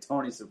made him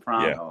Tony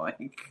Soprano.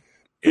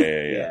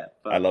 Yeah.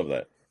 But, I love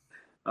that.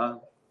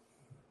 All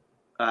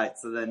right,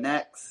 so the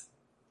next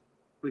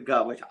we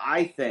got, which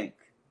I think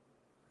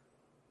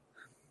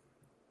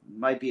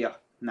might be I'm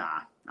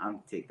gonna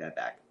take that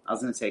back. I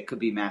was gonna say it could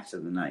be match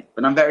of the night,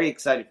 but I'm very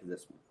excited for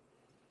this one.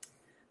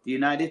 The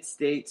United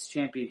States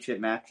Championship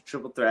match,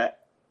 triple threat,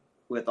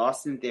 with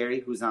Austin Theory,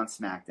 who's on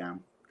SmackDown,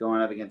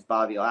 going up against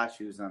Bobby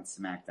Lashley, who's on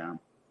SmackDown,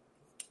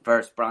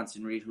 versus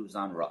Bronson Reed, who's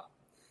on Raw.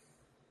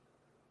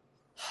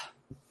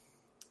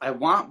 I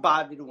want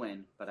Bobby to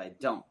win, but I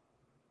don't.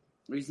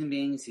 Reason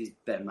being is he's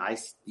been my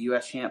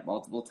U.S. champ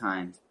multiple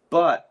times.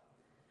 But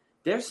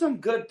there's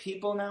some good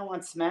people now on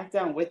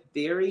SmackDown with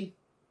Theory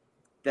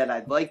that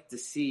I'd like to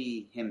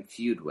see him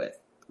feud with.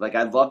 Like,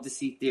 I'd love to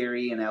see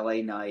Theory in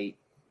LA Knight.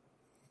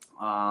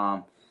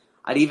 I'd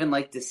even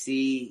like to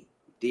see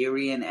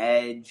Theory and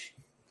Edge.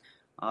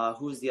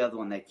 Who's the other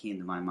one that came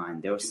to my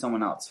mind? There was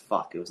someone else.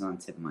 Fuck, it was on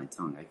the tip of my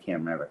tongue. I can't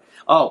remember.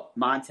 Oh,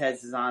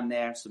 Montez is on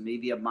there, so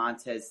maybe a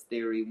Montez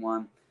Theory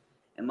one.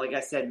 And like I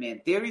said, man,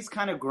 Theory's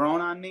kind of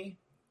grown on me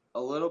a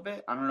little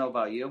bit. I don't know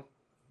about you,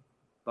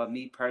 but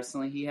me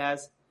personally, he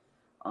has.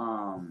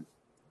 But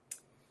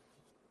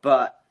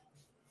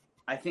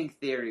I think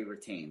Theory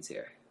retains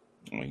here.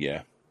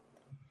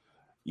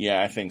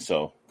 Yeah, I think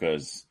so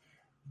because.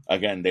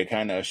 Again, they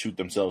kind of shoot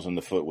themselves in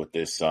the foot with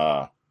this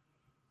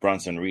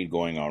Bronson Reed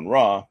going on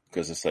Raw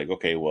because it's like,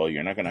 okay, well,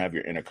 you're not going to have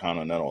your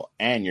Intercontinental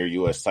and your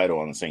U.S. title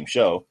on the same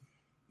show.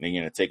 Then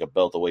you're going to take a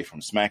belt away from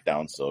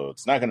SmackDown, so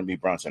it's not going to be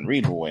Bronson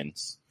Reed who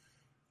wins.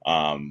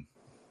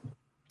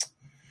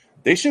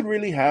 They should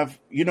really have,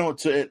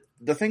 the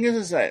thing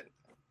is that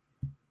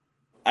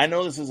I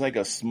know this is like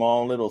a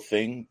small little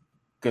thing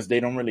because they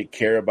don't really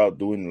care about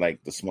doing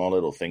like the small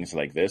little things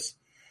like this,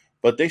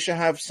 but they should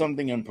have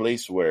something in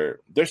place where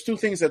there's two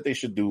things that they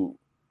should do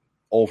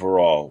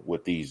overall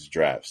with these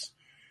drafts.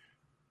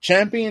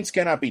 Champions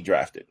cannot be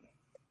drafted.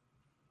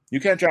 You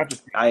can't draft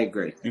it. I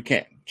agree. You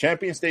can't.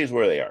 Champion stays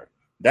where they are.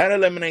 That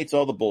eliminates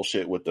all the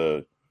bullshit with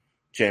the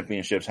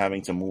championships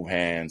having to move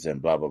hands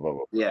and blah, blah, blah,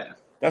 blah. Yeah.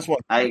 That's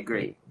what I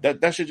agree.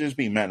 That should just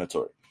be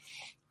mandatory.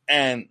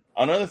 And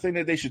another thing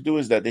that they should do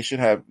is that they should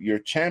have your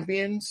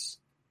champions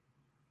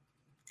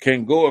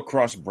can go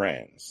across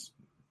brands.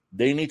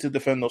 They need to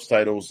defend those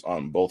titles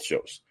on both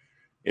shows.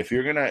 If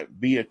you're going to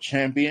be a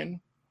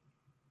champion,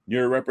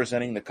 you're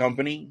representing the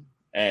company,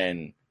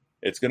 and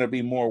it's going to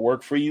be more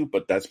work for you,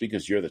 but that's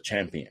because you're the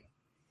champion.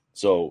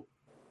 So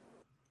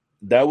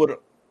that would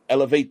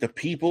elevate the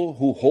people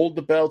who hold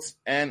the belts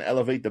and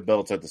elevate the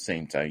belts at the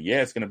same time.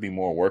 Yeah, it's going to be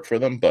more work for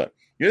them, but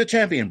you're the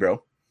champion,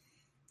 bro.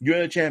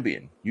 You're the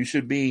champion. You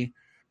should be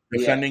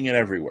defending it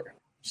everywhere.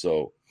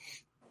 So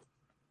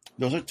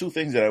those are two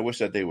things that I wish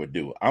that they would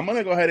do. I'm going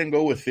to go ahead and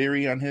go with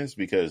Theory on his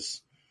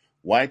because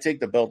why take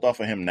the belt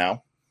off of him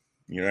now?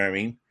 You know what I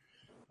mean?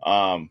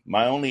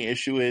 My only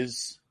issue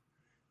is,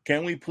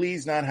 can we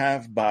please not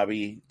have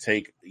Bobby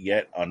take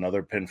yet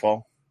another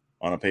pinfall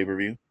on a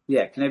pay-per-view?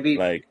 Yeah, can it be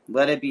like,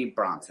 let it be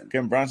Bronson?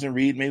 Can Bronson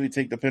Reed maybe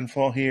take the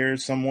pinfall here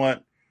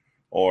somewhat?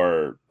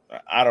 Or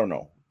I don't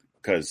know,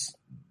 because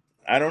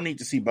I don't need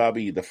to see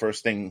Bobby. The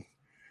first thing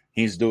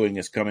he's doing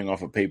is coming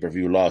off a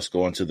pay-per-view loss,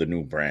 going to the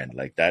new brand.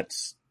 Like, that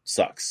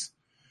sucks.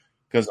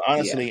 Because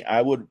honestly,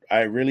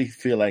 I really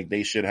feel like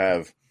they should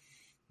have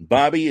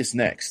Bobby is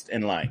next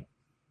in line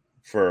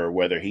for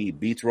whether he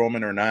beats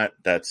Roman or not.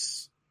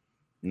 That's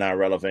not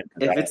relevant.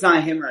 If it's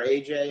not him or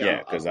AJ, yeah,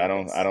 because I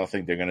don't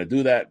think they're gonna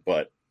do that.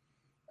 But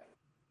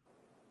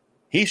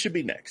he should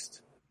be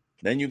next.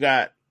 Then you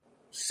got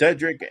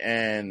Cedric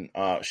and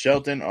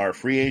Shelton are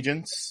free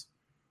agents.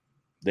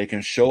 They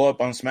can show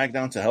up on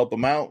SmackDown to help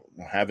him out,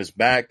 have his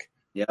back.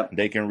 Yep.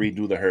 They can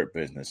redo the Hurt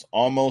Business.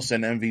 Almost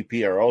and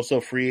MVP are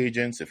also free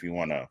agents if you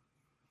want to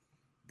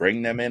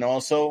bring them in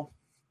also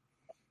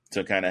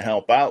to kind of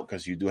help out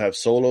because you do have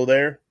Solo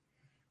there.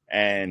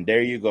 And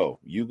there you go.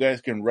 You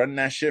guys can run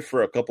that shit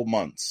for a couple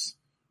months.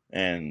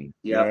 And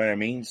you know what I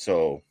mean?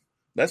 So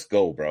let's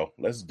go, bro.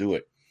 Let's do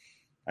it.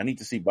 I need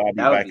to see Bobby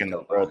back in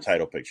the world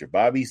title picture.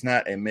 Bobby's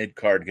not a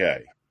mid-card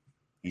guy.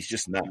 He's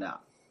just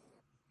not.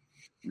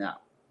 No.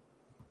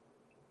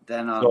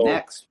 Then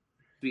next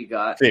we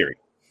got Theory.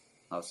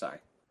 Oh, sorry.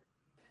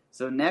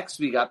 So next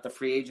we got the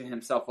free agent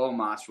himself,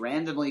 Omos,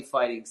 randomly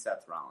fighting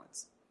Seth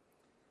Rollins.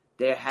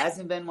 There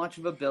hasn't been much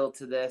of a build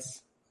to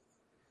this.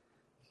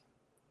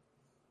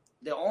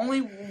 The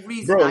only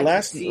reason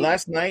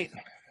last night,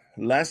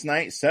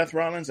 Seth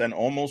Rollins and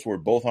Omos were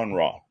both on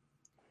Raw.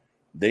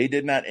 They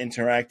did not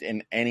interact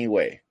in any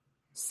way.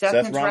 Seth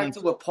interacted Rollins,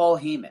 with Paul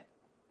Heyman.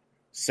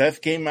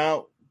 Seth came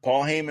out.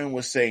 Paul Heyman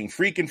was saying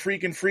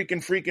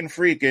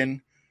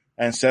freaking,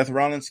 and Seth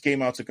Rollins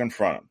came out to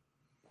confront him.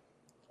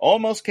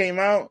 Almost came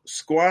out,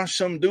 squashed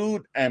some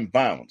dude, and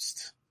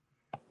bounced.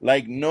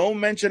 Like, no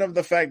mention of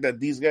the fact that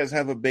these guys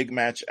have a big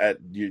match at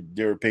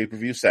their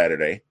pay-per-view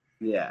Saturday.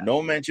 Yeah.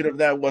 No mention of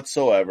that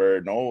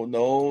whatsoever.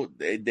 No,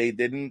 they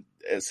didn't.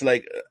 It's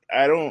like,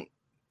 I don't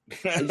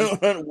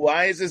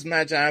why is this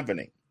match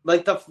happening?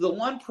 Like, the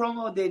one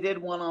promo they did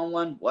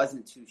one-on-one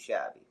wasn't too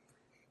shabby.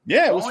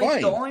 Yeah, it was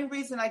fine. The only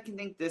reason I can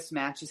think this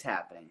match is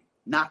happening,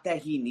 not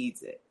that he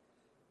needs it,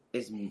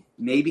 is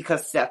maybe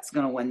because Seth's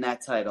going to win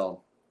that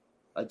title.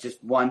 Just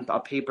a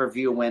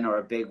pay-per-view win or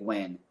a big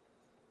win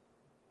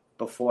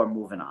before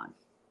moving on.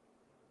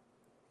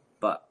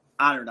 But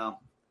I don't know.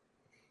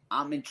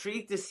 I'm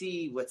intrigued to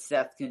see what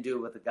Seth can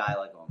do with a guy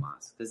like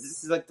Omos. Because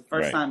this is like the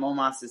first time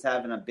Omos is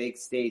having a big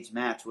stage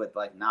match with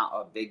like not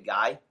a big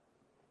guy.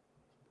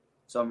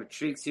 So I'm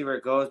intrigued to see where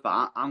it goes,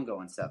 but I'm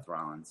going Seth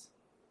Rollins.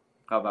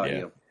 How about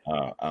you?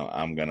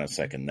 I'm going to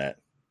second that.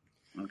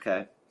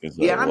 Okay.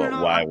 I don't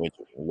know.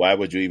 Why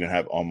would you even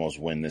have Omos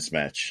win this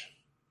match?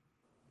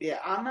 Yeah,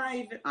 I'm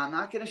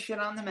not going to shit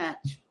on the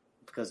match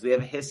because we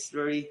have a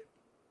history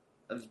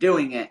of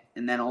doing it,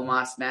 and then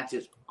Omos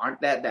matches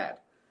aren't that bad.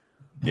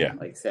 Yeah.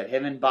 Like I said,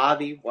 him and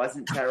Bobby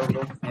wasn't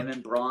terrible. Him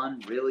and Braun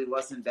really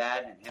wasn't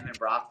bad, and him and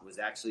Brock was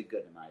actually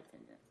good in my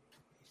opinion.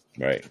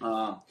 Right.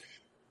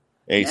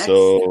 Hey,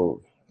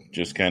 so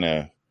just kind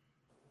of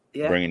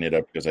bringing it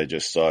up because I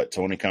just saw it.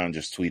 Tony Khan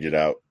just tweeted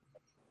out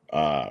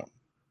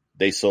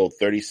they sold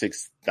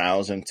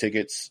 36,000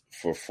 tickets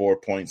for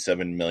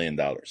 $4.7 million.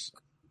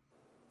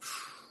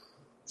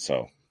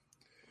 So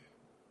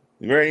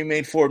we've already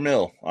made $4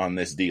 million on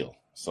this deal.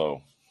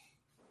 So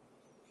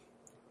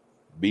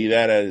be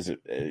that as,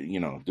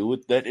 do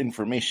with that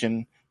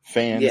information,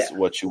 fans,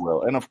 what you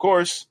will. And of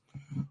course,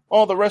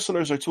 all the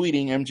wrestlers are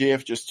tweeting.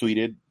 MJF just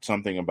tweeted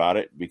something about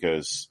it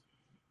because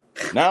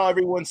now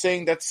everyone's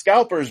saying that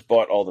scalpers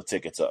bought all the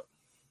tickets up.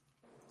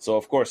 So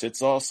of course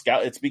it's all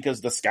it's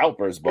because the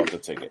scalpers bought the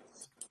tickets.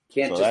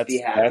 Can't just be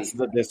happy.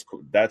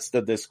 That's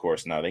the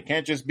discourse now. They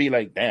can't just be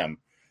like, damn,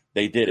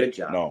 they did it.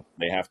 Job. No,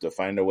 they have to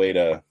find a way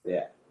to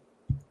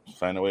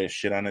find a way to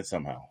shit on it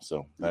somehow.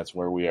 So that's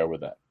where we are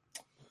with that.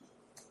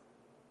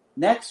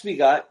 Next, we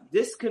got,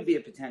 this could be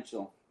a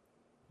potential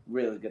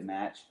really good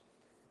match.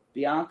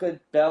 Bianca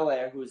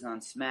Belair, who's on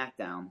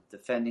SmackDown,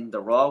 defending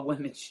the Raw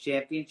Women's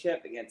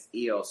Championship against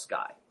Io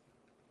Sky.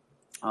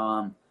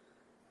 I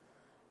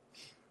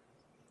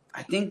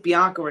think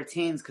Bianca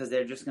retains because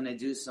they're just going to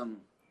do some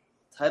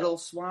title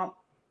swap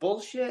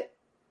bullshit.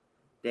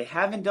 They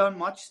haven't done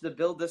much to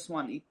build this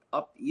one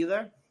up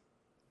either.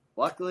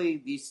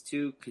 Luckily, these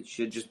two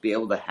should just be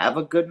able to have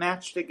a good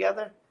match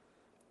together.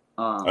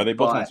 Are they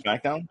both on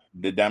SmackDown?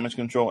 Did Damage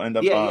Control end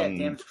up on... Yeah,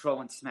 Damage Control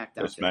on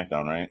SmackDown.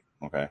 SmackDown, right?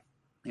 Okay.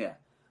 Yeah.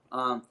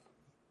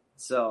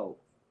 So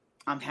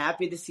I'm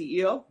happy to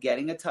see Io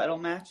getting a title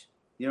match.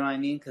 You know what I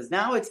mean? Because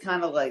now it's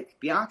kind of like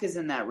Bianca's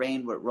in that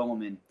reign with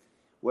Roman,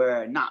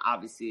 where not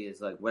obviously is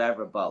like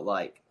whatever, but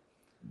like,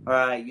 all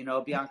right, you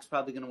know, Bianca's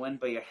probably going to win,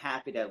 but you're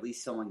happy to at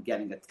least someone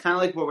getting it. Kind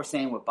of like what we're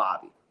saying with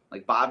Bobby.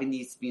 Like Bobby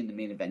needs to be in the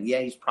main event.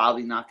 Yeah, he's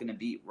probably not going to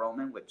beat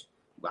Roman, which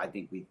I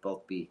think we'd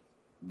both be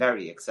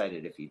very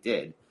excited if he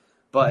did.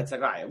 But it's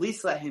like, all right, at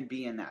least let him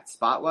be in that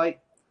spotlight.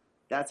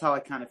 That's how I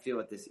kind of feel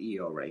with this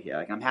Io right here.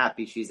 Like, I'm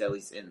happy she's at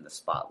least in the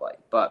spotlight.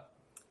 But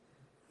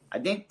I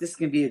think this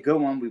can be a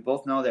good one. We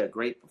both know they're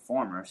great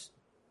performers.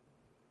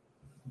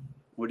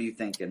 What are you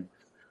thinking?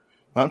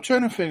 I'm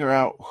trying to figure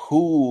out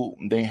who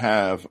they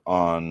have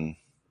on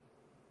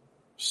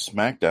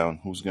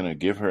SmackDown who's going to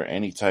give her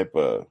any type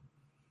of...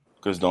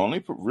 Because the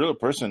only real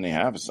person they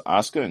have is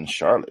Asuka and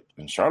Charlotte.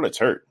 And Charlotte's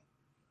hurt.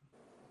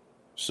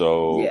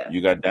 So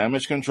you got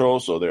Damage Control.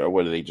 So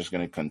what are they just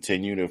going to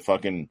continue to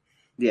fucking...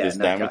 this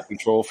Damage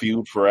Control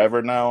feud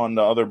forever now on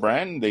the other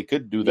brand? They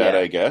could do that,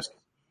 I guess.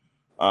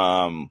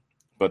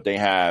 But they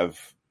have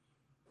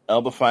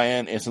Elba Fire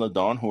and Isla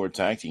Dawn, who are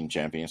tag team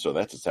champions, so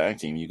that's a tag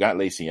team. You got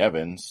Lacey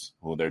Evans,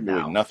 who they're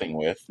doing nothing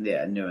with.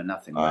 Yeah, doing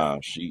nothing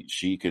with.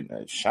 She could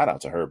shout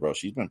out to her, bro.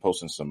 She's been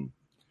posting some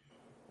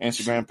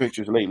Instagram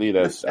pictures lately.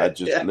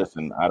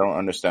 Listen, I don't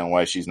understand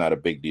why she's not a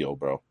big deal,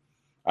 bro.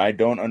 I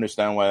don't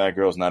understand why that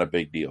girl's not a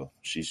big deal.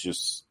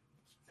 She's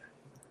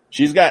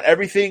got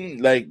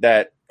everything like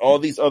that all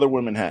these other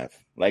women have,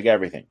 like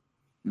everything.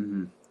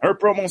 Mm-hmm. Her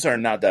promos are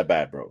not that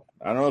bad, bro.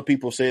 I know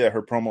people say that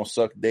her promos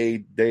suck.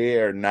 They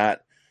are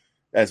not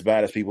as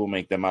bad as people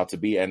make them out to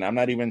be. And I'm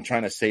not even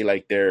trying to say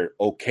like they're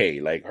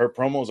okay. Like her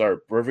promos are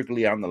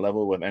perfectly on the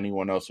level with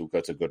anyone else who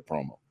cuts a good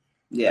promo.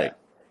 Yeah. Like,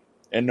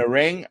 in the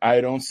ring,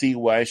 I don't see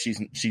why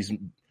she's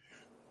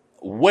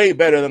way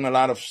better than a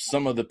lot of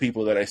some of the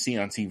people that I see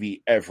on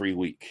TV every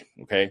week.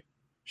 Okay.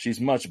 She's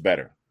much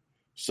better.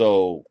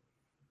 So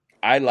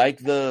I like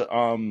the,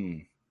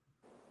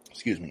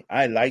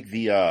 I like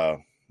the,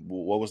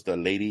 what was the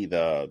lady,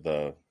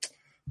 the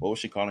what was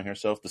she calling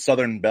herself? The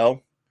Southern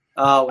Belle.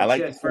 Oh, I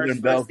like the Southern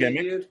Belle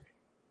gimmick. Dude?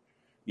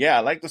 Yeah, I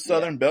like the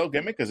Southern Belle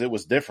gimmick because it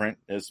was different.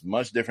 It's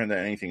much different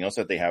than anything else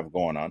that they have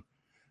going on.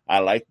 I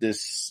like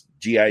this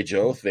G.I.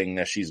 Joe thing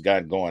that she's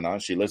got going on.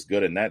 She looks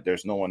good in that.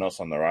 There's no one else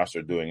on the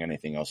roster doing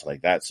anything else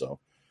like that. So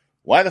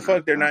why the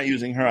fuck they're not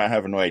using her, I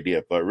have no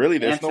idea. But really,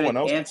 there's no one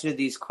else. Answer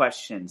these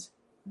questions,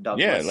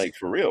 Douglas. Yeah, like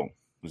for real.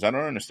 Because I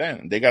don't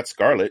understand. They got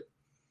Scarlett.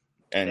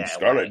 And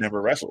Scarlett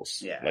never wrestles.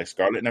 Yeah. Like,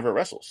 Scarlett never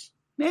wrestles.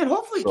 Man,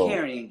 hopefully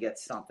Karrion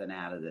gets something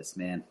out of this,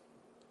 man.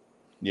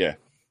 Yeah.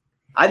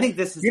 I think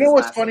this is... You know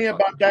what's funny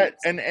about that?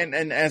 And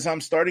as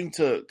I'm starting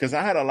to... Because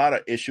I had a lot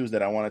of issues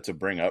that I wanted to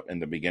bring up in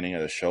the beginning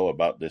of the show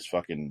about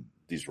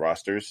these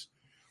rosters.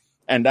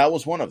 And that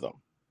was one of them.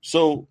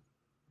 So,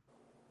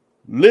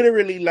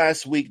 literally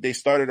last week, they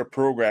started a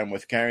program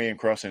with Karrion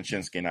Kross and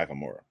Shinsuke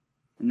Nakamura.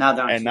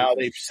 Now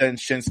they've sent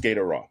Shinsuke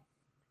to Raw.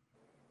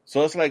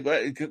 So it's like,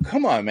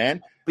 come on,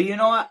 man. But you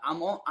know what?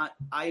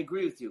 I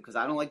agree with you because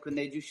I don't like when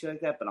they do shit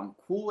like that. But I'm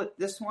cool with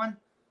this one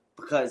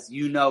because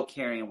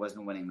Karrion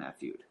wasn't winning that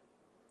feud.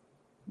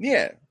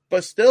 Yeah,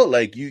 but still,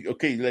 like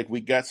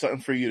we got something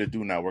for you to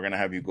do now. We're gonna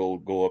have you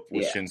go up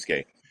with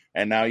Shinsuke,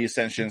 and now you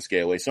send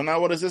Shinsuke away. So now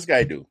what does this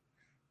guy do?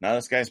 Now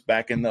this guy's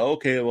back in the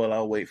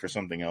I'll wait for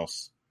something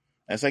else.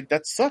 And it's like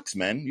that sucks,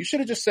 man. You should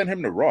have just sent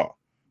him to Raw.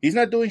 He's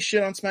not doing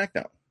shit on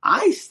SmackDown.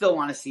 I still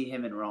want to see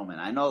him in Roman.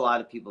 I know a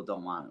lot of people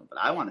don't want to, but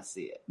I want to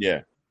see it.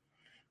 Yeah.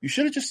 You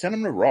should have just sent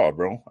him to Raw,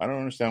 bro. I don't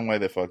understand why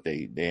the fuck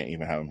they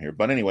even have him here.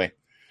 But anyway,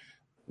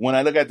 when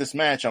I look at this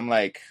match, I'm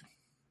like,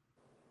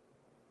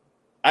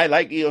 I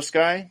like Io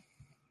Sky,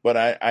 but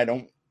I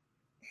don't.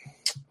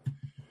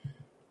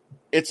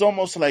 It's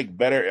almost like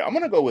better. I'm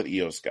gonna go with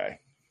Io Sky.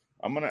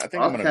 I'm gonna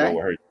go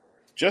with her,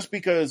 just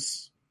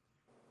because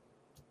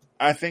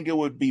I think it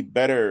would be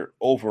better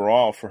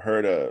overall for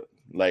her to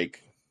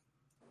like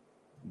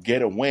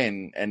get a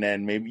win, and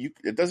then maybe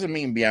it doesn't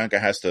mean Bianca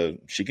has to.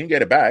 She can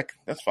get it back.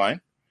 That's fine.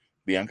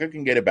 Bianca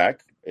can get it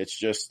back. It's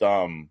just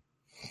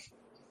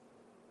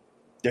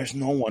there's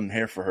no one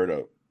here for her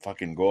to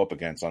fucking go up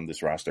against on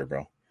this roster,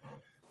 bro.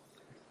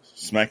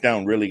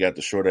 SmackDown really got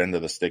the short end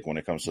of the stick when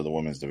it comes to the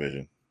women's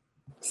division.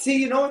 See,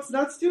 you know what's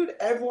nuts, dude?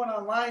 Everyone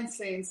online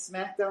saying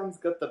SmackDown's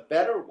got the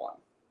better one.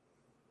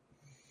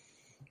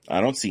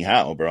 I don't see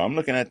how, bro. I'm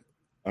looking at.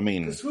 I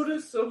mean, who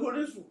does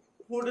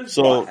Who does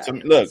So Raw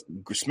have? look,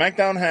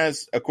 SmackDown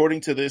has, according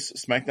to this,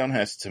 SmackDown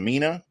has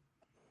Tamina,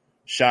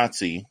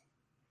 Shotzi,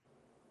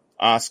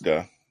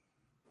 Asuka,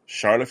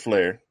 Charlotte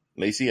Flair,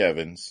 Lacey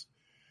Evans,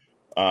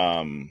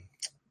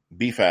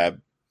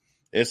 B-Fab,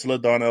 Isla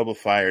Dawn Elba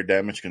Fire,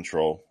 Damage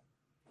Control,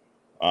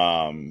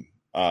 Michin,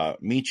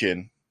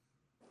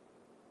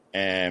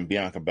 and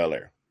Bianca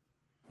Belair.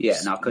 Yeah,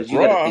 no, because you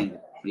got to think,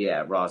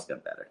 Raw's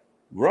got better.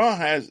 Raw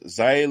has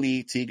Xia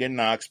Li, Tegan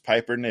Knox,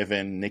 Piper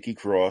Niven, Nikki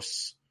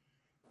Cross,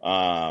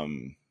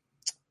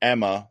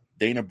 Emma,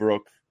 Dana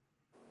Brooke,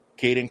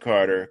 Kaden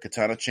Carter,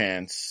 Katana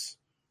Chance,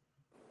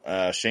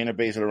 Shayna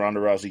Baszler, Ronda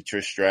Rousey,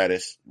 Trish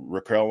Stratus,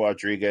 Raquel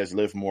Rodriguez,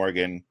 Liv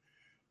Morgan,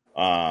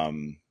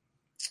 and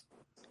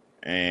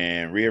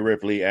Rhea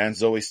Ripley, and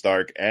Zoe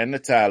Stark, and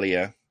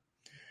Natalia,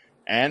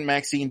 and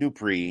Maxine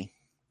Dupree,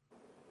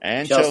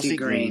 and Chelsea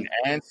Green,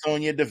 and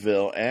Sonya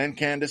Deville, and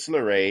Candice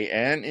LeRae,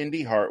 and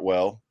Indy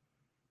Hartwell,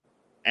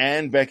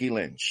 and Becky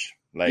Lynch.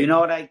 Like, you know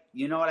what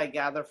I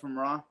gather from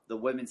Raw? The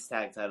women's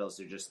tag titles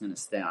are just going to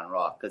stay on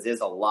Raw because there's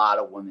a lot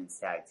of women's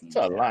tag teams.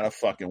 There's a lot of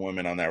fucking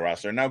women on that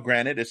roster. Now,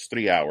 granted, it's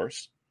 3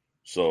 hours,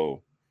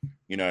 so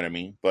you know what I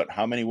mean. But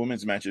how many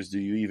women's matches do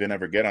you even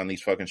ever get on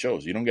these fucking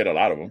shows? You don't get a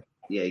lot of them.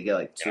 Yeah, you get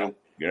like 2. You know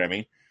what I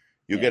mean?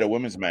 You get a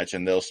women's match,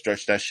 and they'll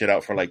stretch that shit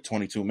out for like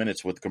 22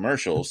 minutes with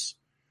commercials,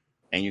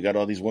 and you got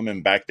all these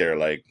women back there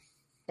like,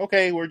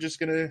 okay, we're just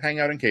gonna hang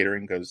out in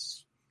catering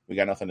because we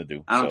got nothing to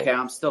do. I don't care.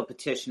 I'm still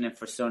petitioning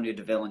for Sonya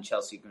Deville and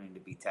Chelsea Green to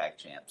be tag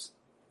champs.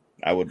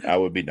 I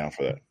would be down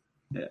for that.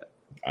 Yeah.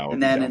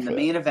 And then in the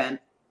main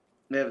event,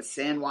 we have a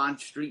San Juan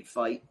street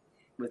fight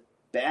with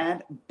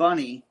Bad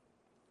Bunny,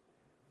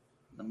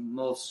 the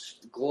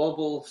most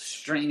global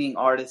streaming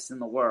artist in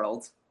the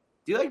world.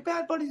 Do you like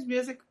Bad Bunny's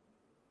music?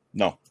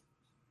 No.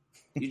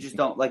 You just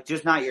don't like,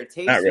 just not your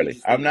taste. Not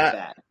really. I'm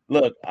not.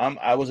 Look,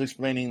 I was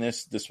explaining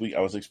this week. I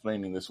was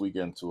explaining this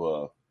weekend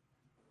to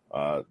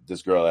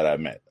this girl that I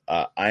met.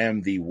 I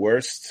am the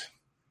worst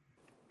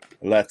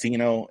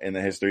Latino in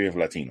the history of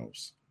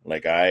Latinos.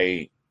 Like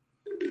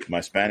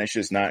my Spanish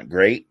is not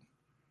great.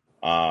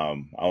 I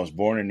was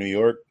born in New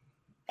York.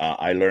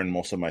 I learned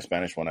most of my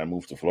Spanish when I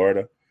moved to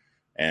Florida,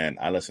 and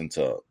I listened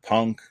to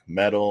punk,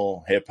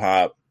 metal, hip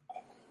hop,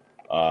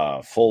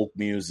 folk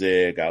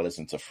music. I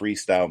listen to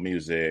freestyle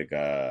music,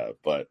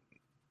 but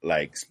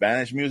like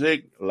Spanish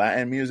music,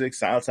 Latin music,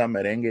 salsa,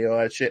 merengue, all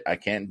that shit, I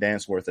can't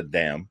dance worth a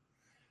damn.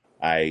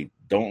 I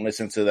don't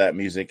listen to that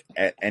music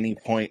at any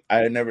point.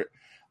 I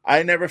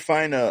never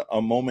find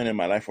a moment in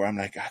my life where I'm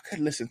like, I could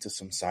listen to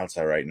some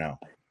salsa right now.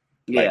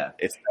 Like,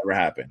 it's never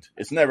happened.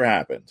 It's never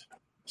happened.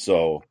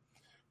 So,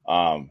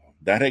 that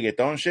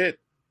reggaeton shit,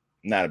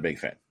 not a big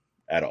fan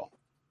at all.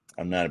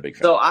 I'm not a big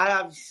fan. So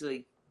I won't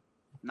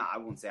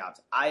say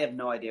obviously. I have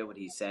no idea what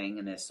he's saying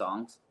in his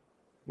songs.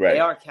 Right. They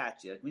are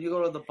catchy. Like when you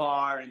go to the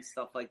bar and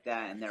stuff like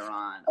that, and they're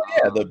on.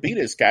 The beat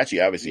is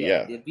catchy, obviously.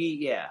 Yeah. The beat,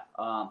 yeah.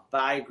 But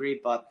I agree.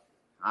 But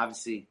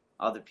obviously,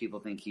 other people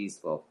think he's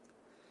well.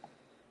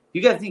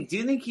 You got to think. Do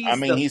you think he's? I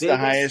mean, he's the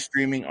highest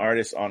streaming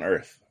artist on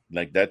earth.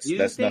 Like that's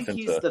nothing. Do you think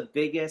he's the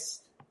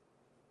biggest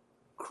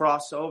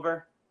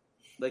crossover,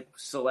 like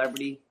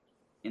celebrity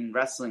in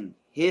wrestling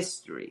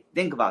history?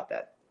 Think about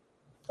that.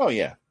 Oh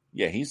yeah.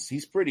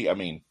 He's pretty. I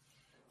mean,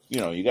 you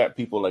know, you got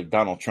people like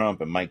Donald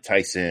Trump and Mike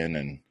Tyson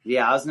and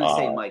I was gonna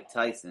say Mike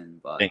Tyson,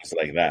 but things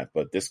like that.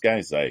 But this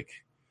guy's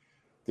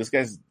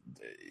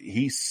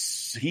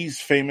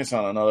he's famous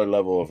on another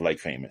level of like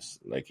famous.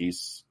 Like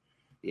he's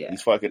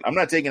fucking. I'm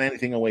not taking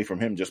anything away from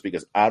him just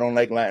because I don't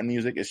like Latin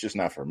music. It's just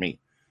not for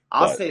me.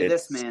 I'll say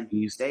this, man.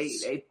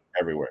 They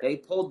everywhere. They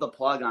pulled the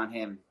plug on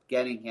him,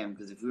 getting him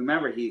because if you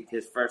remember,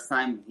 his first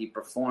time he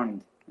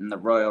performed in the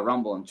Royal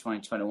Rumble in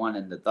 2021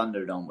 in the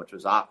Thunderdome, which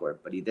was awkward,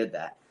 but he did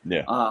that.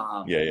 Yeah.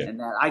 And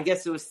that, I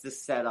guess it was to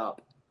set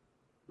up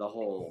the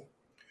whole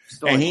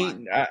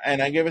storyline.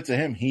 And I give it to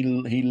him. He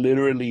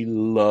literally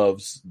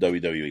loves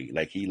WWE.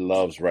 Like he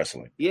loves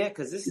wrestling. Yeah,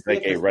 because this is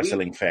like a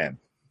wrestling fan.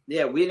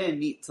 Yeah, we didn't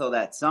meet till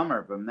that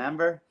summer.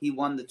 Remember, he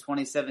won the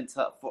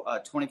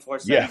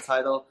 24/7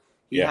 title.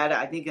 He had it,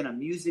 I think, in a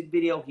music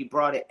video. He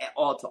brought it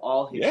all to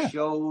all his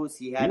shows.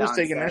 He was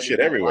taking that shit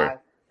everywhere. Live.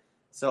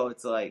 So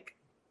it's like,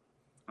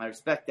 I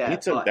respect that. He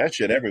took that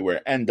shit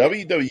everywhere. And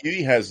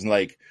WWE has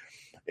like,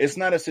 it's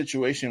not a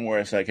situation where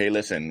it's like, hey,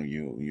 listen,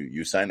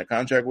 you signed a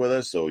contract with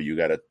us, so you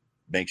got to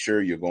make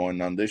sure you're going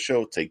on this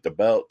show. Take the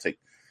belt.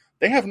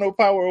 They have no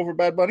power over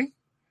Bad Bunny.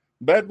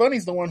 Bad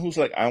Bunny's the one who's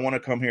like, I want to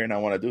come here and I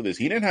want to do this.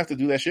 He didn't have to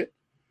do that shit.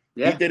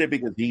 Yeah. He did it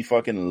because he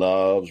fucking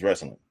loves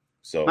wrestling.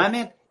 So, my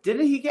man,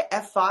 didn't he get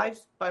F5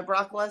 by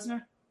Brock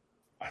Lesnar?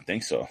 I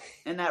think so.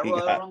 In that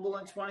Royal Rumble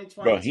in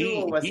 2022, bro,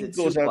 he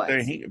goes out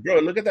there. Bro,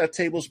 look at that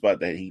table spot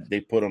that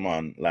they put him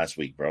on last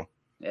week, bro.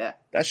 Yeah,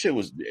 that shit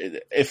was.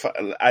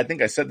 I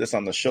think I said this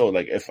on the show,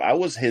 like if I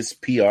was his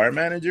PR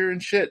manager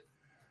and shit,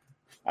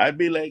 I'd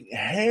be like,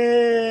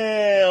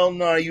 hell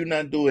no, you're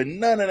not doing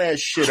none of that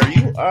shit. Are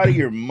you out of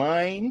your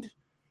mind?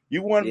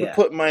 You want to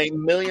put my $1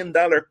 million,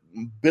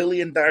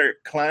 billion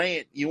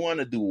client? You want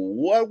to do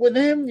what with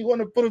him? You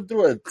want to put him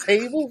through a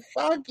table?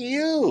 Fuck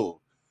you.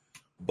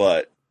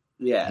 But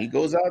Yeah. He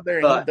goes out there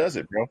and he does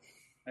it, bro.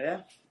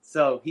 Yeah.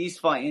 So he's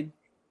fighting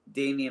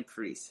Damian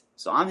Priest.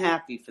 So I'm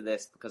happy for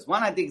this because,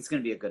 one, I think it's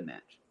going to be a good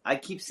match. I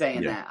keep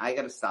saying that. I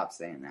got to stop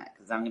saying that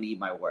because I'm going to eat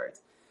my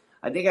words.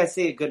 I think I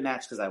say a good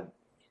match because I,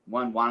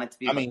 one, want it to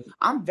be.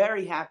 I'm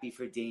very happy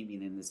for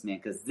Damian in this, man,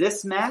 because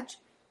this match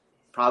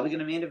probably going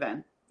to main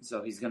event.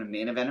 So he's going to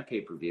main event a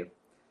pay-per-view.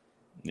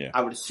 Yeah.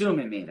 I would assume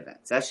in main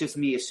events. That's just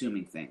me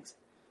assuming things.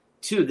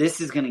 2, this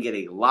is going to get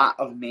a lot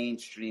of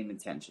mainstream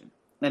attention.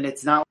 And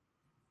it's not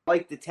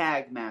like the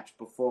tag match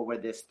before where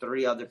there's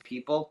 3 other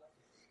people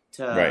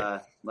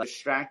to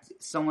distract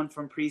someone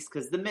from Priest.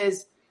 Because The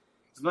Miz,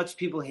 as much as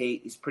people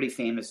hate, he's a pretty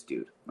famous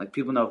dude. Like,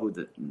 people know who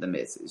the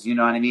Miz is. You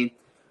know what I mean?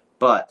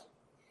 But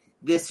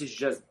this is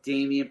just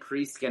Damian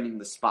Priest getting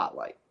the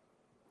spotlight.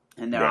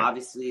 And they're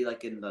obviously,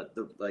 like, in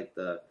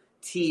the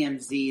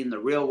TMZ in the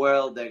real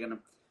world, they're going to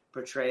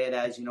portray it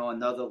as,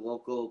 another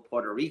local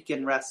Puerto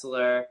Rican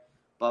wrestler,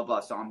 blah, blah.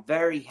 So I'm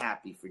very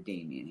happy for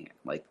Damian here.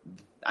 Like,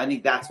 I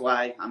think that's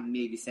why I'm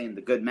maybe saying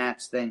the good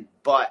match thing.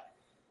 But,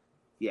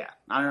 yeah,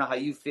 I don't know how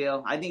you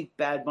feel. I think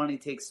Bad Bunny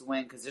takes the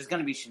win because there's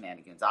going to be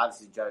shenanigans.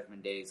 Obviously,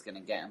 Judgment Day is going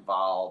to get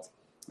involved.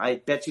 I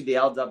bet you the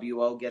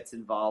LWO gets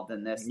involved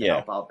in this to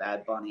help out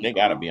Bad Bunny. They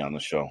got to be on the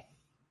show.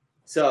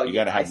 So you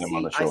got to have them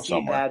on the show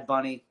somewhere.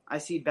 I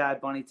see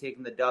Bad Bunny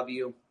taking the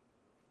W.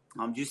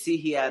 Did you see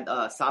he had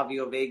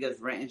Savio Vega's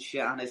renting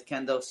shit on his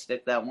kendo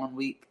stick that 1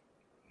 week?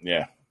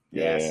 Yeah.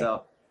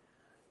 So,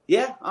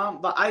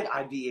 but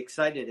I'd be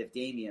excited if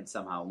Damian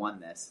somehow won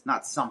this.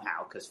 Not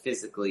somehow, because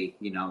physically,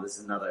 this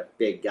is another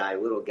big guy,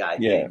 little guy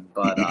thing.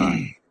 But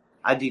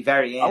I'd be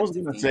very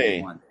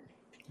amped.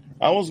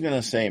 I was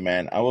gonna say,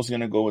 man, I was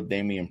gonna go with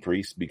Damian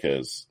Priest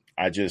because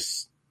I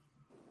just,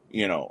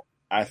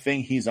 I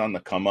think he's on the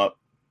come up.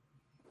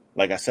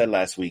 Like I said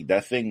last week,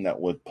 that thing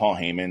that with Paul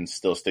Heyman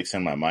still sticks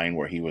in my mind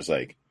where he was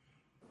like,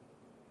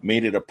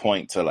 made it a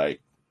point to like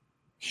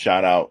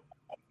shout out.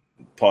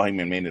 Paul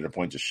Heyman made it a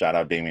point to shout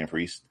out Damian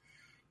Priest.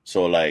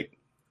 So like,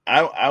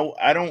 I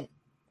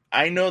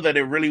know that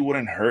it really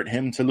wouldn't hurt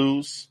him to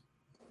lose,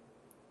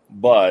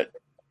 but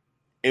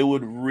it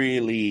would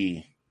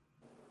really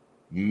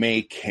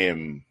make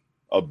him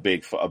a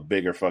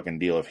bigger fucking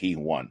deal if he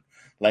won.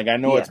 Like, I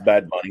know it's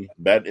Bad Bunny.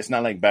 It's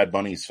not like Bad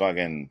Bunny's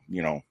fucking,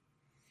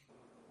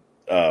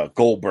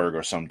 Goldberg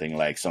or something,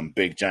 like some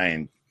big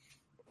giant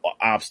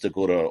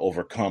obstacle to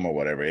overcome or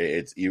whatever.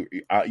 It's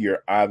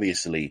you're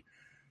obviously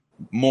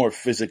more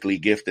physically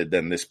gifted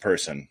than this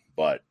person,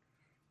 but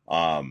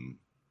I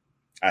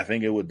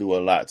think it would do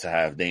a lot to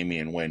have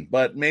Damian win.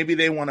 But maybe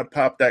they want to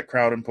pop that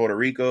crowd in Puerto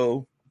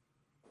Rico.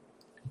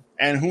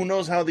 And who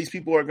knows how these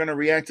people are going to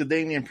react to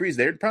Damian Priest?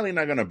 They're probably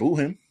not going to boo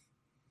him.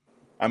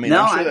 I mean,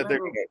 I'm sure that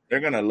they're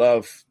going to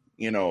love,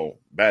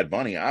 Bad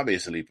Bunny,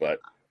 obviously, but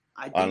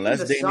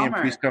unless Damian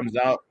Priest comes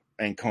out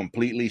and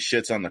completely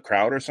shits on the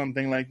crowd or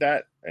something like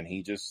that, and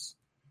he just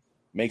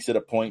makes it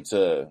a point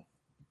to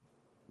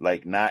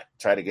like not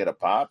try to get a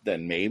pop,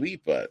 then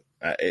maybe. But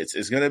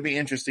it's going to be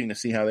interesting to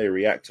see how they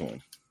react to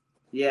him.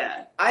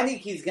 Yeah, I think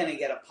he's going to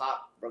get a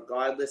pop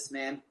regardless,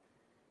 man.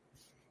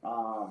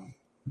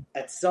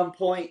 At some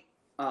point,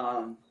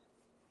 I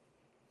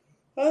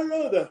don't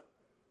know though.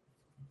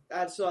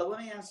 So let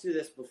me ask you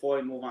this before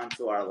we move on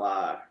to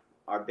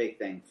our big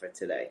thing for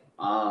today.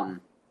 Out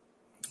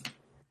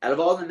of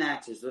all the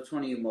matches, which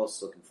one are you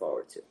most looking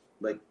forward to?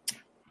 Like,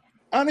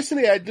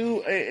 honestly, I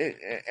do.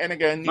 And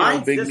again,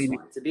 mine's big this meaty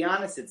one. To be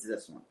honest, it's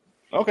this one.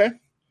 Okay,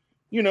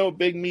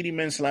 big meaty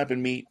men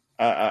slapping meat.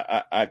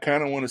 I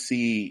kind of want to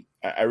see.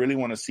 I really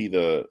want to see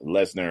the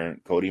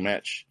Lesnar Cody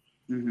match.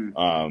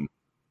 Mm-hmm.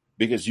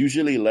 Because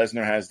usually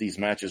Lesnar has these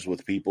matches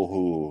with people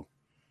who,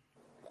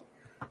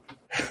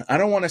 I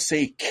don't want to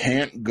say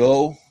can't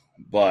go,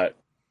 but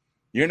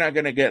you're not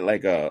going to get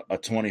like a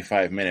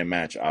 25-minute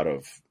match out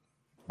of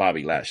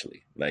Bobby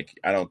Lashley. Like,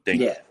 I don't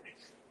think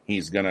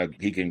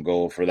he can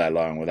go for that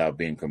long without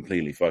being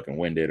completely fucking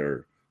winded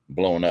or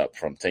blown up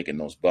from taking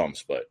those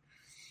bumps. But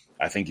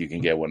I think you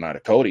can get one out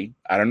of Cody.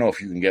 I don't know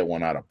if you can get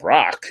one out of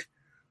Brock,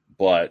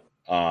 but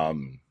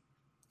I'm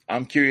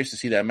curious to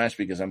see that match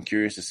because I'm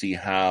curious to see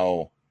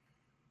how.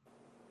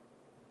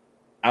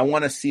 I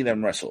want to see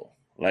them wrestle.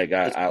 Like,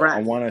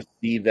 I want to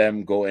see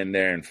them go in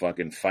there and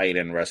fucking fight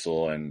and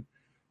wrestle. And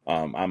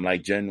I'm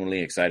like genuinely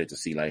excited to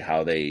see like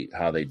how they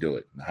do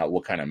it,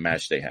 what kind of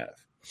match they have.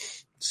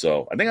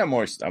 So I think I'm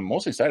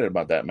most excited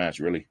about that match,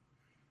 really.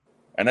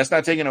 And that's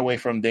not taking away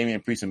from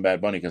Damian Priest and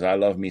Bad Bunny because I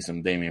love me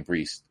some Damian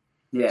Priest.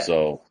 Yeah.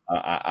 So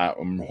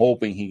I'm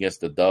hoping he gets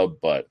the dub,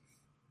 but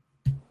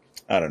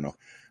I don't know.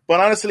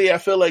 But honestly, I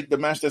feel like the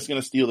match that's going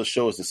to steal the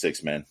show is the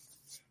 6-man.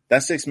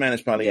 That 6-man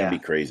is probably going to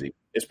be crazy.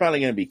 It's probably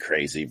going to be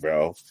crazy,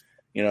 bro.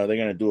 They're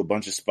going to do a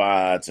bunch of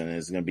spots and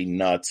it's going to be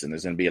nuts and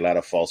there's going to be a lot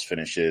of false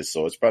finishes.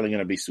 So it's probably going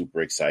to be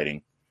super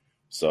exciting.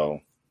 So,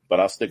 but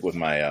I'll stick with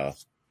my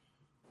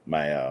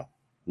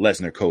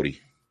Lesnar Cody.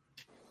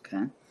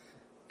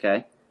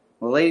 Okay.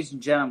 Well, ladies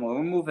and gentlemen,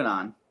 we're moving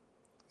on.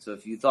 So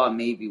if you thought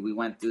maybe we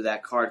went through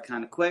that card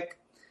kind of quick,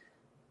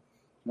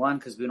 1,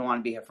 because we don't want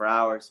to be here for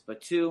hours,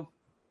 but 2,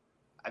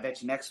 I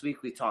bet you next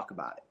week we talk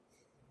about it.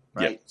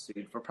 right? Yep. So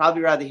you'd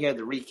probably rather hear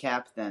the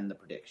recap than the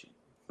prediction.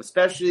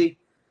 Especially,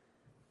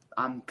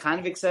 I'm kind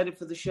of excited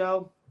for the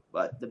show,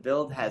 but the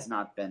build has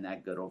not been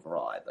that good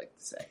overall, I'd like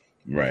to say.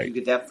 Right. You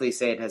could definitely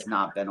say it has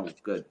not been a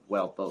good,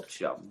 well-built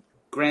show.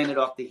 Granted,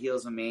 off the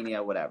heels of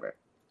Mania, whatever.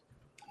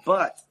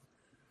 But,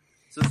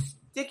 so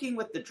sticking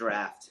with the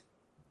draft,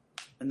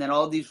 and then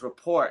all these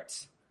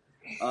reports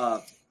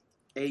of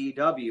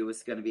AEW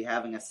is going to be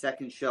having a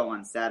second show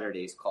on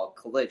Saturdays called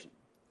Collision.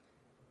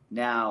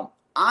 Now,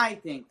 I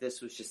think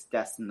this was just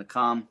destined to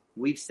come.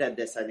 We've said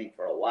this, I think,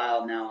 for a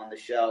while now on the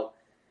show.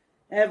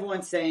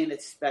 Everyone's saying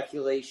it's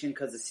speculation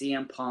because of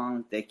CM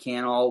Punk. They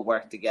can't all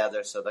work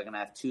together, so they're going to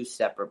have two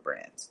separate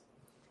brands.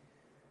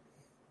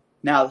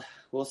 Now,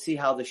 we'll see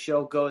how the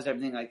show goes,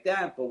 everything like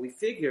that, but we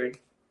figured,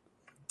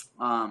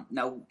 now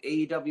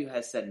AEW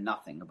has said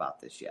nothing about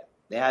this yet.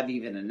 They haven't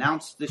even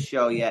announced the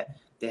show yet.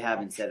 They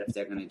haven't said if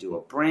they're going to do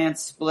a brand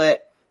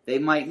split. They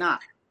might not,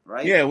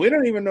 right? Yeah, we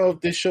don't even know if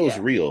this show is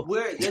real.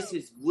 This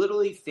is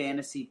literally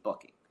fantasy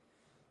booking.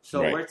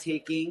 So we're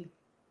taking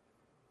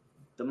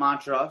the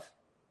mantra of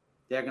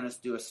they're going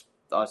to do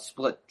a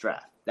split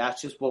draft.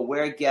 That's just what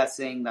we're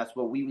guessing. That's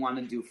what we want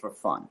to do for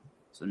fun.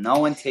 So no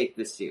one take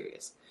this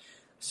serious.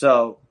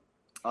 So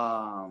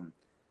one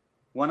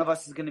of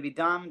us is going to be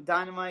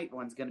Dynamite.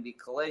 One's going to be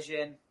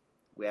Collision.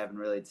 We haven't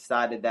really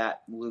decided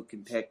that. Luke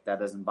can pick. That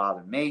doesn't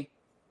bother me.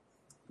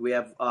 We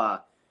have,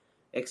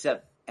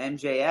 except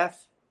MJF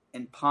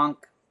and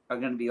Punk are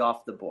going to be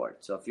off the board.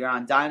 So if you're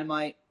on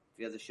Dynamite, if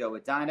you have the show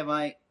with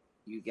Dynamite,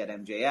 you get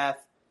MJF.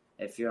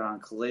 If you're on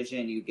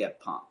Collision, you get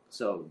Punk.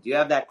 So do you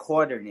have that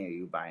quarter near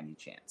you by any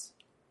chance?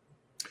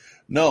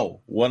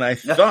 No. What I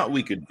thought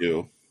we could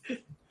do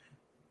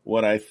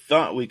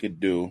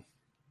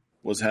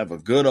was have a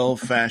good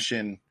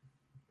old-fashioned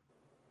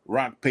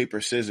rock,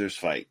 paper, scissors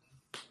fight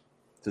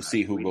to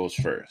see who goes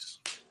first.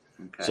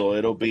 Okay. So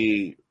it'll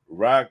be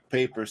rock,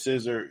 paper,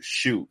 scissors,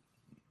 shoot.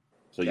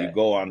 So you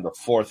go on the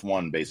fourth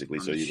one, basically.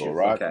 So you go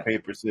rock,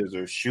 paper,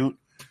 scissors, shoot,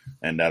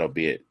 and that'll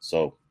be it.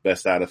 So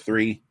best out of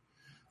three.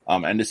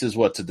 And this is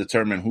what to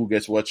determine who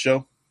gets what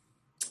show?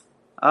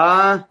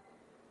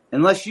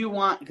 Unless you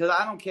want, because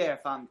I don't care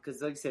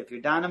because like I said, if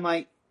you're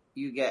Dynamite,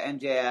 you get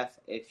MJF.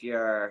 If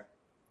you're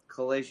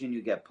Collision,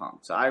 you get Punk.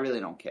 So I really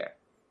don't care.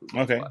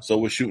 Okay, so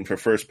we're shooting for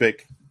first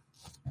pick.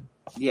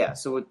 Yeah,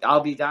 so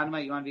I'll be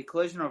Dynamite. You want to be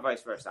Collision or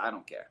vice versa? I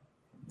don't care.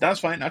 That's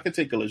fine. I can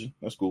take Collision.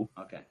 That's cool.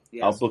 Okay.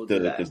 Yeah, I'll book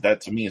because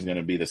that to me is going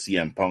to be the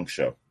CM Punk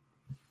show.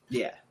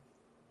 Yeah.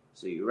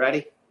 So you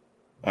ready?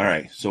 All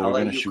right. So we're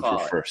going to shoot for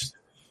first.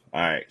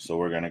 All right. So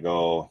we're going to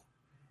go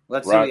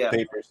rock,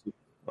 paper.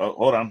 Oh,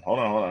 hold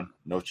on.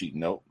 No cheating.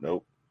 Nope.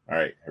 All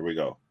right. Here we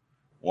go.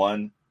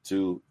 1,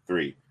 2,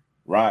 3.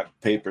 Rock,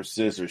 paper,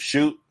 scissors,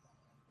 shoot.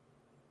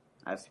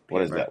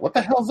 What is that? What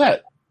the hell is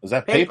that? Is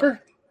that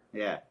paper?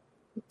 Yeah.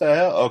 What the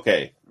hell?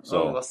 Okay.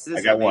 So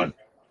I got one.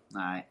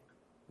 All right.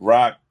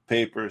 Rock,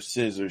 paper,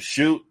 scissors,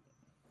 shoot.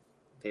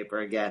 Paper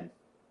again.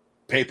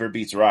 Paper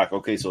beats rock.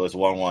 Okay, so it's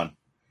 1-1. All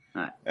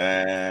right.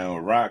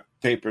 And rock,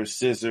 paper,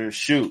 scissors,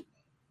 shoot.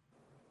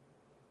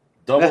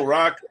 Double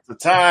rock, it's a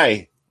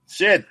tie.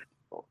 Shit.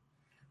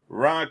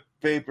 Rock,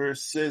 paper,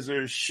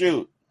 scissors,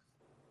 shoot.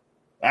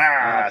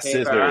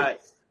 Scissors. All right.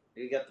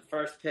 You got the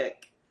first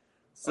pick.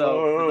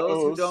 So for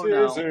those who don't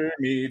know, scissor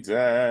me,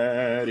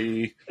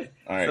 daddy.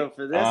 All right. So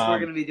for this, we're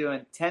going to be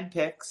doing 10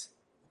 picks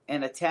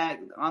and a tag.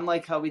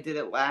 Unlike how we did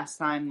it last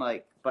time,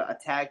 but a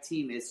tag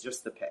team is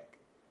just the pick.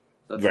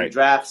 So if you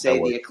draft,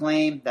 say the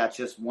Acclaim, that's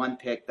just one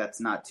pick.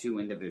 That's not two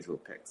individual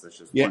picks. That's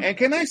just one and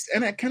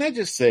pick. Can I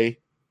just say,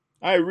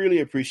 I really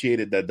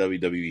appreciated that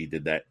WWE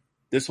did that.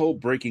 This whole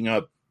breaking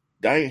up,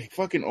 I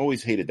fucking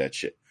always hated that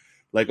shit.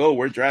 Like,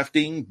 we're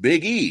drafting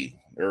Big E.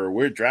 Or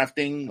we're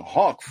drafting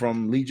Hawk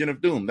from Legion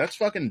of Doom. That's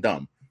fucking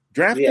dumb.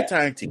 Draft the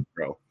tag team,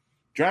 bro.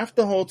 Draft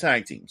the whole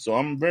tag team. So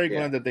I'm very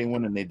glad that they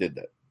went and they did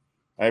that.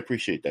 I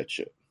appreciate that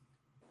shit.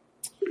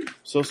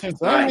 So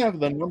since I have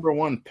the number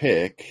one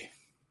pick,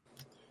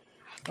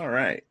 all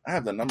right, I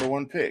have the number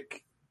one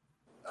pick.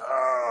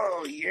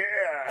 Oh,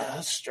 yeah.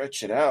 Let's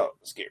stretch it out.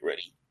 Let's get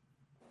ready.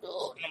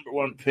 Oh, number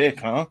one pick,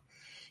 huh?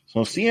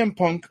 So CM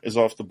Punk is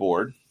off the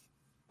board,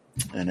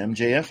 and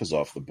MJF is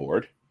off the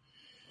board.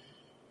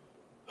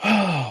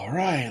 All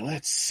right,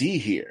 let's see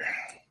here.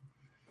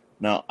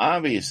 Now,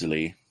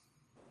 obviously,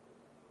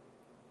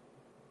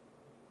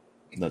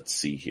 let's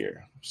see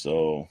here.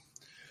 So,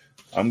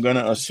 I'm going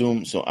to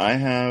assume, so I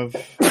have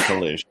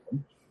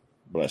Collision.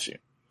 Bless you.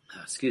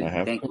 Excuse me. I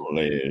have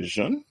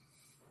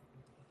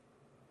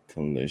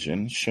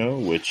Collision show,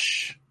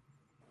 which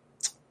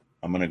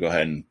I'm going to go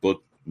ahead and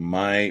book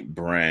my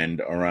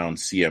brand around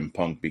CM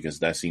Punk because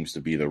that seems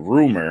to be the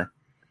rumor.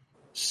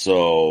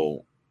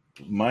 So,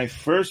 my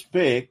first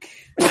pick.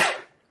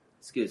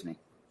 Excuse me.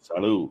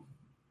 Salud.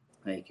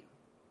 Thank you.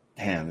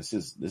 Damn, this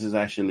is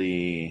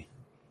actually.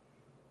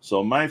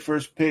 So my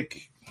first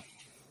pick,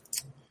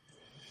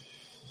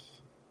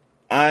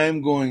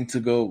 I'm going to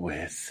go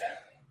with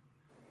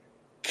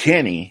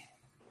Kenny.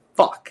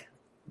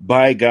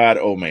 By God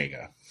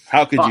Omega.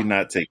 How could you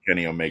not take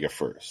Kenny Omega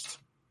first?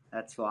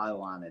 That's what I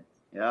wanted.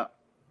 Yep.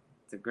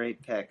 It's a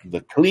great pick. The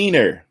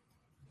cleaner,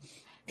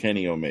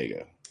 Kenny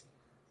Omega.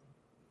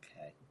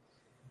 Okay.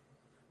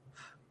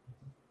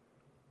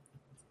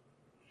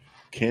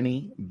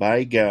 Kenny,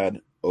 by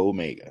God,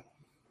 Omega.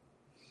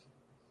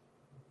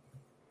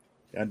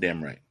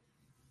 Goddamn right.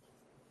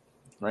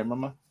 Right,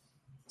 Mama?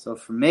 So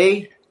for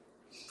me,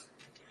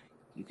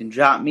 you can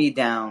drop me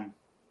down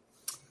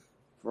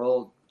for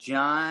old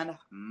John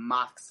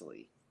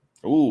Moxley.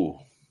 Ooh.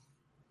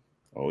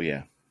 Oh,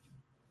 yeah.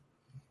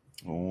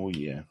 Oh,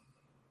 yeah.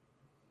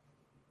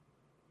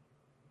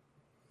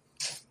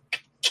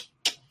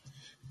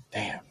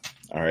 Damn.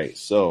 All right,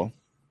 so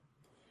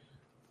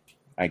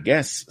I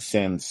guess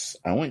since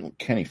I went with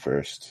Kenny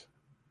first,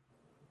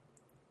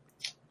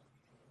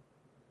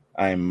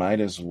 I might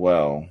as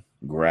well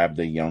grab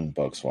the Young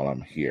Bucks while I'm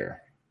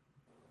here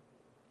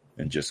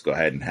and just go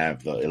ahead and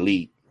have the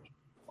Elite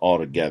all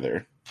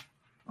together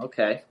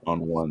Okay.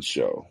 on one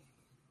show.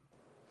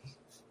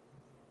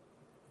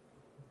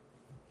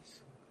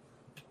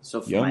 So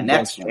for Young my Bucks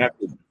next one.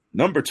 drafted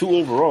number 2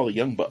 overall, the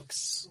Young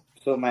Bucks.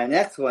 So my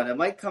next one, it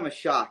might come a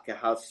shock at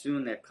how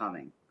soon they're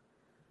coming.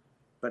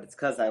 But it's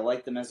because I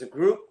like them as a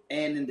group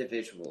and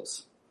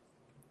individuals.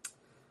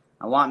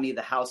 I want me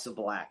the House of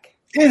Black.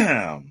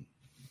 Damn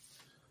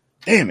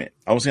it.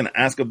 I was going to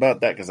ask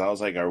about that because I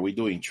was like, are we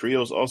doing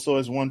trios also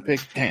as one pick?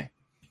 Damn.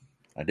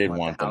 I did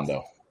want them,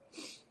 though.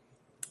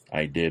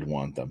 I did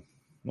want them.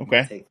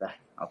 Okay.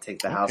 I'll take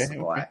the House of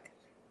Black.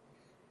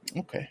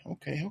 Okay.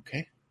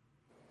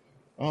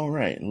 All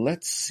right.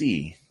 Let's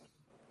see.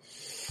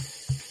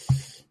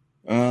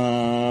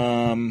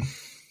 All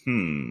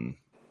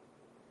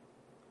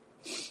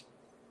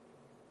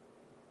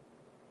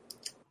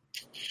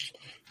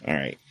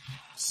right.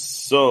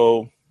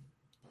 So,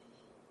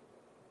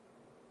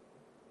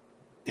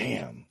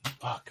 damn,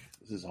 fuck.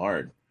 This is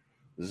hard.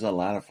 There's a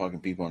lot of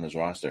fucking people on this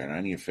roster, and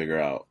I need to figure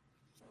out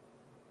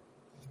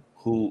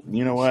who.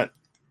 You know what?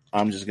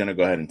 I'm just gonna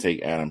go ahead and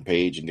take Adam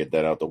Page and get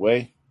that out the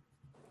way.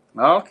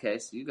 Okay,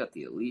 so you got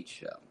the Elite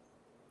show.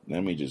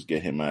 Let me just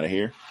get him out of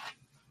here.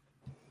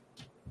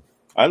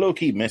 I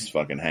low-key miss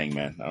fucking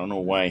Hangman. I don't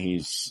know why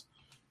he's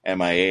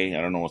MIA.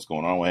 I don't know what's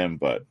going on with him,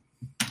 but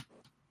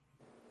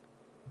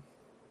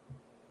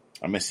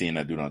I miss seeing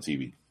that dude on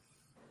TV.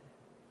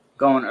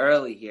 Going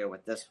early here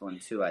with this one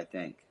too, I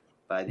think.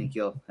 But I think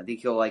you'll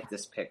like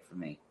this pick for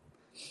me.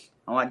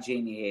 I want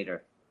Jamie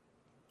Hayter.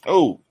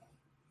 Oh,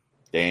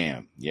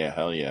 damn. Yeah,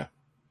 hell yeah.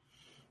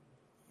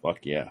 Fuck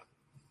yeah.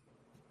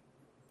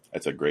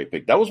 That's a great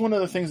pick. That was one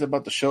of the things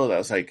about the show that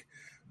was like,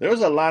 there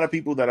was a lot of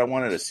people that I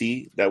wanted to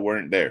see that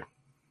weren't there.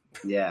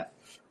 Yeah.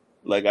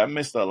 Like, I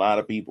missed a lot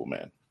of people,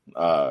 man.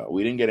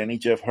 We didn't get any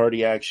Jeff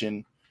Hardy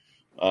action.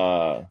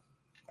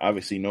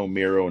 Obviously, no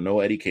Miro, no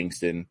Eddie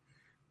Kingston,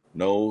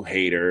 no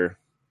Hayter.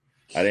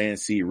 I didn't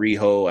see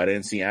Riho. I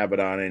didn't see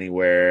Abaddon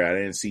anywhere. I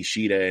didn't see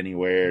Sheeta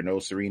anywhere. No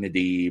Serena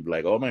Deeb.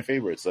 Like, all my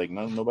favorites. Like,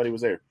 nobody was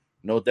there.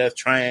 No Death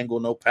Triangle,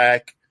 no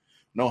Pac,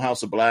 no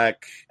House of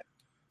Black.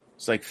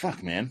 It's like,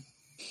 fuck, man.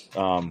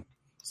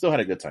 Still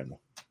had a good time, though.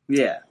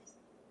 Yeah.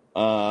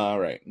 All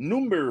right.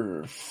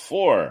 Number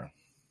 4.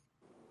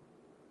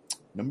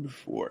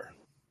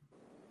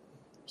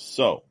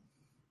 So,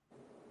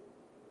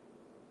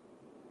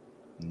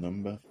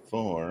 number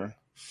 4.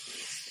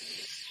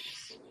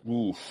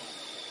 Oof.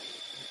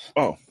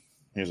 Oh,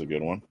 here's a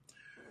good one.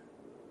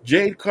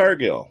 Jade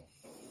Cargill.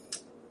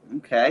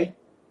 Okay.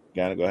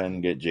 Gotta go ahead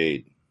and get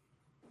Jade.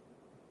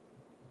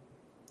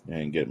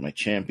 And get my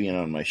champion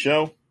on my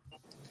show.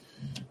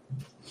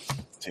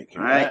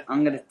 All right,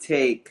 I'm going to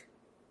take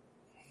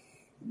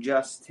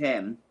just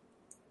him,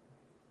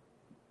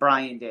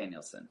 Bryan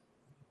Danielson.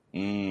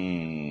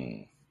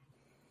 You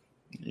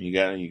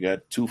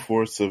got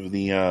 2/4 of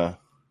the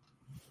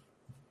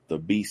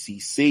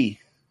BCC.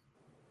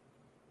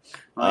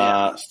 Oh,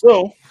 yeah.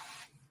 So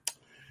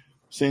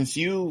since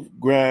you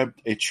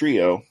grabbed a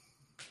trio,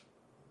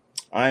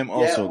 I'm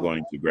also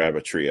going to grab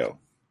a trio.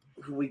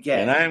 Who we get?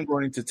 And I am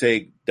going to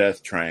take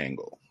Death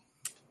Triangle.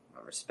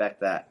 I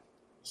respect that.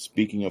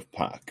 Speaking of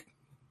Pac,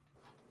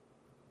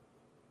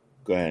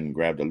 go ahead and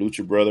grab the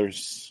Lucha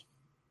Brothers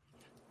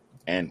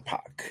and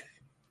Pac.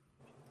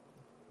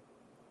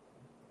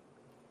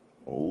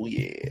 Oh,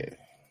 yeah.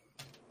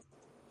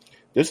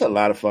 There's a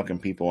lot of fucking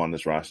people on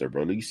this roster,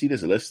 bro. Do you see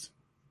this list?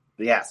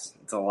 Yes,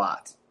 it's a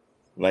lot.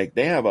 Like,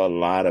 they have a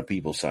lot of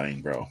people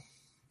signed, bro.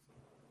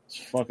 It's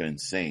fucking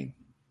insane.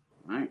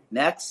 All right,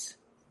 next.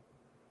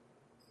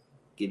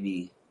 Give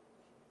me...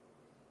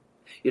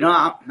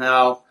 No.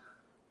 God.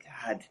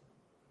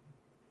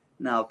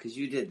 No, because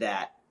you did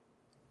that.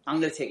 I'm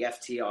going to take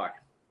FTR.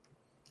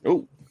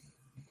 Oh.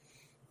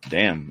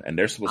 Damn. And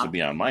they're supposed to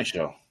be on my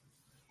show.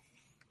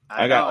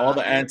 I'm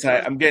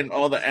getting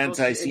all the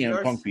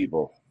anti-CM Punk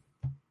people.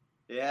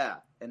 Yeah.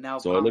 And now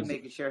so Punk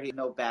making sure he had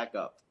no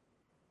backup.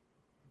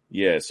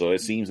 Yeah, so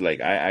it seems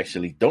like I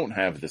actually don't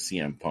have the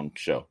CM Punk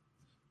show.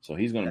 So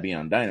he's going to be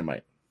on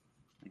Dynamite.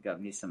 I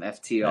got me some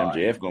FTR.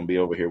 MJF going to be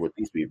over here with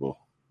these people.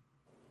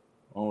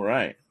 All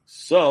right.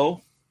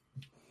 So,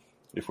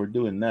 if we're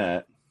doing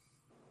that,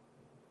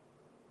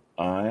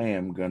 I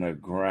am going to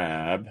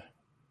grab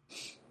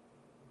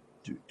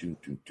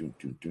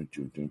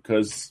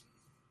Because,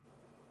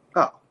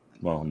 Oh,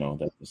 well, no,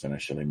 that doesn't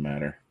actually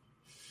matter.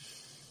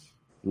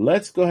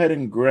 Let's go ahead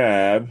and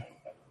grab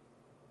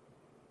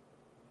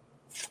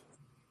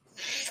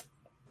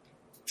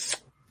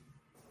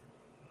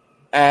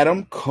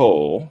Adam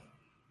Cole.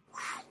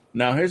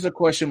 Now, here's a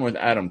question with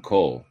Adam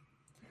Cole.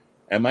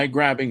 Am I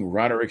grabbing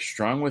Roderick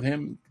Strong with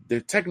him?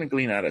 They're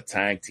technically not a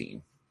tag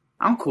team.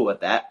 I'm cool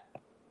with that.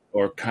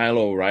 Or Kyle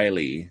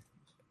O'Reilly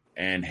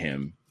and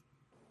him,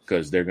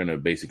 because they're going to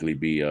basically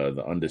be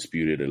the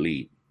Undisputed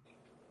Elite.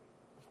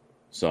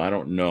 So I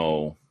don't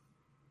know.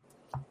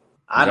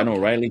 I know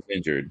Riley's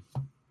injured.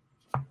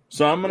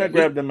 So I'm going to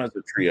grab them as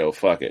a trio.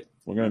 Fuck it.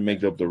 We're going to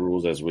make up the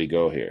rules as we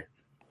go here.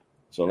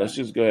 So let's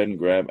just go ahead and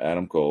grab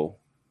Adam Cole.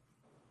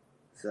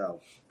 So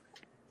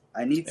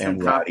I need some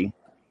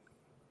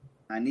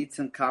I need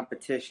some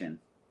competition.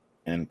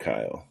 And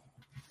Kyle.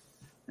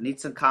 I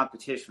need some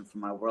competition for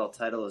my world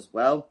title as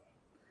well.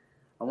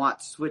 I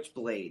want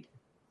Switchblade,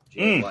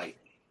 Jay White.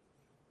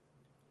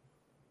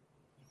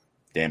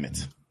 Damn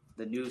it.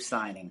 The new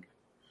signing.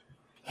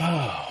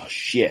 Oh,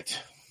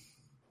 shit.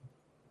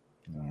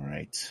 All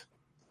right.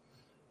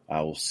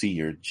 I will see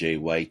your Jay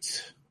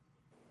White,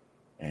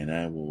 and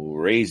I will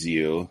raise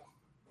you.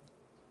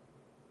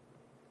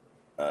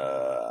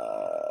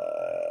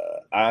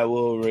 I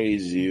will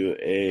raise you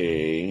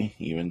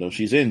even though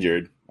she's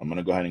injured, I'm going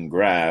to go ahead and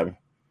grab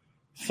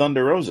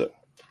Thunder Rosa.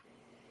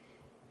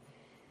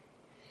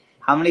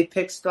 How many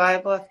picks do I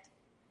have left?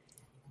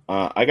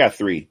 I got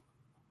 3.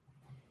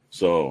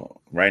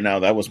 So right now,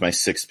 that was my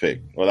 6th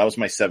pick. Well, that was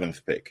my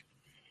 7th pick.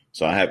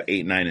 So I have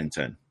 8, 9, and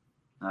 10.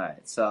 All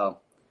right. So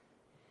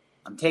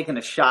I'm taking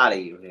a shot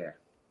at you here.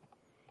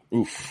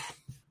 Oof.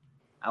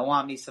 I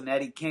want me some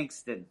Eddie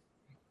Kingston.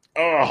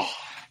 Oh.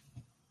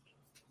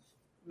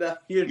 No,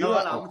 you know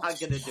what? I'm not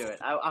going to do it.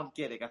 I'm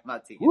kidding. I'm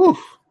not taking it.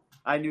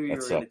 I knew you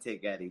were going to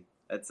take Eddie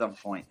at some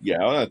point.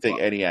 Yeah, I was going to take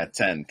Eddie at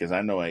 10 because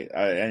I know I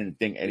didn't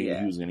think Eddie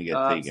he was going to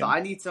get taken. So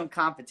I need some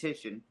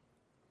competition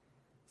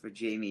for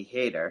Jamie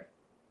Hayter.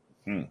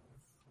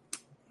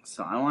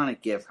 So I want to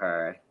give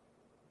her...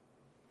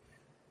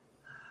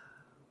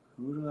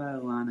 Who do I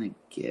want to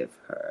give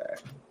her?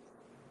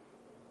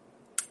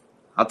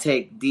 I'll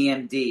take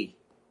DMD.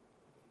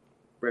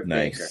 Britt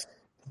Baker.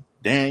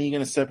 Dan, you're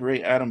going to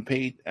separate Adam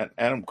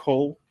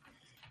Cole?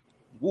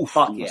 Oof,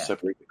 Fuck yeah.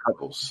 Separate the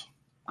couples.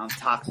 I'm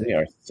toxic. We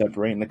are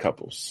separating the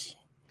couples.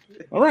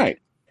 All right.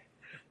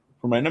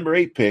 For my number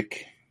 8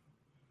 pick,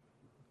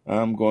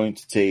 I'm going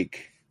to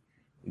take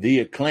the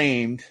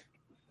Acclaimed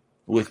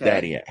with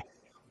Daddy Axe.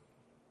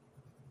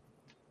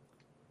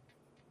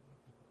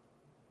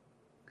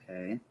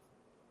 Okay.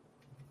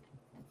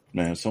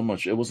 Man, so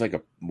much. It was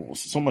like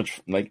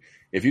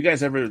if you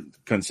guys ever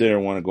consider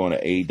want to go on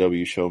an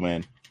AEW show,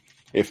 man,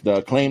 if the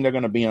Acclaimed are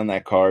going to be on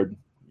that card,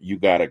 you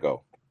got to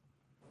go.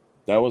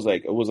 It was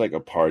like a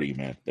party,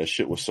 man. That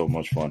shit was so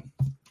much fun.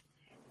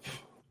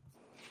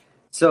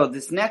 So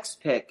this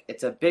next pick,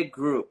 it's a big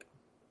group,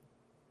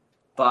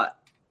 but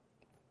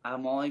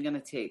I'm only going to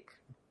take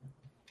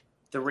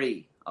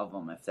 3 of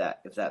them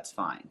if that's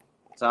fine.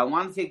 So I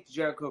want to take the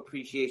Jericho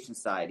Appreciation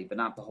Society, but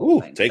not the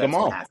whole thing. Take them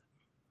all.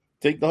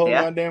 Take the whole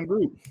goddamn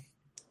group.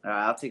 All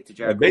right, I'll take the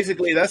Jericho.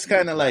 Basically, that's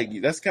kind of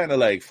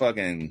like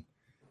fucking.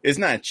 It's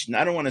not.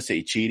 I don't want to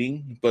say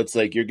cheating, but it's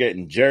like you're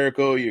getting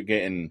Jericho, you're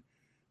getting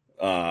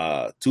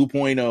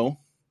 2.0.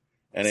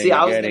 And then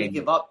I was going to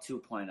give up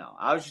 2.0.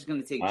 I was just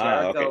going to take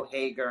Jericho,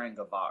 Hager, and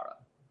Guevara.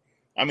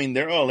 I mean,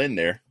 they're all in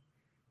there.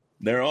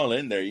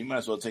 You might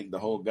as well take the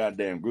whole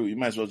goddamn group. You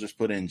might as well just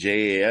put in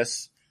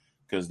JAS,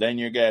 because then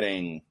you get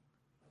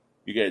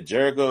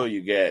Jericho,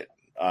 you get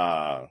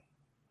the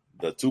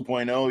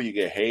 2.0, you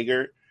get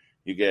Hager,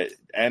 you get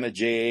Anna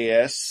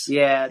JAS, you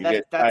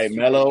get Ty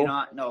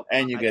Mello,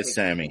 and you get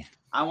Sammy.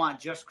 I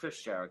want just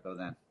Chris Jericho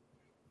then.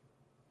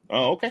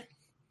 Oh, okay.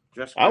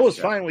 I was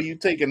fine with you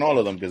taking all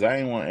of them because I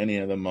didn't want any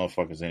of them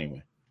motherfuckers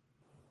anyway.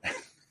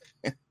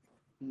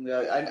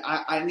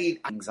 I need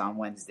things on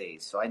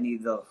Wednesdays, so I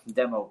need the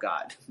demo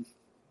god.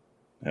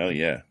 Hell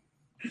yeah.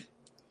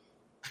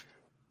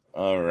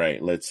 All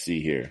right, let's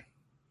see here.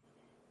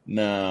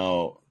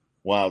 Now,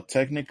 while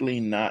technically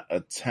not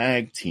a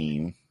tag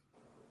team,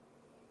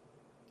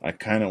 I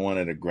kind of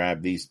wanted to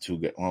grab these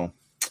two. I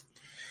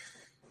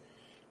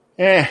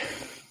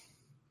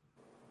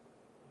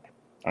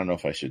don't know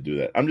if I should do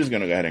that. I'm just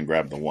going to go ahead and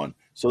grab the one.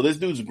 So this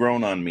dude's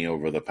grown on me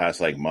over the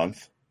past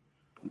month.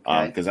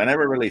 Because I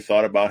never really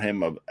thought about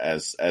him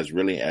as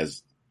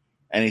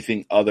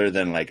anything other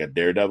than like a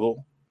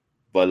daredevil.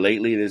 But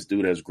lately this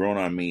dude has grown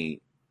on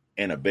me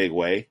in a big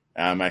way.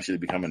 I'm actually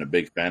becoming a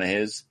big fan of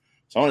his.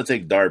 So I want to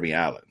take Darby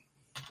Allin.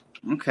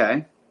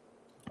 Okay.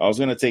 I was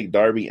going to take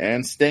Darby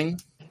and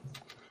Sting.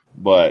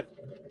 But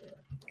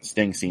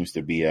Sting seems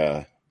to be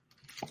a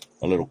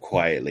little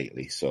quiet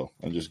lately. So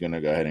I'm just going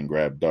to go ahead and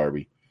grab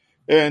Darby.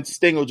 And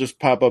Sting will just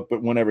pop up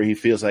whenever he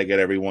feels like it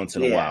every once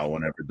in a while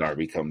whenever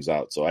Darby comes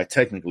out. So I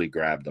technically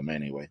grabbed him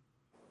anyway.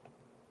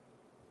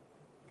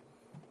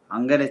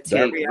 I'm going to take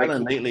Darby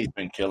Allin lately has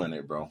been killing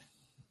it, bro.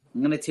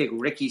 I'm going to take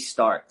Ricky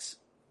Starks.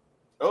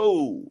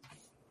 Oh,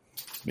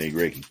 Big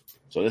Ricky.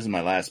 So this is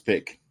my last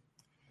pick.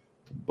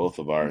 Both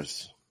of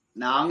ours.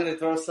 Now I'm going to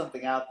throw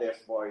something out there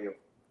for you.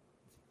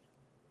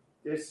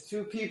 There's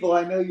two people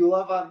I know you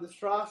love on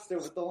this roster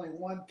with only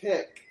one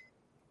pick.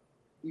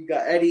 You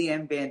got Eddie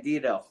and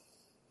Bandito.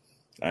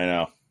 I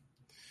know.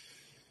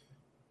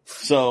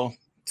 So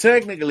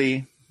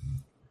technically,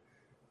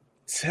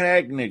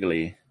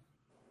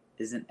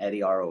 isn't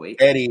Eddie ROH?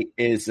 Eddie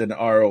is an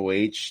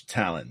ROH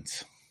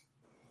talent.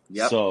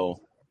 Yep.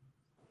 So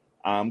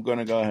I'm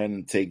gonna go ahead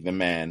and take the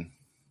man,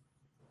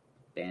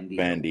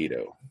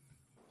 Bandito.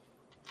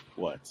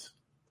 What?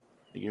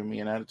 You giving me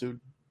an attitude?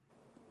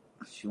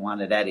 She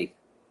wanted Eddie.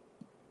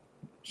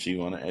 She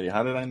wanted Eddie.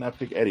 How did I not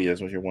pick Eddie?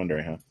 That's what you're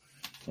wondering, huh?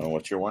 Well,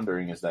 what you're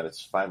wondering is that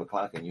it's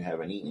 5:00 and you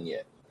haven't eaten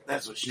yet.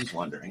 That's what she's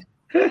wondering.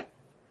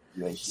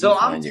 So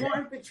I'm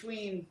torn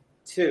between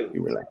two.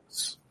 You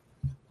relax.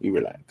 You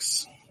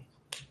relax.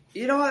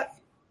 You know what?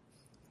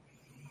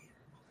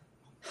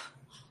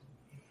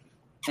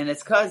 And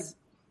it's because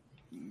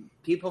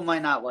people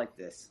might not like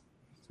this.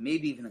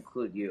 Maybe even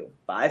include you.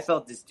 But I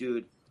felt this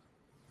dude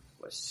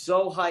was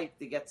so hyped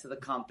to get to the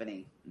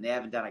company, and they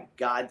haven't done a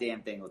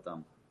goddamn thing with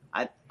them.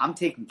 I'm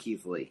taking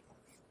Keith Lee.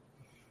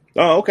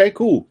 Oh, okay,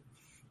 cool.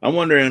 I'm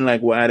wondering,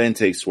 like, why I didn't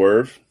take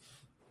Swerve.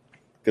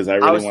 Because I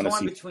really want to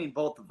see between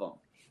both of them.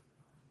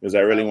 Because I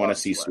really want to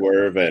see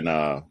Swerve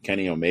and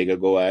Kenny Omega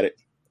go at it.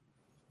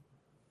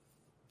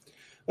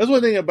 That's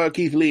one thing about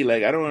Keith Lee.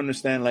 Like, I don't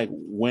understand, like,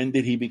 when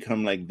did he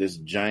become, like, this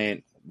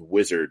giant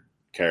wizard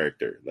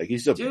character? Like,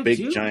 he's a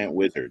big, giant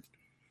wizard.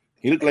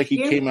 He looked like he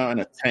came out in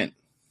a tent.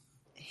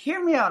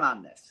 Hear me out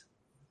on this.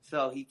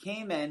 So, he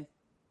came in,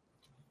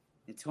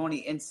 and Tony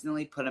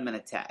instantly put him in a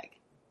tag.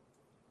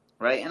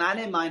 Right? And I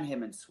didn't mind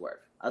him and Swerve.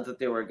 I thought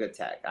they were a good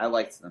tag. I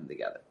liked them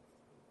together.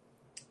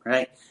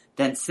 Right?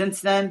 Then,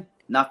 since then,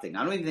 nothing.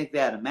 I don't even think they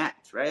had a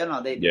match, right? I don't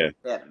know. They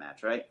had a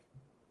match, right?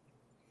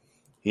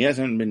 He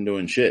hasn't been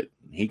doing shit.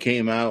 He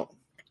came out.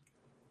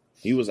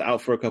 He was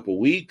out for a couple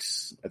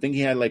weeks. I think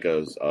he had like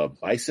a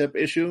bicep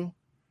issue.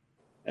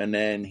 And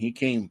then he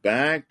came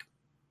back.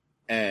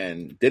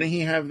 And didn't he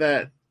have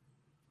that?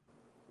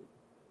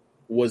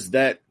 Was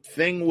that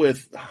thing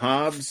with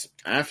Hobbs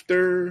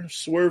after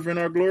Swerve in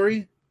Our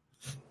Glory?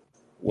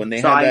 When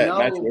they had that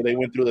match where they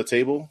went through the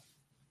table?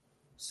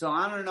 So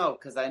I don't know,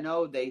 because I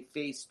know they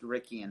faced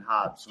Ricky and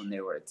Hobbs when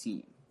they were a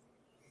team.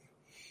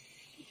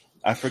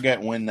 I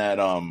forget when that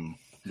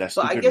But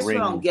stupid I guess ring.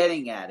 what I'm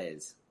getting at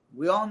is,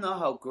 we all know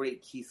how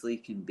great Keith Lee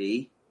can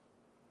be.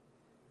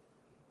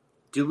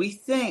 Do we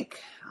think,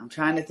 I'm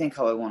trying to think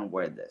how I want to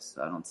word this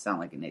so I don't sound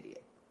like an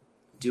idiot.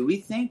 Do we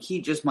think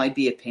he just might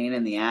be a pain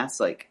in the ass,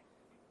 like,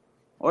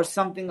 or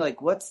something like,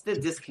 what's the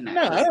disconnect?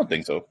 No, I don't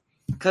think so.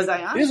 Because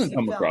I honestly he doesn't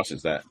come across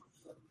as that.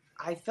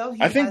 I felt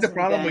I think the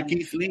problem with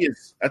Keith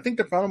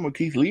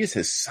Lee is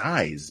his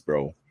size,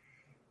 bro.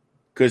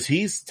 Because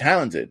he's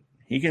talented.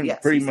 He can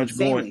pretty much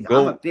go.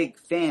 I'm a big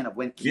fan of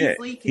when Keith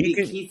Lee can be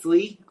Keith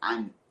Lee.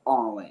 I'm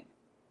all in.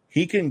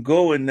 He can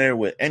go in there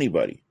with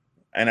anybody,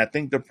 and I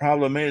think the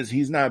problem is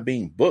he's not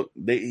being booked.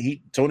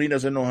 Tony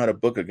doesn't know how to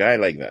book a guy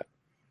like that,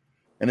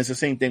 and it's the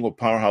same thing with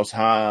Powerhouse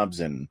Hobbs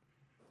and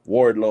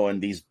Wardlow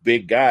and these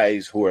big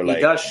guys who are he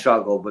does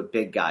struggle with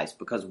big guys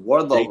because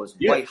Wardlow was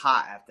white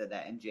hot after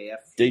that MJF.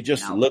 They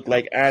just look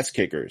like ass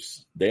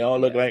kickers. They all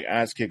look like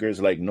ass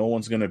kickers. Like no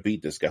one's gonna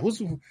beat this guy. Who's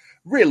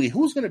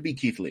gonna beat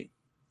Keith Lee?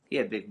 He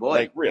a big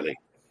boy.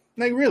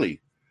 Like really.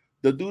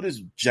 The dude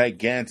is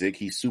gigantic.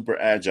 He's super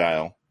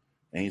agile,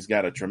 and he's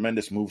got a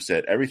tremendous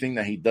moveset. Everything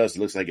that he does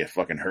looks like it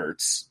fucking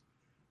hurts.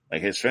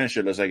 Like his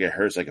finisher looks like it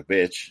hurts like a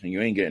bitch, and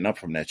you ain't getting up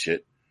from that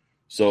shit.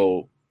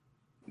 So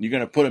you're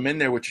going to put him in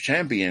there with your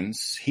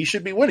champions. He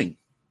should be winning.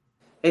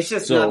 It's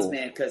just nuts,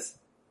 man, because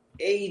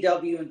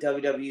AEW and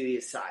WWE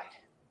aside,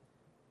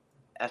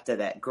 after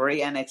that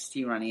great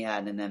NXT run he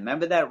had, and then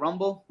remember that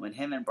Rumble when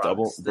him and Brock...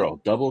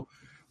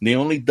 The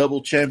only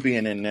double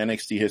champion in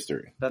NXT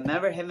history. But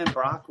remember him and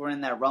Brock were in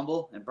that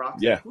Rumble, and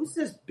Brock's like, who's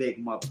this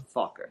big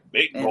motherfucker?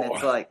 Big boy. And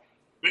it's like...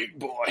 Big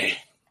boy.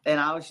 And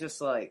I was just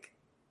like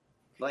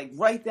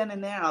right then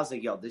and there, I was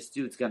like, yo, this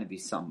dude's going to be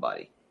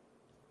somebody.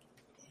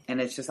 And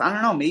it's just, I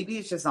don't know, maybe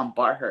it's just I'm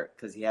butthurt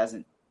because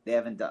they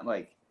haven't done,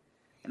 like,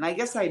 and I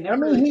guess I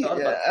never really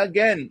thought about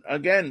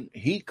again,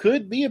 he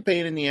could be a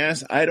pain in the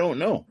ass. I don't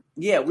know.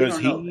 Yeah, we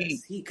don't know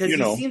this. Because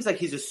he seems like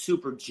he's a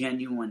super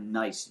genuine,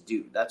 nice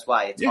dude. That's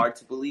why it's hard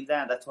to believe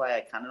that. That's why I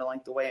kind of don't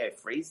like the way I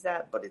phrased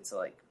that, but it's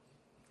like.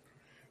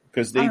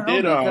 Because they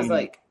did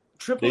the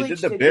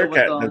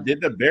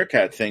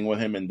Bearcat thing with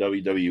him in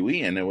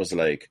WWE, and it was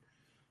like,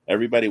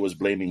 everybody was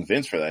blaming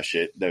Vince for that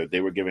shit. They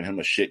were giving him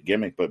a shit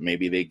gimmick, but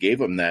maybe they gave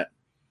him that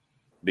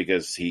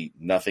because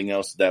nothing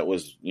else that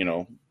was,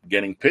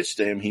 getting pitched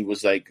to him, he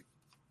was like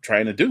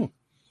trying to do.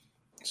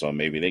 So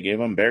maybe they gave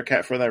him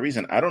Bearcat for that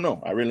reason. I don't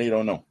know. I really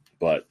don't know.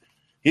 But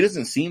he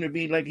doesn't seem to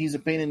be like he's a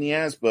pain in the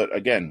ass. But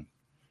again,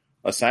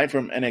 aside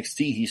from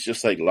NXT, he's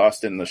just like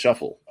lost in the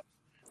shuffle.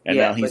 And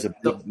now he's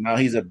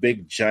a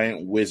big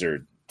giant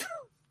wizard.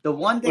 The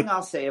one thing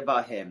I'll say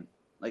about him,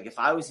 like if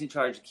I was in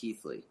charge of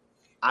Keith Lee,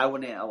 I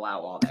wouldn't allow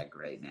all that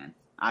gray, man.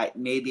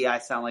 Maybe I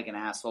sound like an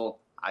asshole.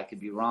 I could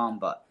be wrong,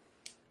 but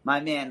my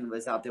man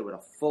was out there with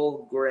a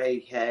full gray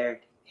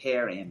hair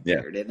and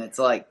beard, and it's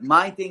like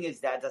my thing is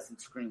that doesn't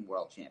scream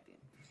world champion.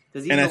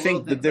 Because even I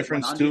think the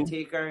difference like when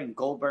Undertaker and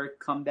Goldberg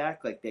come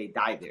back, like they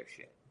dye their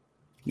shit.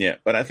 Yeah,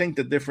 but I think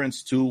the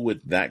difference too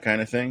with that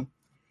kind of thing,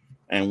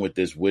 and with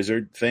this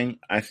wizard thing,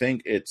 I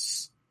think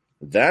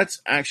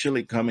that's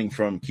actually coming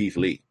from Keith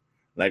Lee.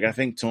 Like I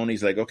think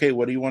Tony's like, okay,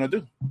 what do you want to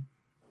do?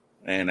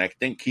 And I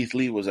think Keith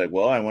Lee was like,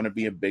 well, I want to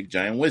be a big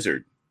giant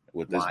wizard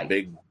with this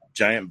big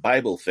giant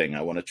Bible thing.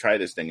 I want to try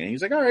this thing. And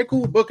he's like, all right,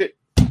 cool, book it.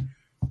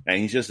 And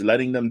he's just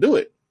letting them do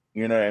it.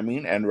 You know what I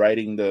mean? And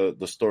writing the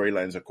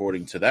storylines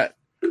according to that.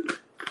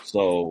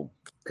 So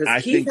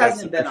because Keith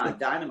hasn't been on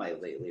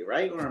Dynamite lately,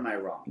 right? Or am I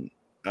wrong?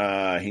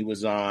 He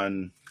was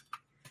on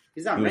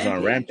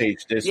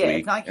Rampage this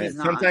week. Like and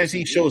sometimes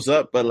he shows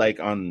up, but like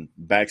on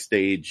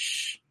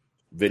backstage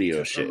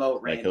video shit.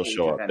 Like he'll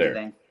show up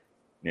there.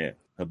 Yeah.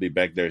 He'll be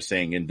back there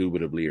saying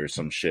indubitably or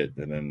some shit,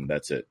 and then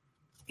that's it.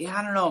 Yeah,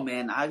 I don't know,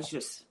 man. I was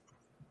just...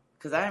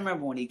 Because I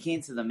remember when he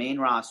came to the main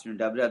roster in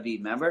WWE,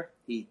 remember?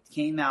 He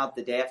came out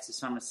the day after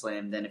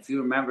SummerSlam. Then if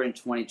you remember in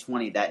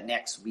 2020, that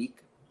next week,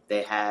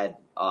 they had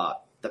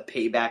the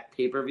Payback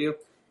pay-per-view.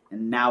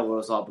 And now it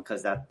was all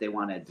because that they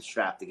wanted the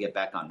strap to get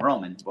back on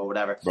Roman or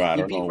whatever. Bro,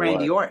 he beat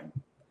Randy Orton.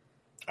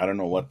 I don't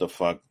know what the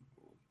fuck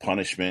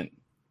punishment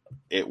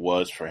it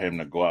was for him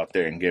to go out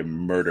there and get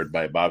murdered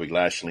by Bobby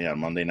Lashley on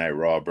Monday Night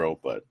Raw, bro.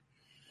 But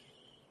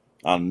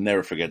I'll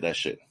never forget that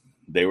shit.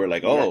 They were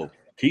like, oh,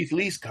 Keith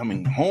Lee's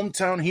coming.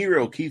 Hometown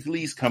hero Keith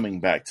Lee's coming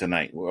back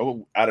tonight.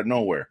 Out of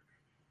nowhere.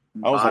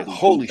 I was like,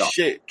 holy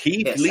shit.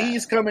 Keith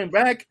Lee's coming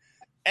back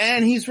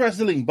and he's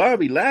wrestling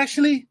Bobby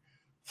Lashley?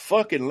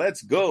 Fucking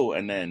let's go.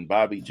 And then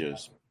Bobby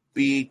just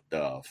beat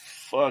the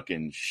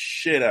fucking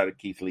shit out of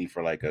Keith Lee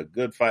for like a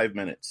good 5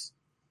 minutes.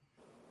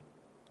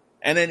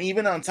 And then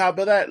even on top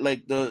of that,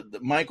 like the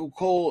Michael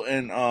Cole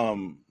and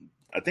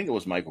I think it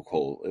was Michael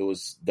Cole. It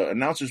was the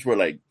announcers were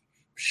like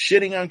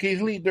shitting on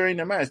Keith Lee during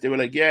the match. They were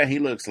like, yeah, he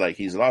looks like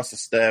he's lost a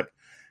step.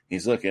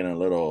 He's looking a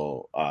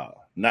little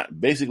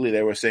basically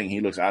they were saying he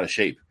looks out of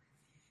shape.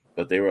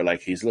 But they were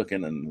like, he's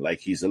looking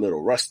like he's a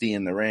little rusty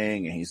in the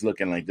ring and he's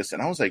looking like this.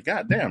 And I was like,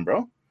 God damn,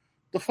 bro.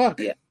 The fuck?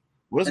 Yeah.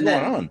 What's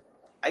going on?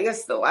 I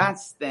guess the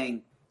last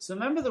thing. So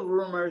remember the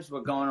rumors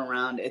were going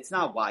around. It's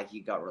not why he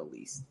got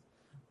released.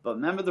 But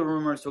remember the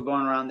rumors were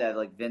going around that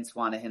like Vince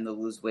wanted him to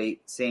lose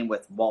weight. Same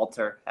with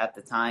Walter at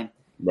the time.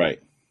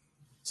 Right.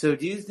 So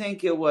do you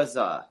think it was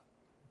a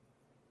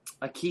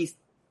Keith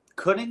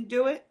couldn't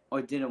do it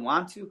or didn't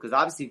want to? Because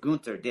obviously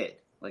Gunther did.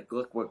 Like,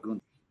 look what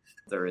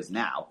Gunther is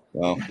now.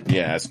 Well,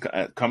 yeah, it's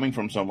coming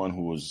from someone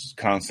who was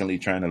constantly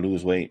trying to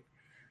lose weight,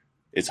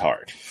 it's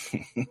hard.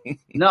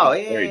 No,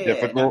 very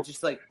difficult. I'm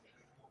just like,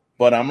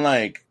 but I'm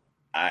like,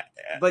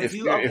 if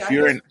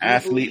you're an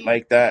athlete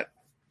like that,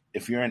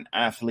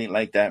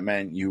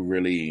 man, you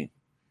really,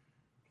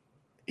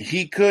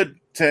 it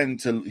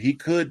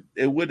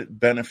would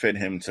benefit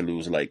him to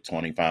lose like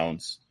 20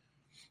 pounds,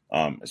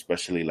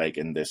 especially like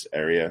in this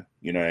area.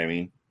 You know what I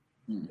mean?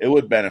 It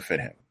would benefit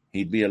him.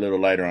 He'd be a little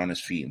lighter on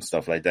his feet and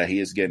stuff like that. He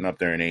is getting up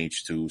there in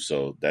age too,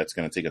 so that's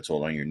going to take a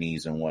toll on your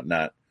knees and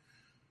whatnot.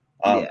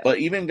 But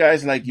even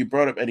guys like you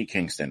brought up Eddie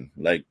Kingston.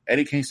 Like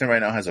Eddie Kingston right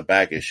now has a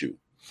back issue.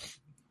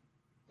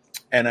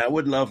 And I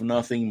would love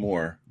nothing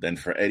more than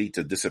for Eddie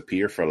to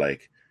disappear for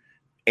like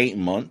 8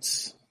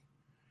 months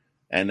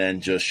and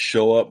then just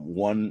show up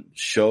one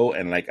show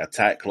and like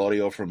attack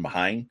Claudio from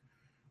behind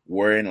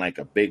wearing like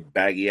a big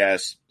baggy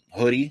ass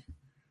hoodie.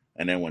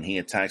 And then when he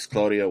attacks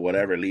Claudio,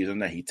 whatever, leaves him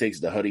there, he takes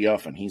the hoodie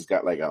off and he's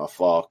got like a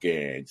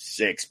fucking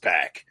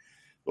 6-pack.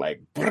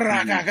 Like,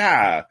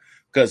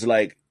 because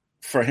like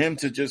for him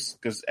to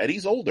because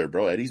Eddie's older,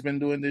 bro. Eddie's been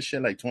doing this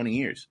shit like 20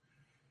 years.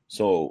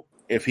 So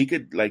if he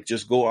could like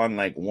just go on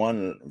like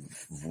one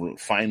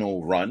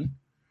final run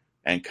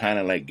and kind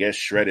of like get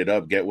shredded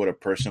up, get with a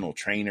personal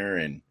trainer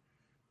and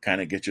kind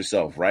of get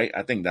yourself right,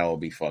 I think that would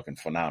be fucking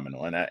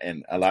phenomenal.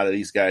 And a lot of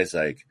these guys,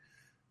 like,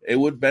 it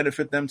would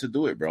benefit them to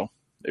do it, bro.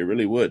 It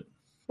really would.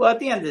 Well, at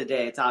the end of the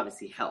day, it's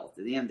obviously health.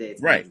 At the end of the day,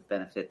 it's going to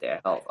benefit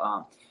their health.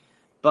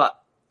 But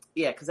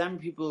yeah, because I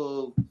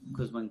remember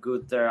because when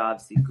Gunther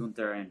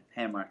and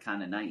him are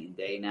kind of night and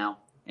day now.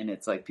 And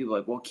it's like, people are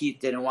like, well, Keith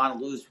didn't want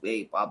to lose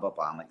weight, blah, blah,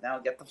 blah. I'm like, no,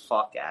 get the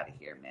fuck out of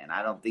here, man.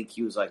 I don't think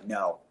he was like,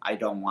 no, I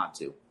don't want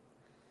to.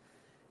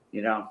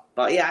 You know?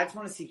 But yeah, I just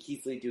want to see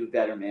Keith Lee do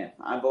better, man.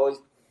 I've always,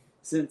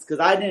 because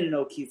I didn't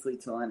know Keith Lee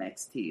till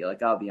NXT,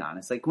 like, I'll be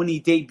honest. Like, when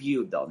he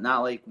debuted, though,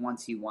 not like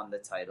once he won the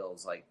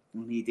titles, like,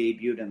 when he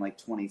debuted in like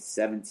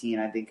 2017,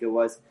 I think it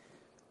was.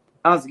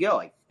 I was like, yo,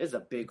 like, this is a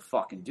big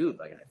fucking dude.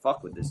 Like, I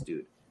fuck with this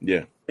dude.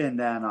 Yeah. And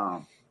then,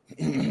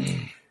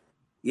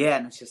 yeah,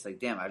 and it's just like,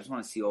 damn, I just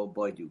want to see old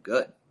boy do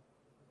good.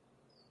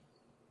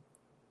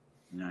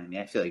 You know what I mean?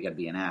 I feel like you got to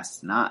be an ass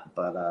to not,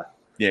 but...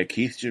 Yeah,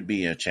 Keith should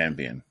be a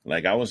champion.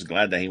 Like, I was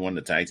glad that he won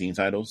the tag team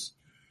titles,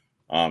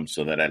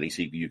 so that at least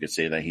you could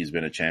say that he's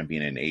been a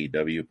champion in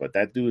AEW, but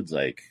that dude's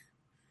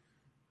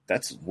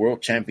That's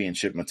world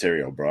championship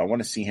material, bro. I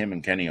want to see him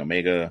and Kenny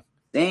Omega.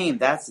 Same.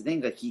 That's the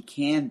thing. Like, he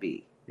can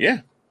be. Yeah.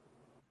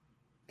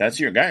 That's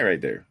your guy right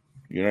there.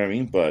 You know what I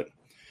mean? But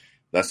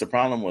that's the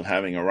problem with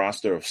having a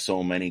roster of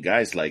so many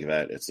guys like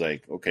that. It's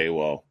like, okay,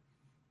 well,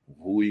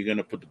 who are you going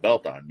to put the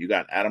belt on? You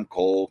got Adam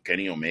Cole,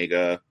 Kenny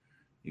Omega.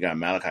 You got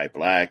Malachi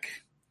Black.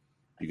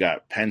 You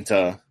got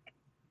Penta.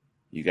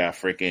 You got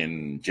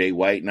freaking Jay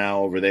White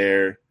now over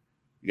there.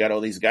 You got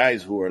all these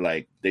guys who are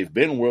like, they've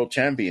been world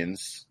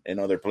champions in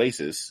other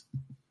places,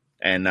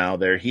 and now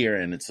they're here,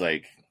 and it's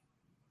like,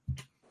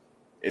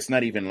 it's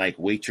not even like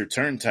wait your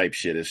turn type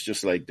shit. It's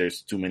just like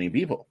there's too many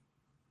people.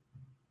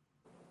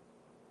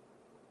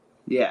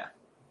 Yeah.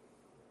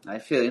 I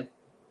feel you.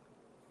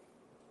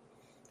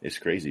 It's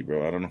crazy,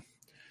 bro. I don't know.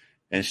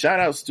 And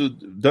shout outs to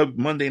the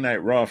Monday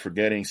Night Raw for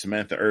getting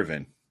Samantha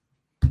Irvin,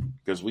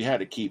 because we had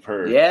to keep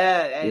her.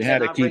 Yeah, we had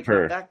to keep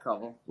her. That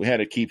couple. We had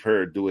to keep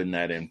her doing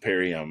that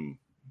Imperium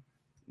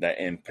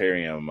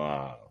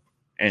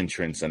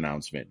entrance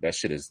announcement. That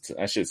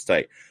shit's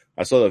tight.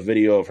 I saw the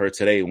video of her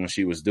today when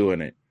she was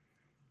doing it,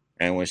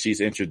 and when she's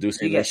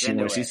introducing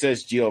when she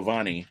says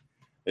Giovanni,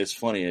 it's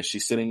funny. As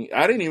she's sitting,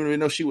 I didn't even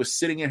know she was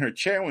sitting in her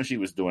chair when she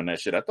was doing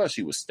that shit. I thought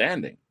she was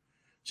standing.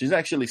 She's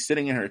actually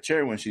sitting in her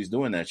chair when she's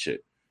doing that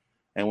shit.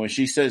 And when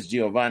she says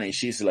Giovanni,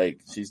 she's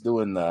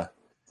doing the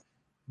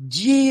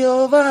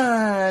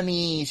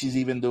Giovanni. She's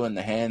even doing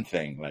the hand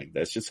thing. Like,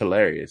 that's just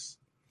hilarious.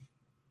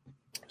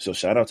 So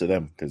shout out to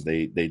them, because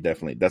they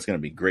definitely, that's going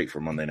to be great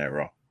for Monday Night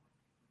Raw.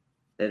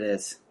 It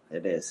is.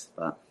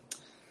 But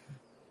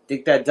I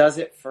think that does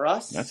it for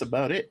us. That's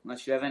about it.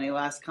 Unless you have any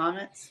last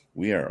comments.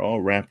 We are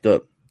all wrapped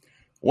up.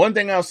 One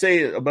thing I'll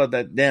say about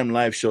that damn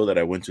live show that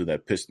I went to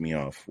that pissed me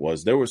off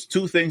was there was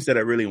two things that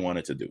I really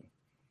wanted to do.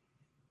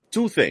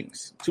 Two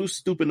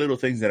stupid little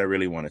things that I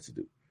really wanted to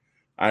do.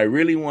 I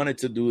really wanted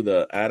to do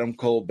the Adam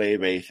Cole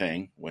Bebe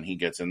thing when he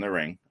gets in the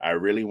ring. I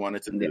really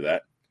wanted to do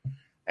that.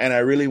 And I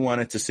really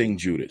wanted to sing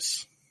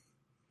Judas.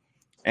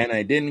 And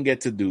I didn't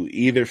get to do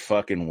either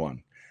fucking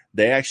one.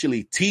 They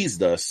actually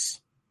teased us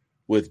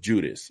with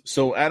Judas.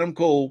 So Adam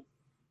Cole,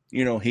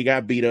 he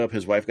got beat up.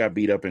 His wife got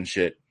beat up and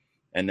shit.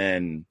 And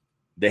then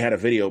they had a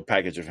video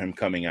package of him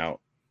coming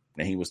out.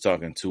 And he was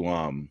talking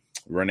to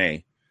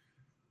Renee.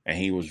 And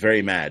he was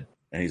very mad.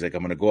 And he's like,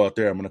 I'm going to go out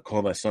there. I'm going to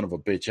call that son of a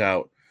bitch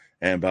out.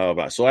 And blah, blah,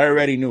 blah. So I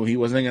already knew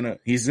he's not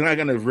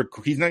going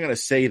to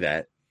say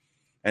that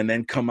and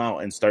then come out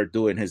and start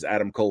doing his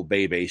Adam Cole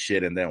Bebe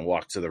shit and then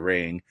walk to the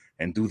ring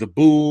and do the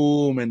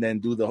boom and then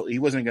he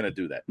wasn't going to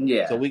do that.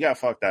 Yeah. So we got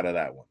fucked out of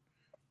that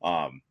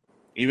one.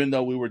 Even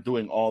though we were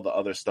doing all the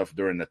other stuff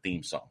during the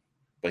theme song,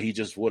 but he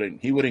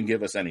wouldn't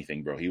give us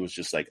anything, bro. He was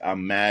just like,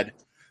 I'm mad.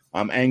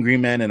 I'm angry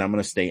man. And I'm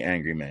going to stay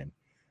angry man.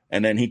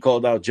 And then he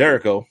called out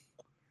Jericho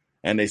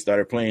and they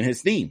started playing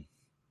his theme.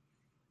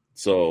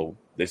 So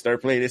they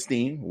start playing his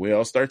theme. We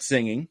all start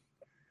singing.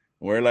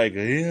 We're like,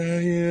 yeah,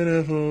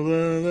 beautiful,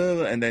 blah, blah,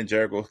 blah. And then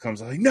Jericho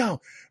comes out like,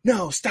 no,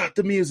 stop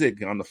the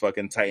music on the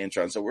fucking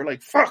Titantron. So we're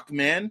like, fuck,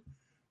 man.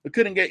 We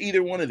couldn't get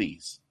either one of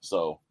these.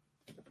 So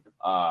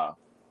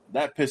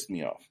that pissed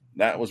me off.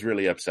 That was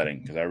really upsetting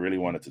because I really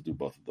wanted to do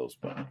both of those.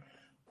 But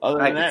other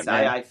than that,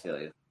 man, I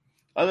feel you.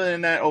 Other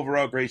than that,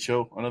 overall, great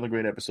show. Another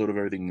great episode of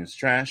Everything is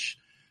Trash.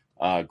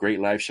 Great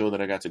live show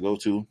that I got to go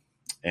to.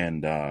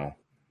 And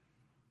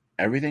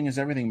everything is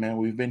everything, man.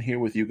 We've been here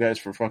with you guys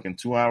for fucking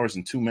 2 hours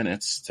and 2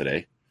 minutes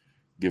today,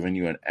 giving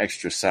you an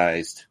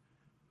extra-sized,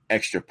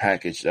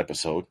 extra-packaged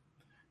episode.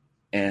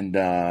 And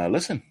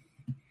listen,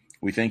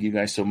 we thank you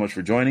guys so much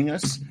for joining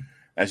us.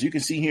 As you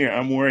can see here,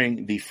 I'm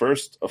wearing the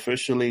first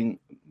official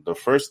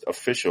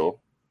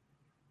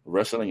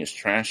Wrestling is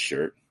Trash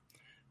shirt.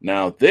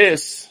 Now,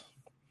 this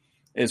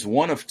is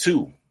one of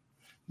two.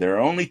 There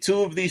are only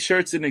two of these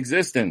shirts in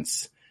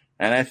existence.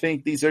 And I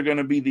think these are going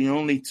to be the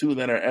only two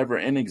that are ever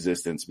in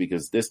existence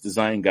because this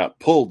design got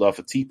pulled off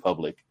of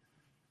TeePublic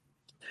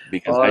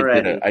because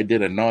I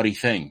did a naughty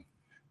thing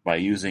by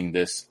using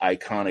this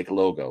iconic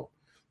logo.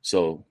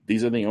 So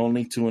these are the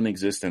only two in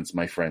existence,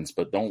 my friends.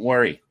 But don't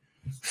worry.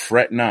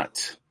 Fret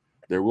not.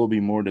 There will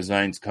be more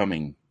designs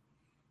coming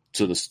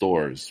to the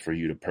stores for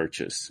you to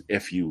purchase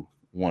if you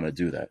want to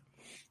do that.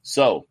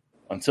 So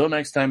until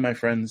next time, my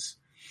friends,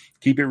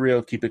 keep it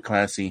real, keep it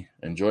classy,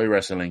 enjoy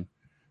wrestling.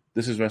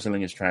 This is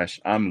Wrestling is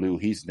Trash. I'm Lou.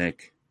 He's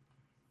Nick.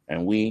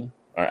 And we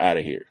are out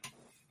of here.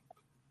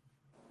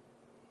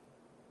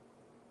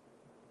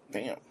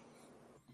 Damn.